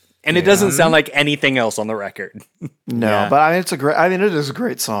 track, and it doesn't sound like anything else on the record. No, but I mean, it is a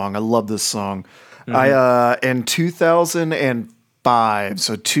great song. I love this song. I in 2005,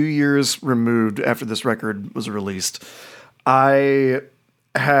 so 2 years removed after this record was released, I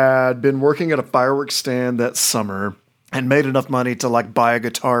had been working at a fireworks stand that summer and made enough money to like buy a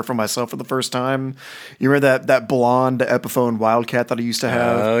guitar for myself for the first time. You remember that blonde Epiphone Wildcat that I used to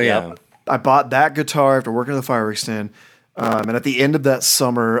have? Oh, yeah. Yep. I bought that guitar after working at the fireworks stand. And at the end of that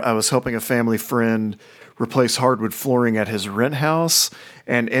summer, I was helping a family friend replace hardwood flooring at his rent house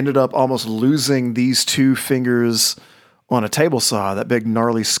and ended up almost losing these two fingers on a table saw, that big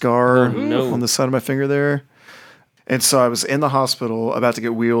gnarly scar on the side of my finger there. And so I was in the hospital about to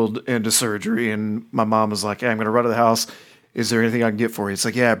get wheeled into surgery, and my mom was like, hey, I'm going to run to the house. Is there anything I can get for you? It's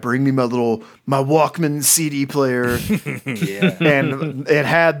like, yeah, bring me my Walkman CD player. And it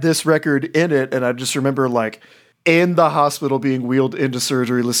had this record in it, and I just remember like in the hospital being wheeled into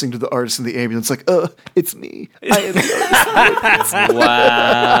surgery, listening to the artist in the ambulance, like, it's me. I am the artist.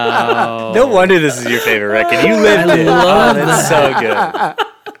 Wow. No wonder this is your favorite record. You lived it. love That's so good.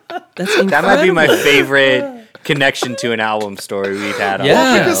 That's incredible. That might be my favorite connection to an album story we've had. On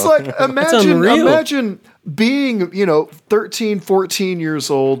Yeah. the show. Because like unreal. imagine being 13 14 years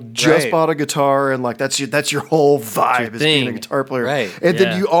old, just Right. bought a guitar, and like that's your whole vibe is being a thing. guitar player, Right. and Yeah.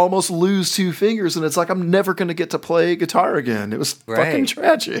 then you almost lose two fingers, and it's like I'm never gonna get to play guitar again. It was fucking Right.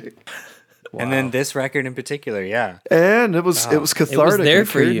 tragic, And then this record in particular, yeah. and it was cathartic. there and it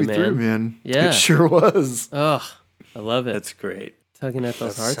for carried you, me man. through, man. Yeah. It sure was. Oh, I love it. That's great. Tugging at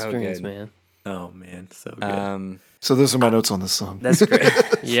those That's so heartstrings, good. man. Oh man, so good. So those are my notes on this song. That's great.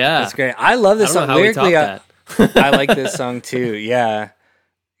 Yeah. That's great. I love I this don't know song. how we top Lyrically, that. I like this song too. Yeah.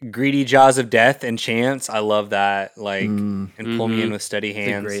 Greedy Jaws of Death and Chance. I love that. Like, and Pull Me In with Steady It's a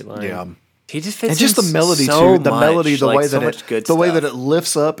Hands. great line. Yeah. He just fits And just in the melody so too. The much, melody, the like, way so that much good the way that stuff. it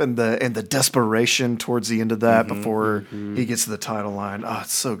lifts up, and the desperation towards the end of that before he gets to the title line. Oh,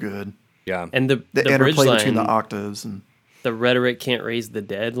 it's so good. Yeah. And the bridge interplay line, between the octaves and the rhetoric can't raise the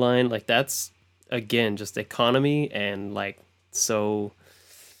dead line, like that's again just economy and like so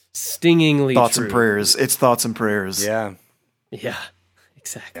stingingly thoughts true. and prayers. It's thoughts and prayers. Yeah. Yeah,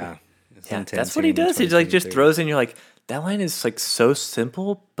 exactly. Yeah. It's Yeah, intense that's what he singing does. He like just 2023. throws in. You're like, that line is like so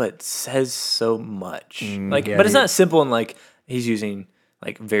simple, but says so much. Like, yeah, but it's dude. not simple. And like he's using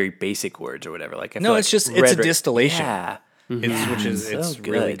like very basic words or whatever. Like, I No, feel it's like just- it's a distillation. Yeah, Which is it's So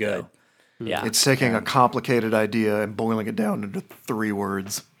really good, good. though. Yeah. It's taking a complicated idea and boiling it down into 3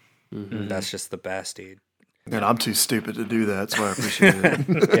 words. That's just the best, dude. And I'm too stupid to do that, so I appreciate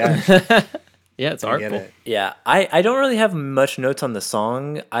it. Yeah, Yeah, it's I get artful. it. Yeah, I don't really have much notes on the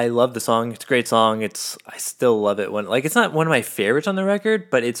song. I love the song. It's a great song. I still love it when it's not one of my favorites on the record,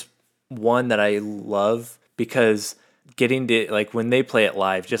 but it's one that I love because getting to when they play it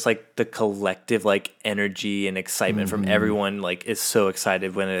live, just like the collective energy and excitement from everyone is so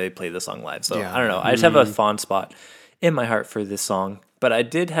excited when they play the song live. So Yeah. I don't know. I just have a fond spot in my heart for this song. But I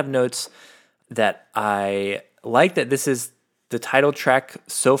did have notes that I like that this is the title track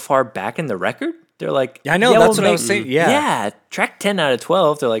so far back in the record. They're like, I know, that's what I was saying. Yeah. track 10 out of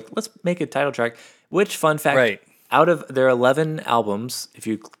 12. They're like, let's make a title track. Which, fun fact, Right. out of their 11 albums, if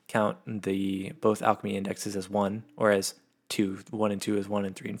you count both Alchemy Indexes as one or as two, 1 and 2 as 1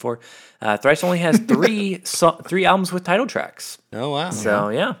 and 3 and 4, Thrice only has three albums with title tracks. Oh wow. So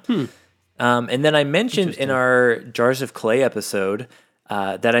yeah. And then I mentioned in our Jars of Clay episode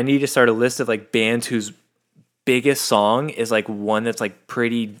that I need to start a list of bands whose biggest song is one that's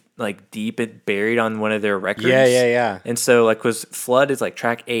pretty deep and buried on one of their records. Yeah. And so was Flood is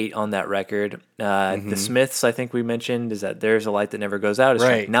track 8 on that record. The Smiths, I think we mentioned, is that There's a Light That Never Goes Out. It's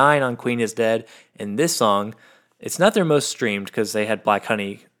Right. track 9 on Queen Is Dead. And this song, it's not their most streamed because they had Black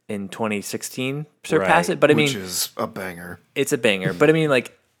Honey in 2016 surpass Right. it. But I Which mean, is a banger. it's a banger. But I mean,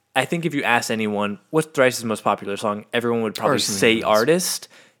 I think if you ask anyone what's Thrice's most popular song, everyone would probably Arson say Humans. Artist.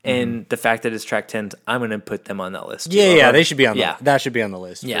 And the fact that it's track 10, I'm going to put them on that list. Yeah, they should be on Yeah. that should be on the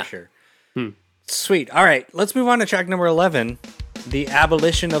list Yeah. for sure. Sweet. All right, let's move on to track number 11, The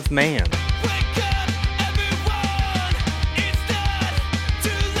Abolition of Man. Wake up, everyone! It's not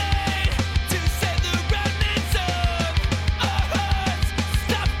too late to save the remnants of our hearts.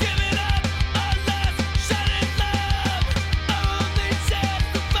 Stop giving up our last shot at love. Only chance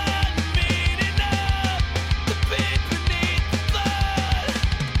to find the meaning of the beat beneath the blood.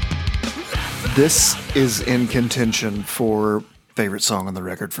 This is in contention for favorite song on the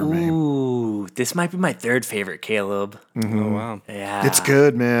record for me. Ooh, this might be my third favorite, Caleb. Oh wow. Yeah. It's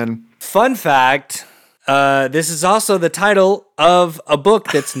good, man. Fun fact, this is also the title of a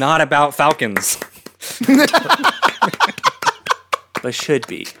book that's not about falcons. But should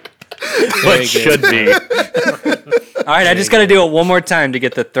be. But should be. All right, I just got to do it one more time to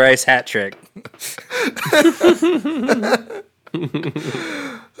get the Thrice hat trick.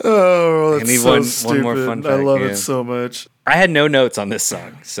 Oh, I that's need so one stupid. more fun I fact, love yeah. it so much. I had no notes on this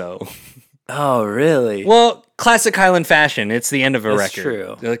song, so. Oh, really? Well, classic Highland fashion. It's the end of a That's record.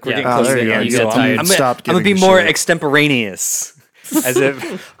 true. We're Yeah. getting Oh, close there to you the go. end. You So get tired. Stop I'm gonna be giving a more shit. extemporaneous, as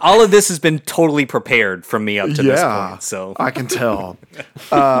if all of this has been totally prepared from me up to this point. So I can tell.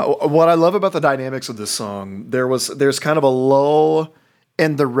 What I love about the dynamics of this song, there's kind of a lull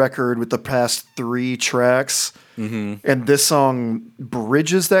in the record with the past 3 tracks, and this song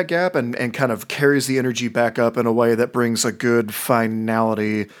bridges that gap and kind of carries the energy back up in a way that brings a good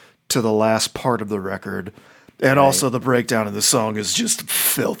finality to the last part of the record. And also the breakdown of the song is just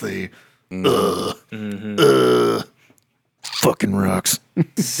filthy. Fucking rocks.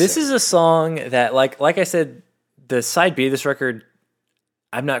 This is a song that, like I said, the side B of this record,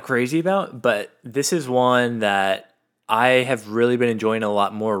 I'm not crazy about, but this is one that I have really been enjoying a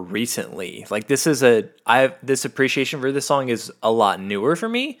lot more recently. This appreciation for this song is a lot newer for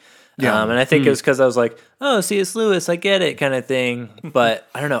me. Yeah. And I think it was because I was like, oh, C.S. Lewis, I get it kind of thing. But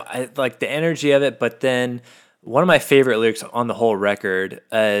I don't know. I like the energy of it. But then one of my favorite lyrics on the whole record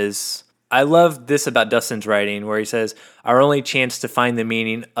is, I love this about Dustin's writing where he says, our only chance to find the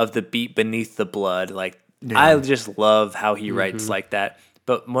meaning of the beat beneath the blood. I just love how he writes like that.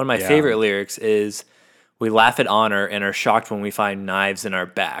 But one of my favorite lyrics is, we laugh at honor and are shocked when we find knives in our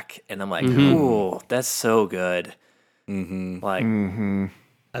back. And I'm like, ooh, that's so good.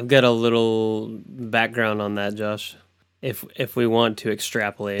 I've got a little background on that, Josh. If we want to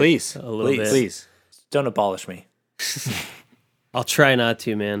extrapolate please, a little bit. please. Don't abolish me. I'll try not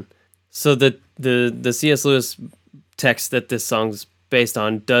to, man. So the C.S. Lewis text that this song's based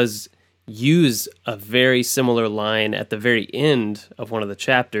on does use a very similar line at the very end of one of the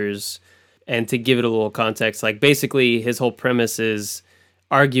chapters. And to give it a little context, basically his whole premise is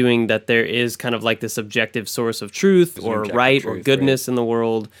arguing that there is kind of this objective source of truth or right or goodness in the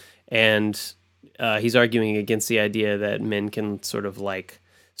world. And he's arguing against the idea that men can sort of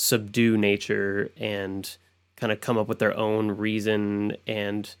subdue nature and kind of come up with their own reason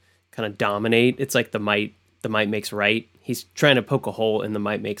and kind of dominate. It's like the might makes right. He's trying to poke a hole in the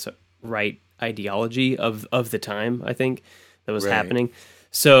might makes right ideology of the time, I think, that was happening.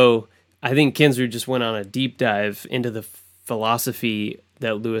 So I think Kinsru just went on a deep dive into the philosophy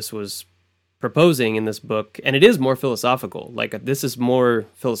that Lewis was proposing in this book, and it is more philosophical. Like this is more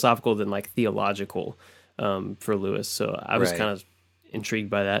philosophical than like theological for Lewis. So I was Right. kind of intrigued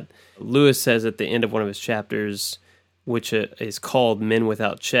by that. Lewis says at the end of one of his chapters, which is called "Men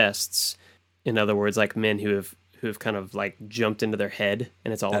Without Chests," in other words, like men who have kind of like jumped into their head,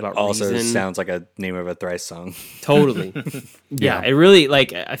 and it's all That about also reason. sounds like a name of a Thrice song. Totally. Yeah, it really,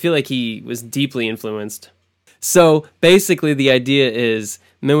 like, I feel like he was deeply influenced. So basically the idea is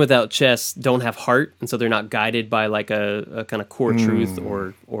men without chests don't have heart, and so they're not guided by like a kind of core truth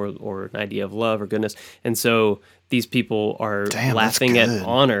or an idea of love or goodness. And so these people are Damn, that's laughing at good.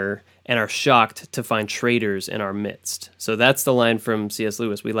 honor and are shocked to find traitors in our midst. So that's the line from C.S.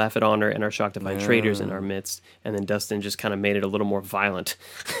 Lewis. We laugh at honor and are shocked to find traitors in our midst. And then Dustin just kind of made it a little more violent.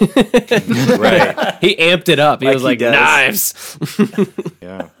 Right. He amped it up. He Like was he like, does. knives.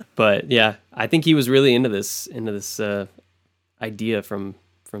 Yeah. But yeah, I think he was really into this idea from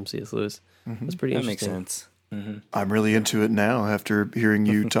C.S. Lewis. That's pretty That makes interesting. sense. I'm really into it now after hearing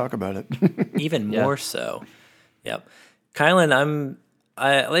you talk about it. Even Yeah. more so. Yep. Kylan,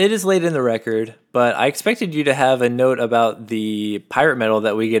 it is late in the record, but I expected you to have a note about the pirate metal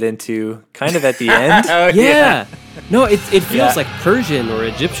that we get into kind of at the end. Oh, Yeah. No, it feels Yeah. like Persian or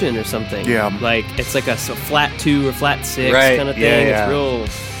Egyptian or something. Yeah. Like it's like a flat 2 or flat 6 Right, kind of thing. yeah, yeah. It's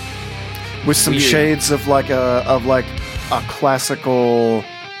real. With some Weird. shades of like a classical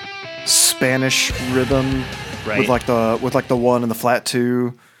Spanish rhythm, Right. with like the 1 and the flat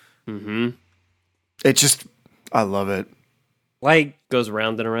 2. Mm-hmm. It just, I love it. Like, Goes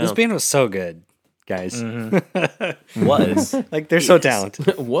round and around. this band was so good, guys. Was. Like, they're so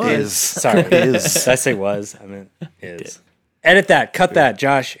talented. was. Is Sorry. is. Did I say was? I meant is. Edit that. Cut that,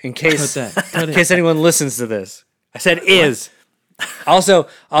 Josh, in case Cut that. Cut in it. case anyone listens to this. I said is. Also,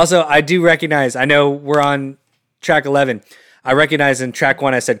 I do recognize, I know we're on track 11. I recognize in track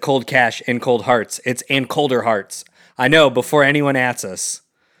 1 I said Cold Cash and Cold Hearts. It's and Colder Hearts. I know before anyone asks us.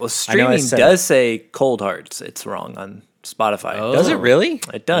 Well, I know I streaming said does say Cold Hearts. It's wrong on Spotify. Oh. Does it really?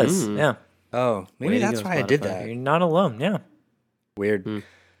 It does. Yeah. Oh, maybe Way to that's go, why I did Spotify. that. You're not alone. Yeah. Weird.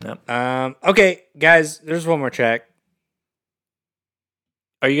 Yep. Okay, guys, there's one more track.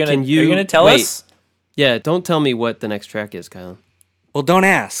 Are you Can are you you- gonna tell wait. us? Yeah, don't tell me what the next track is, Kyle. Well, don't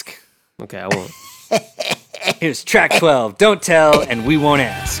ask. Okay, I won't. Here's track 12. Don't tell, and we won't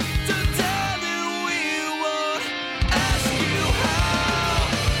ask.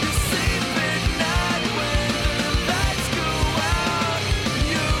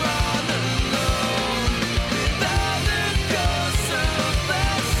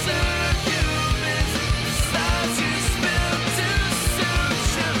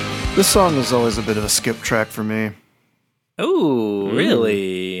 This song is always a bit of a skip track for me. Ooh,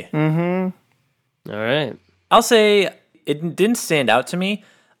 really? All right. I'll say it didn't stand out to me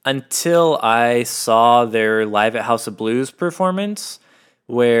until I saw their Live at House of Blues performance,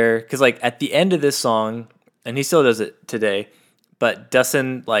 because like at the end of this song, and he still does it today, but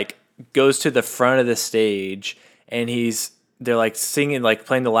Dustin like goes to the front of the stage and they're like singing, like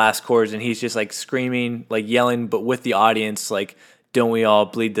playing the last chords, and he's just like screaming, like yelling, but with the audience, like, don't we all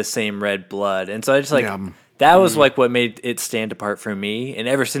bleed the same red blood? And so I just like, Yeah. that was like what made it stand apart for me. And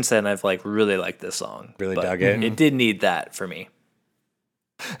ever since then, I've like really liked this song. Really But dug it. It did need that for me.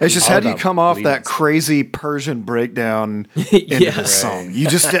 It's just All how do you about come off that bleeding. crazy Persian breakdown into Yeah. this song? You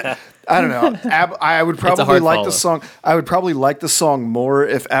just, I don't know. I would probably hard like follow. the song. I would probably like the song more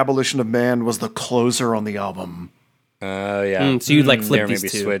if "Abolition of Man" was the closer on the album. Oh, yeah. So you'd like flip There, these maybe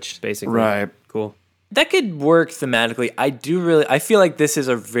two, switched. basically. Right. Cool. That could work thematically. I feel like this is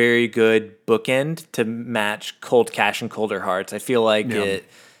a very good bookend to match Cold Cash and Colder Hearts. I feel like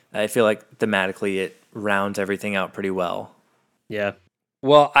thematically it rounds everything out pretty well. Yeah.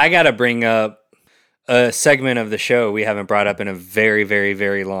 Well, I got to bring up a segment of the show we haven't brought up in a very, very,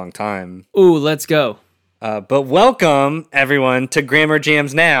 very long time. Ooh, let's go. But welcome, everyone, to Grammar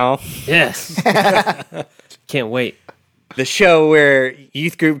Jams Now, Yes. Can't wait. the show where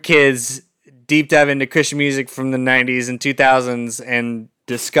youth group kids deep dive into Christian music from the 90s and 2000s and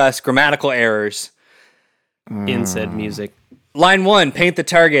discuss grammatical errors. In said music. Line 1, paint the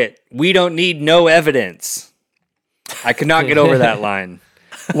target. We don't need no evidence. I could not get over that line.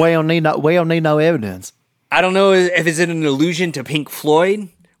 We don't need no evidence. I don't know if it's an allusion to Pink Floyd,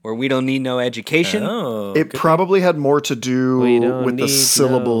 or we don't need no education. Oh, It probably had more to do We don't with the need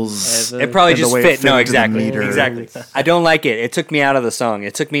syllables. no It probably And the just way it fit. No, fit into the exactly. meter. Exactly. I don't like it. It took me out of the song.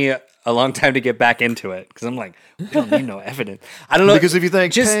 It took me a long time to get back into it because I'm like, we don't need no evidence. I don't know. Because if you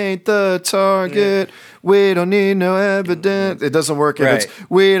think paint the target, we don't need no evidence. It doesn't work. If Right. it's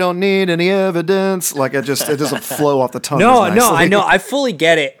we don't need any evidence. Like it doesn't flow off the tongue. No, as no, nicely. I know. I fully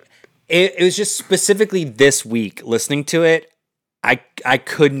get it. It was just specifically this week listening to it. I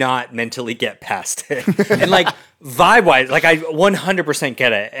could not mentally get past it. And like vibe wise, like I 100%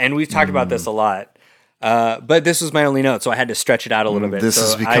 get it. And we've talked about this a lot. But this was my only note, so I had to stretch it out a little bit. This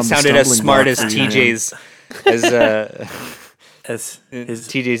has So become I the sounded as stumbling smart block as for you, man. TJ's as his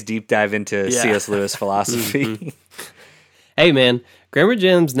TJ's deep dive into Yeah. C.S. Lewis philosophy. Hey, man, Grammar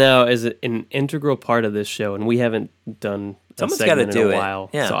Jams now is an integral part of this show, and we haven't done Someone's a gotta segment do in a it. while.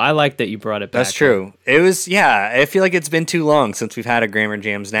 Yeah. So I like that you brought it back. That's true. It was, yeah. I feel like it's been too long since we've had a Grammar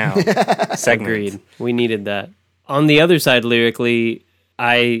Jams Now segment. Agreed. We needed that. On the other side, lyrically,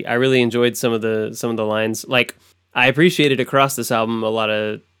 I really enjoyed some of the lines. Like I appreciated across this album a lot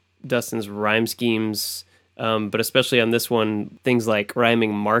of Dustin's rhyme schemes, but especially on this one, things like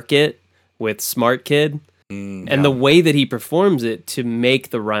rhyming market with smart kid, and the way that he performs it to make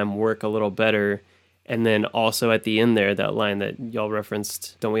the rhyme work a little better. And then also at the end there, that line that y'all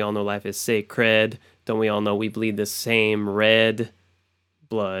referenced, don't we all know life is sacred? Don't we all know we bleed the same red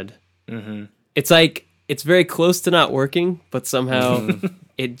blood? Mm-hmm. It's like, it's very close to not working, but somehow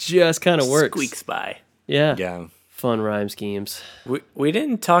it just kind of works. squeaks by. Yeah. Yeah. Fun rhyme schemes. We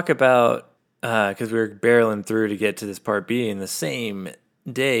didn't talk about because we were barreling through to get to this part B in the same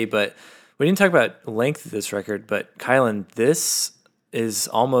day, but we didn't talk about length of this record. But Kylan, this is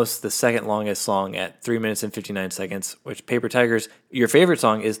almost the second longest song at 3 minutes and 59 seconds. Which Paper Tigers, your favorite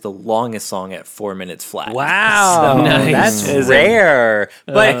song, is the longest song at 4 minutes flat. Wow. So Nice. That's Is a rare.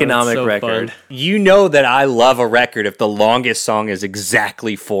 But economic so record. fun. you know that I love a record if the longest song is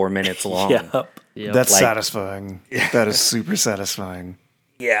exactly 4 minutes long. Yep. Yep. That's Like- satisfying. That is super satisfying.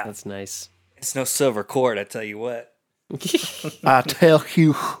 Yeah. That's nice. It's no silver cord, I tell you what. I tell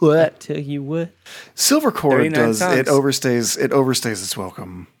you what, Tell you what. silver cord 39 does songs. it overstays its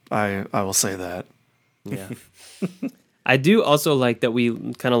welcome. I will say that. Yeah. I do also like that we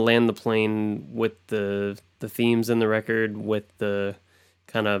kind of land the plane with the themes in the record, with the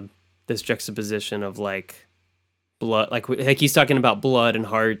kind of this juxtaposition of like blood, like he's talking about blood and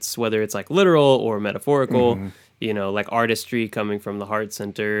hearts, whether it's like literal or metaphorical. You know, like artistry coming from the heart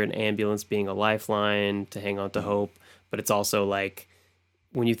center, an ambulance being a lifeline to hang on to hope. But it's also like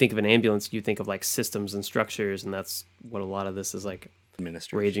when you think of an ambulance, you think of like systems and structures, and that's what a lot of this is like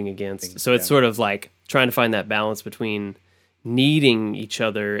raging against. So it's sort of like trying to find that balance between needing each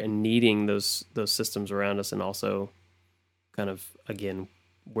other and needing those systems around us, and also kind of again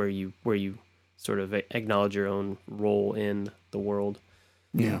where you sort of acknowledge your own role in the world.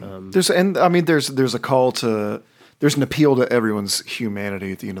 Yeah. There's a call to, there's an appeal to everyone's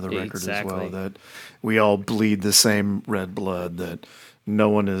humanity at the end of the record Exactly. as well, that we all bleed the same red blood, that no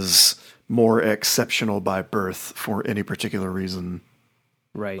one is more exceptional by birth for any particular reason.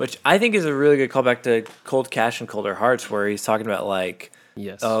 Right. Which I think is a really good callback to Cold Cash and Colder Hearts, where he's talking about like,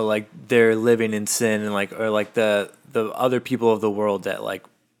 Yes. oh, like they're living in sin, and like, or like the other people of the world that like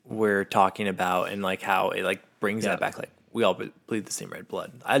we're talking about, and like how it like brings that back, like we all bleed the same red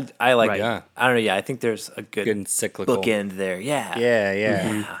blood. I like, Right. Yeah. I don't know, yeah, I think there's a good encyclical bookend there, yeah,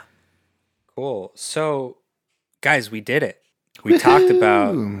 Yeah. Cool. So, guys, we did it. We talked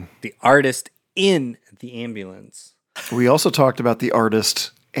about the artist in the ambulance. We also talked about the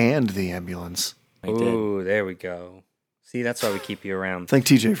artist and the ambulance. Ooh, there we go. See, that's why we keep you around. Thank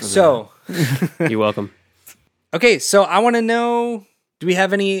TJ for that. So, You're welcome. okay, so I want to know, do we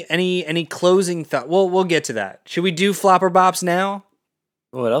have any closing thought? We'll get to that. Should we do flopper bops now?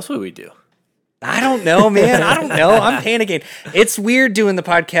 What else would we do? I don't know, man. I don't know. I'm panicking. It's weird doing the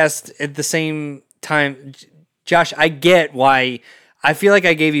podcast at the same time. Josh, I get why. I feel like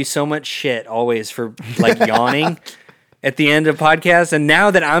I gave you so much shit always for like yawning at the end of podcasts, and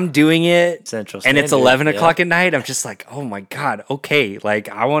now that I'm doing it Central and it's Standard, 11 yeah. o'clock at night, I'm just like, oh my god, okay, like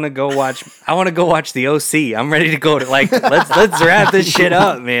I want to go watch the OC. I'm ready to go to like let's wrap this shit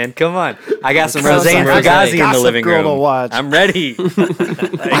up, man. Come on, I got some Roseanne Rosé. Fugazi in the Gossip living Girl to room. watch. I'm ready.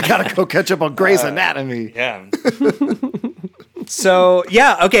 I gotta go catch up on Grey's Anatomy. Yeah. So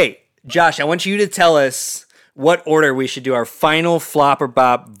yeah, okay, Josh, I want you to tell us what order we should do our final flop or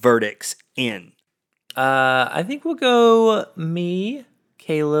bop verdicts in. I think we'll go me,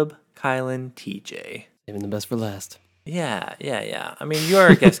 Caleb, Kylan, TJ. Saving the best for last. Yeah. I mean, you are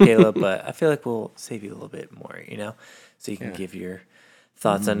a guest, Caleb, but I feel like we'll save you a little bit more, so you can give your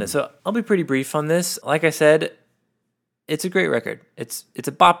thoughts on it. So I'll be pretty brief on this. Like I said, it's a great record. It's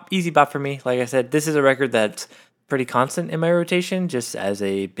a bop, easy bop for me. Like I said, this is a record that's pretty constant in my rotation, just as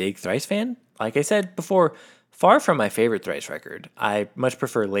a big Thrice fan. Like I said before, far from my favorite Thrice record. I much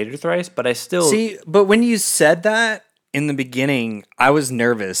prefer later Thrice, but I still See, but when you said that in the beginning, I was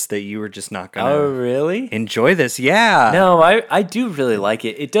nervous that you were just not gonna Oh, really? enjoy this. Yeah. No, I do really like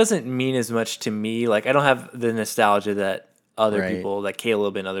it. It doesn't mean as much to me. Like, I don't have the nostalgia that other Right. people, that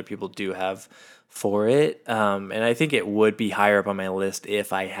Caleb and other people do have for it. And I think it would be higher up on my list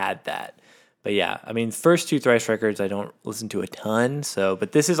if I had that. But yeah, I mean, first two Thrice records I don't listen to a ton. So,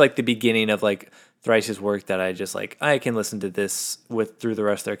 but this is like the beginning of like Thrice's work that I just like, I can listen to this through the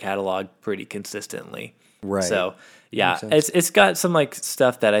rest of their catalog pretty consistently. Right. So yeah, Makes sense. it's got some like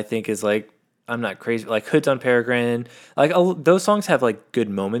stuff that I think is like, I'm not crazy, like Hoods on Peregrine, like those songs have like good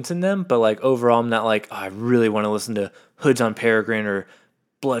moments in them, but like overall I'm not like, oh, I really want to listen to Hoods on Peregrine or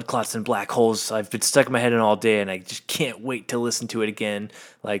Blood Clots and Black Holes. I've been stuck in my head all day and I just can't wait to listen to it again.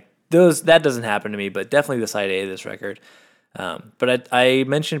 Like that doesn't happen to me, but definitely the side A of this record. But I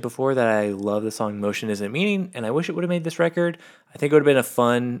mentioned before that I love the song Motion Isn't Meaning, and I wish it would have made this record. I think it would have been a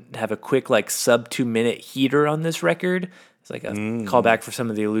fun to have a quick like sub 2 minute heater on this record. It's like a callback for some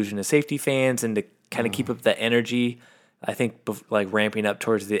of the Illusion of Safety fans, and to kind of keep up the energy. I think like ramping up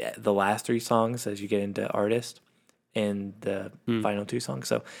towards the last three songs as you get into Artist and the final two songs.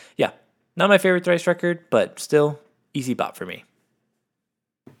 So yeah, not my favorite Thrice record, but still easy bop for me.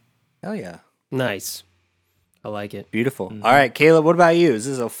 Hell yeah. Nice. I like it. Beautiful. All right, Caleb, what about you? Is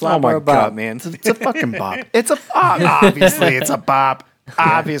this a flop or a bop, man? It's a fucking bop. It's a bop. Obviously, it's a bop.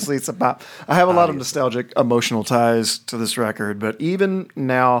 Obviously, it's a bop. I have a lot of nostalgic, emotional ties to this record, but even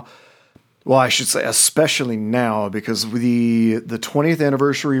now, well, I should say especially now, because the 20th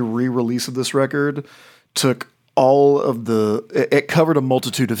anniversary re-release of this record took all of it covered a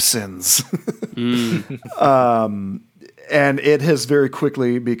multitude of sins. And it has very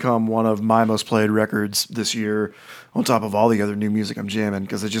quickly become one of my most played records this year, on top of all the other new music I'm jamming,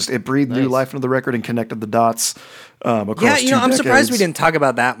 because it breathed new life into the record and connected the dots across Yeah, two I'm surprised we decades. didn't talk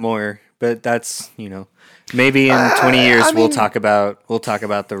about that more, but that's, maybe in 20 years we'll talk about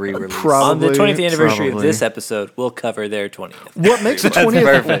the re-release. On the 20th anniversary of probably. this episode, we'll cover their 20th. What makes the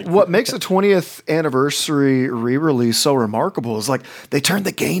perfect. 20th what makes the 20th anniversary re-release so remarkable is like they turned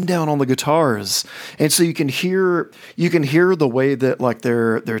the gain down on the guitars, and so you can hear the way that like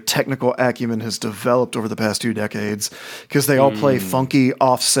their technical acumen has developed over the past 2 decades, because they all play funky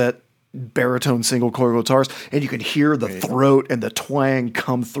offset baritone single coil guitars, and you can hear the throat and the twang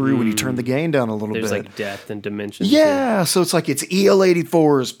come through when you turn the gain down a little There's bit. like depth and dimension. Yeah, so it's like it's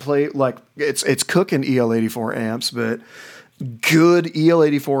EL84s play like it's cooking EL84 amps, but good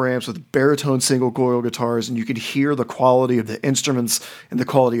EL84 amps with baritone single coil guitars, and you can hear the quality of the instruments and the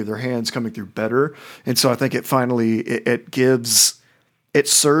quality of their hands coming through better. And so I think it finally it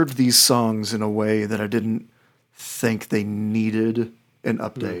served these songs in a way that I didn't think they needed an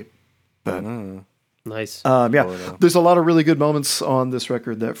update. But Nice. there's a lot of really good moments on this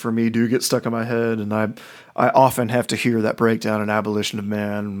record that for me do get stuck in my head, and I often have to hear that breakdown in Abolition of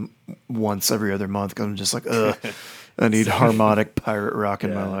Man once every other month, because I'm just like, ugh, I need harmonic pirate rock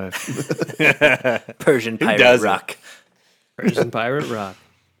in my life. Persian pirate doesn't? rock. Persian Pirate Rock.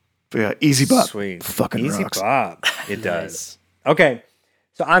 But yeah, Easy Bop Sweet. fucking Easy rocks. bop. It does. Okay,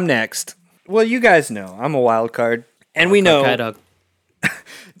 so I'm next. Well, you guys know I'm a wild card, and we know Kai Dog.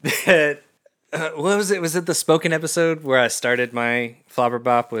 that what was it? Was it the Spoken episode where I started my flopper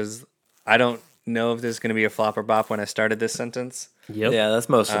bop? Was I don't know if there's going to be a flopper bop when I started this sentence. Yep. Yeah, that's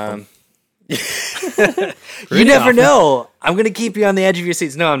most of them. You never know. I'm going to keep you on the edge of your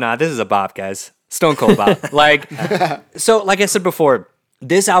seats. No, I'm not. This is a bop, guys. Stone cold bop. So like I said before,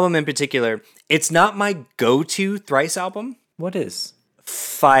 this album in particular, it's not my go-to Thrice album. What is?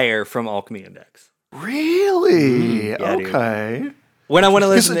 Fire from Alchemy Index. Really? Yeah, dude. Okay. When I want to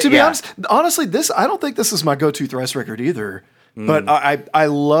listen To be honest, honestly, I don't think this is my go-to Thrice record either. But I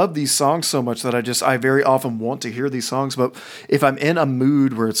love these songs so much that I very often want to hear these songs. But if I'm in a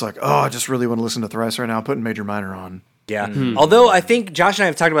mood where it's like, oh, I just really want to listen to Thrice right now, I'm putting Major Minor on. Yeah. Although I think Josh and I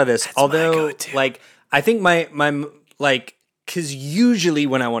have talked about this. Like I think my like, because usually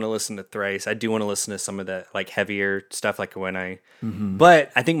when I want to listen to Thrice, I do want to listen to some of the like heavier stuff, like when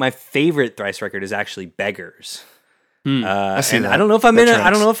but I think my favorite Thrice record is actually Beggars. I see And that. I don't know if I'm That in it. I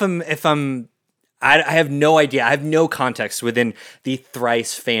tracks. don't know if I'm. I have no idea. I have no context within the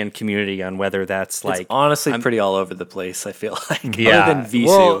Thrice fan community on whether that's like It's honestly pretty all over the place, I feel like. Yeah. Other than Visu.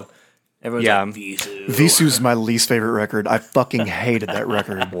 Well, Everyone's Yeah. like, Visu. Visu's my least favorite record. I fucking hated that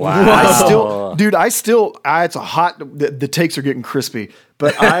record. Wow. I still, it's a hot, the takes are getting crispy,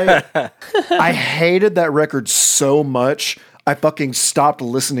 but I hated that record so much. I fucking stopped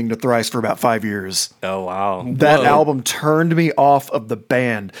listening to Thrice for about 5 years. Oh, wow. That album turned me off of the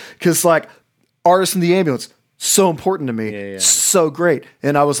band. Cause like Artist in the Ambulance, so important to me. So great.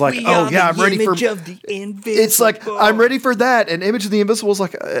 And I was like, I'm ready for it's like, I'm ready for that. And Image of the Invisible is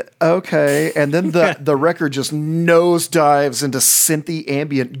like, okay. And then the record just nosedives into synthy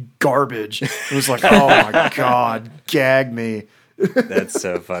ambient garbage. It was like, oh my God, gag me. That's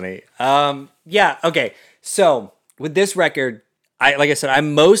so funny. Yeah. Okay. So with this record, like I said, I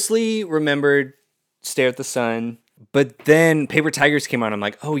mostly remembered Stare at the Sun, but then Paper Tigers came on. I'm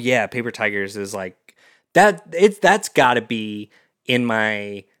like, oh yeah, Paper Tigers is like that's got to be in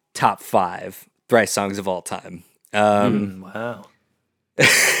my top 5 Thrice songs of all time. Wow.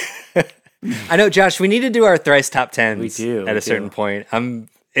 I know, Josh. We need to do our Thrice top 10s. We do, at a certain point.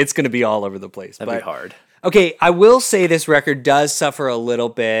 It's going to be all over the place. That'd be hard. Okay, I will say this record does suffer a little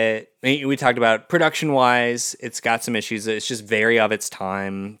bit. We talked about production-wise, it's got some issues. It's just very of its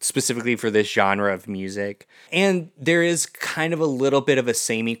time, specifically for this genre of music. And there is kind of a little bit of a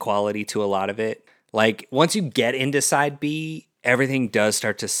samey quality to a lot of it. Like, once you get into side B, everything does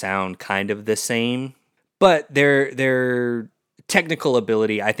start to sound kind of the same. But their technical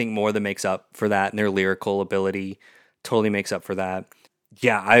ability, I think, more than makes up for that, and their lyrical ability totally makes up for that.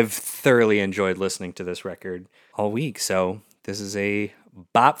 Yeah, I've thoroughly enjoyed listening to this record all week, so this is a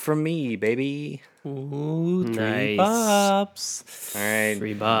bop from me, baby. Ooh, Nice. 3 bops. All right.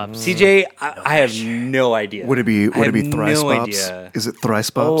 3 bops. CJ, I have no idea. Would it be I have Thrice no Bops? idea. Is it Thrice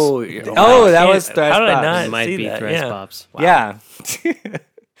Bops? Oh, that was Thrice How did I Bops. not It might see be that? Thrice Yeah. Bops. Yeah.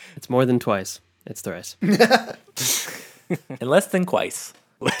 It's more than twice. It's thrice. And less than twice.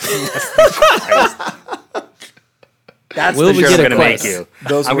 That's Will the we shirt get I'm a going to make quiz? you.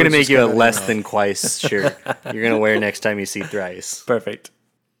 Those I'm going to words make just you a got out of less my than twice shirt. You're going to wear next time you see Thrice. Perfect.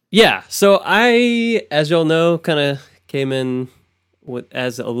 Yeah, so I, as y'all know, kind of came in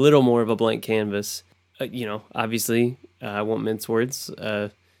as a little more of a blank canvas. Obviously, I won't mince words.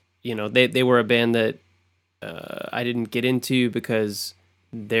 They were a band that I didn't get into because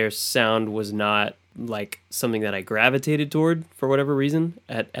their sound was not like something that I gravitated toward for whatever reason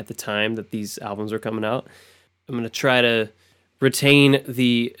at the time that these albums were coming out. I'm going to try to retain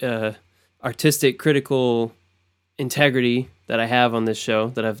the artistic, critical integrity that I have on this show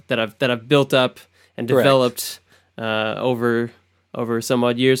that I've built up and developed over some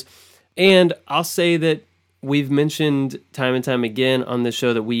odd years. And I'll say that we've mentioned time and time again on this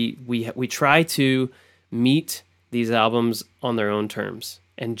show that we try to meet these albums on their own terms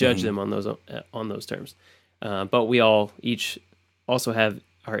and judge them on those terms. But we all each also have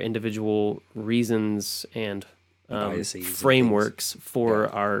our individual reasons and Biases and frameworks for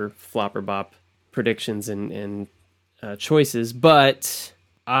our flop or bop predictions and choices. But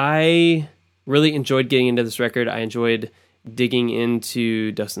I really enjoyed getting into this record. I enjoyed digging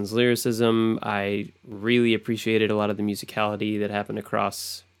into Dustin's lyricism. I really appreciated a lot of the musicality that happened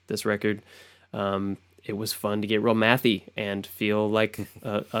across this record. It was fun to get real mathy and feel like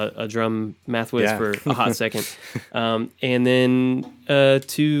a drum math whiz for a hot second. And then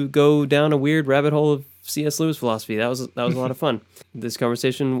to go down a weird rabbit hole of C.S. Lewis philosophy. That was a lot of fun. This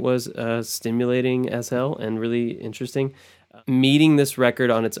conversation was stimulating as hell and really interesting. Meeting this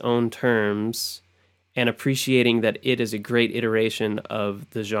record on its own terms and appreciating that it is a great iteration of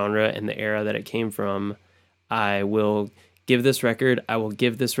the genre and the era that it came from, I will give this record a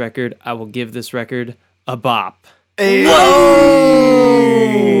bop. Hey.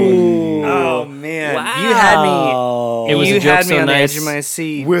 Oh, man. You had me. It was you a joke had me so on nice. the edge of my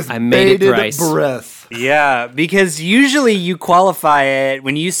seat. With I made it bated thrice. breath. Yeah, because usually you qualify it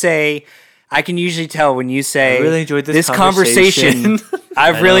when you say, I can usually tell when you say, I really enjoyed this conversation.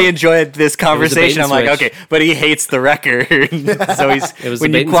 I've really enjoyed this conversation. bait I'm like, and switch. okay, but he hates the record. So It was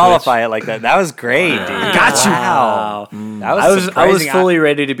when the bait you and qualify it like that, that was great, dude. Got you. Wow. That was I was surprising. fully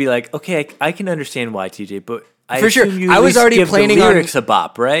ready to be like, okay, I can understand why, TJ, but I For sure. assume you I at was least already give the planning on- lyrics a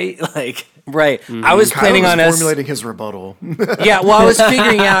bop, right? Like, Right. I was planning Kyle on was us. formulating his rebuttal. Yeah, well, I was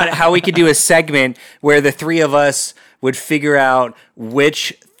figuring out how we could do a segment where the three of us would figure out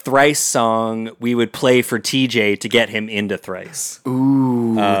which Thrice song we would play for TJ to get him into Thrice.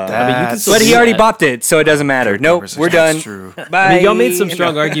 Ooh, that's But he already bopped it, so it doesn't matter. Nope, we're done. That's true. Bye. Y'all made some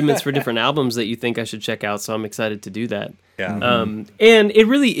strong arguments for different albums that you think I should check out, so I'm excited to do that. Yeah. And it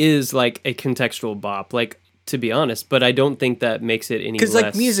really is like a contextual bop, like, to be honest, but I don't think that makes it any less Because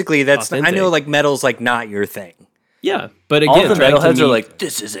like musically, that's I know authentic. like metal's like not your thing. Yeah, but All again, the trying to metalheads are meet- like,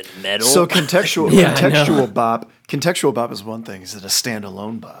 this isn't metal. So contextual Yeah, I know. contextual bop is one thing. Is it a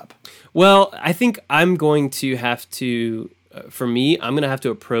standalone bop? Well, I think I'm going to have to, for me, I'm going to have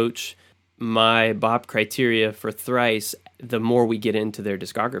to approach my bop criteria for Thrice the more we get into their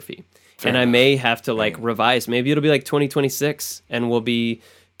discography. And I may have to like revise. Maybe it'll be like 2026 and we'll be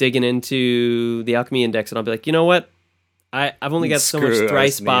digging into the Alchemy Index and I'll be like, you know what? I've only got so much Screw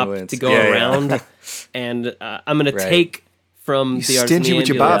Thrice Ars bop Nihilants. to go Yeah, yeah. around. And I'm going to Right. take from You the Ars stingy with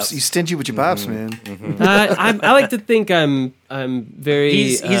your Nihilants. bops. You stingy with your bops, man. I like to think I'm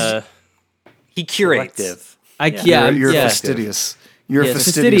very He curates. Selective. You're yeah. fastidious. You're Yeah, a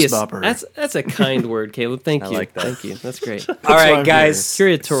fastidious bopper. That's a kind word, Caleb. Thank you. like that. Thank you. That's great. All why right, I'm guys.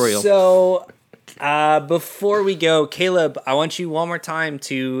 Curatorial. So, before we go, Caleb, I want you one more time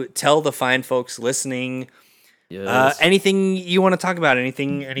to tell the fine folks listening Yes. anything you want to talk about.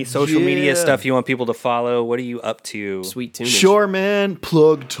 Any social media Yeah. stuff you want people to follow. What are you up to? Sweet tune. Sure, man.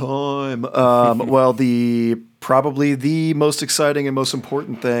 Plug time. Well, probably the most exciting and most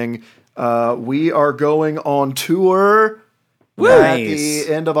important thing. We are going on tour at Nice.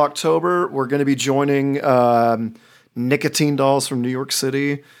 the end of October. We're going to be joining Nicotine Dolls from New York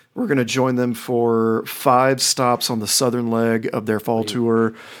City. We're going to join them for 5 stops on the southern leg of their fall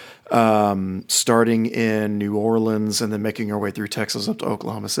tour, starting in New Orleans and then making our way through Texas up to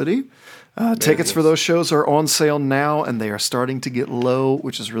Oklahoma City. Tickets for those shows are on sale now, and they are starting to get low,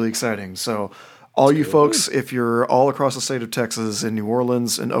 which is really exciting. So all you folks, if you're all across the state of Texas, in New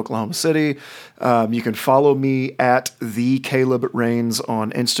Orleans and Oklahoma City, you can follow me at the Caleb Rains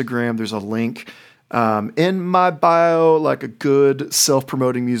on Instagram. There's a link in my bio, like a good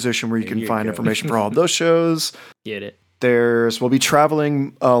self-promoting musician, where you can find information for all of those shows. Get it. We'll be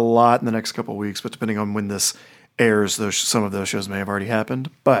traveling a lot in the next couple of weeks, but depending on when this airs, some of those shows may have already happened.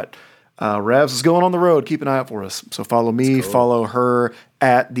 But Revs is going on the road. Keep an eye out for us. So follow me, follow her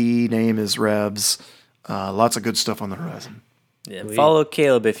at the name is Revs. Lots of good stuff on the horizon. Yeah, follow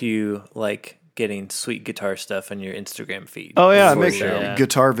Caleb if you like getting sweet guitar stuff on your Instagram feed. Oh yeah, I For make sure.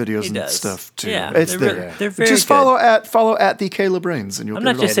 guitar videos He and does. stuff too. Yeah, It's they're there. they're very Just good. follow at the Caleb Rains, and you'll. I'm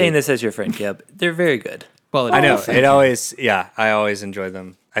get not it just all. saying this as your friend, Caleb. They're very good. Quality. I know it always. Yeah, I always enjoy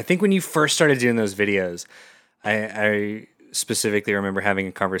them. I think when you first started doing those videos, I specifically remember having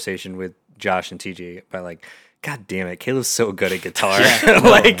a conversation with Josh and TJ about like, God damn it, Caleb's so good at guitar.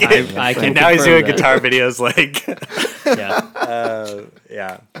 Like, I can and now he's confirm doing that. guitar videos. Like, Yeah.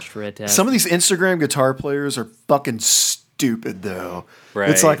 yeah, Shred tap. Some of these Instagram guitar players are fucking stupid, though. Right.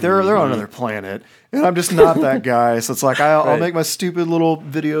 It's like they're on another planet, and I'm just not that guy. So it's like I'll make my stupid little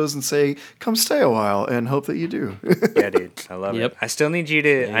videos and say, "Come stay a while," and hope that you do. yeah, dude, I love Yep. it. I still need you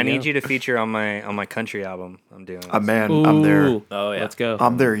to. I need go. you to feature on my country album. I'm doing. Man, I'm there. Ooh. Oh yeah. Let's go.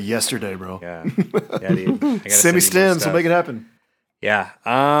 I'm there yesterday, bro. Yeah, yeah, dude. I gotta Send me you more stems. stuff. We'll make it happen. Yeah.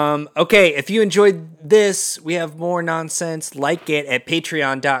 Okay. If you enjoyed this, we have more nonsense like it at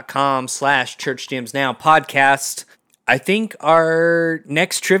patreon.com/Church Jams Now podcast. I think our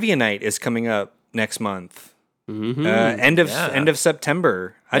next trivia night is coming up next month. End of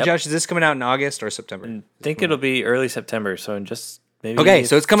September. Yep. Josh, is this coming out in August or September? I think it'll be early September, so in just maybe Okay,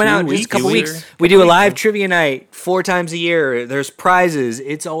 so it's coming out in just a couple weeks. We do a live trivia night 4 times a year. There's prizes.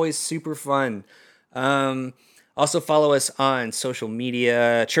 It's always super fun. Also follow us on social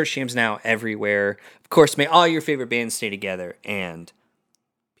media, Church Jams Now everywhere. Of course, may all your favorite bands stay together, and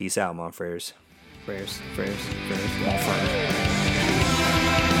peace out, Monfrères. Prayers.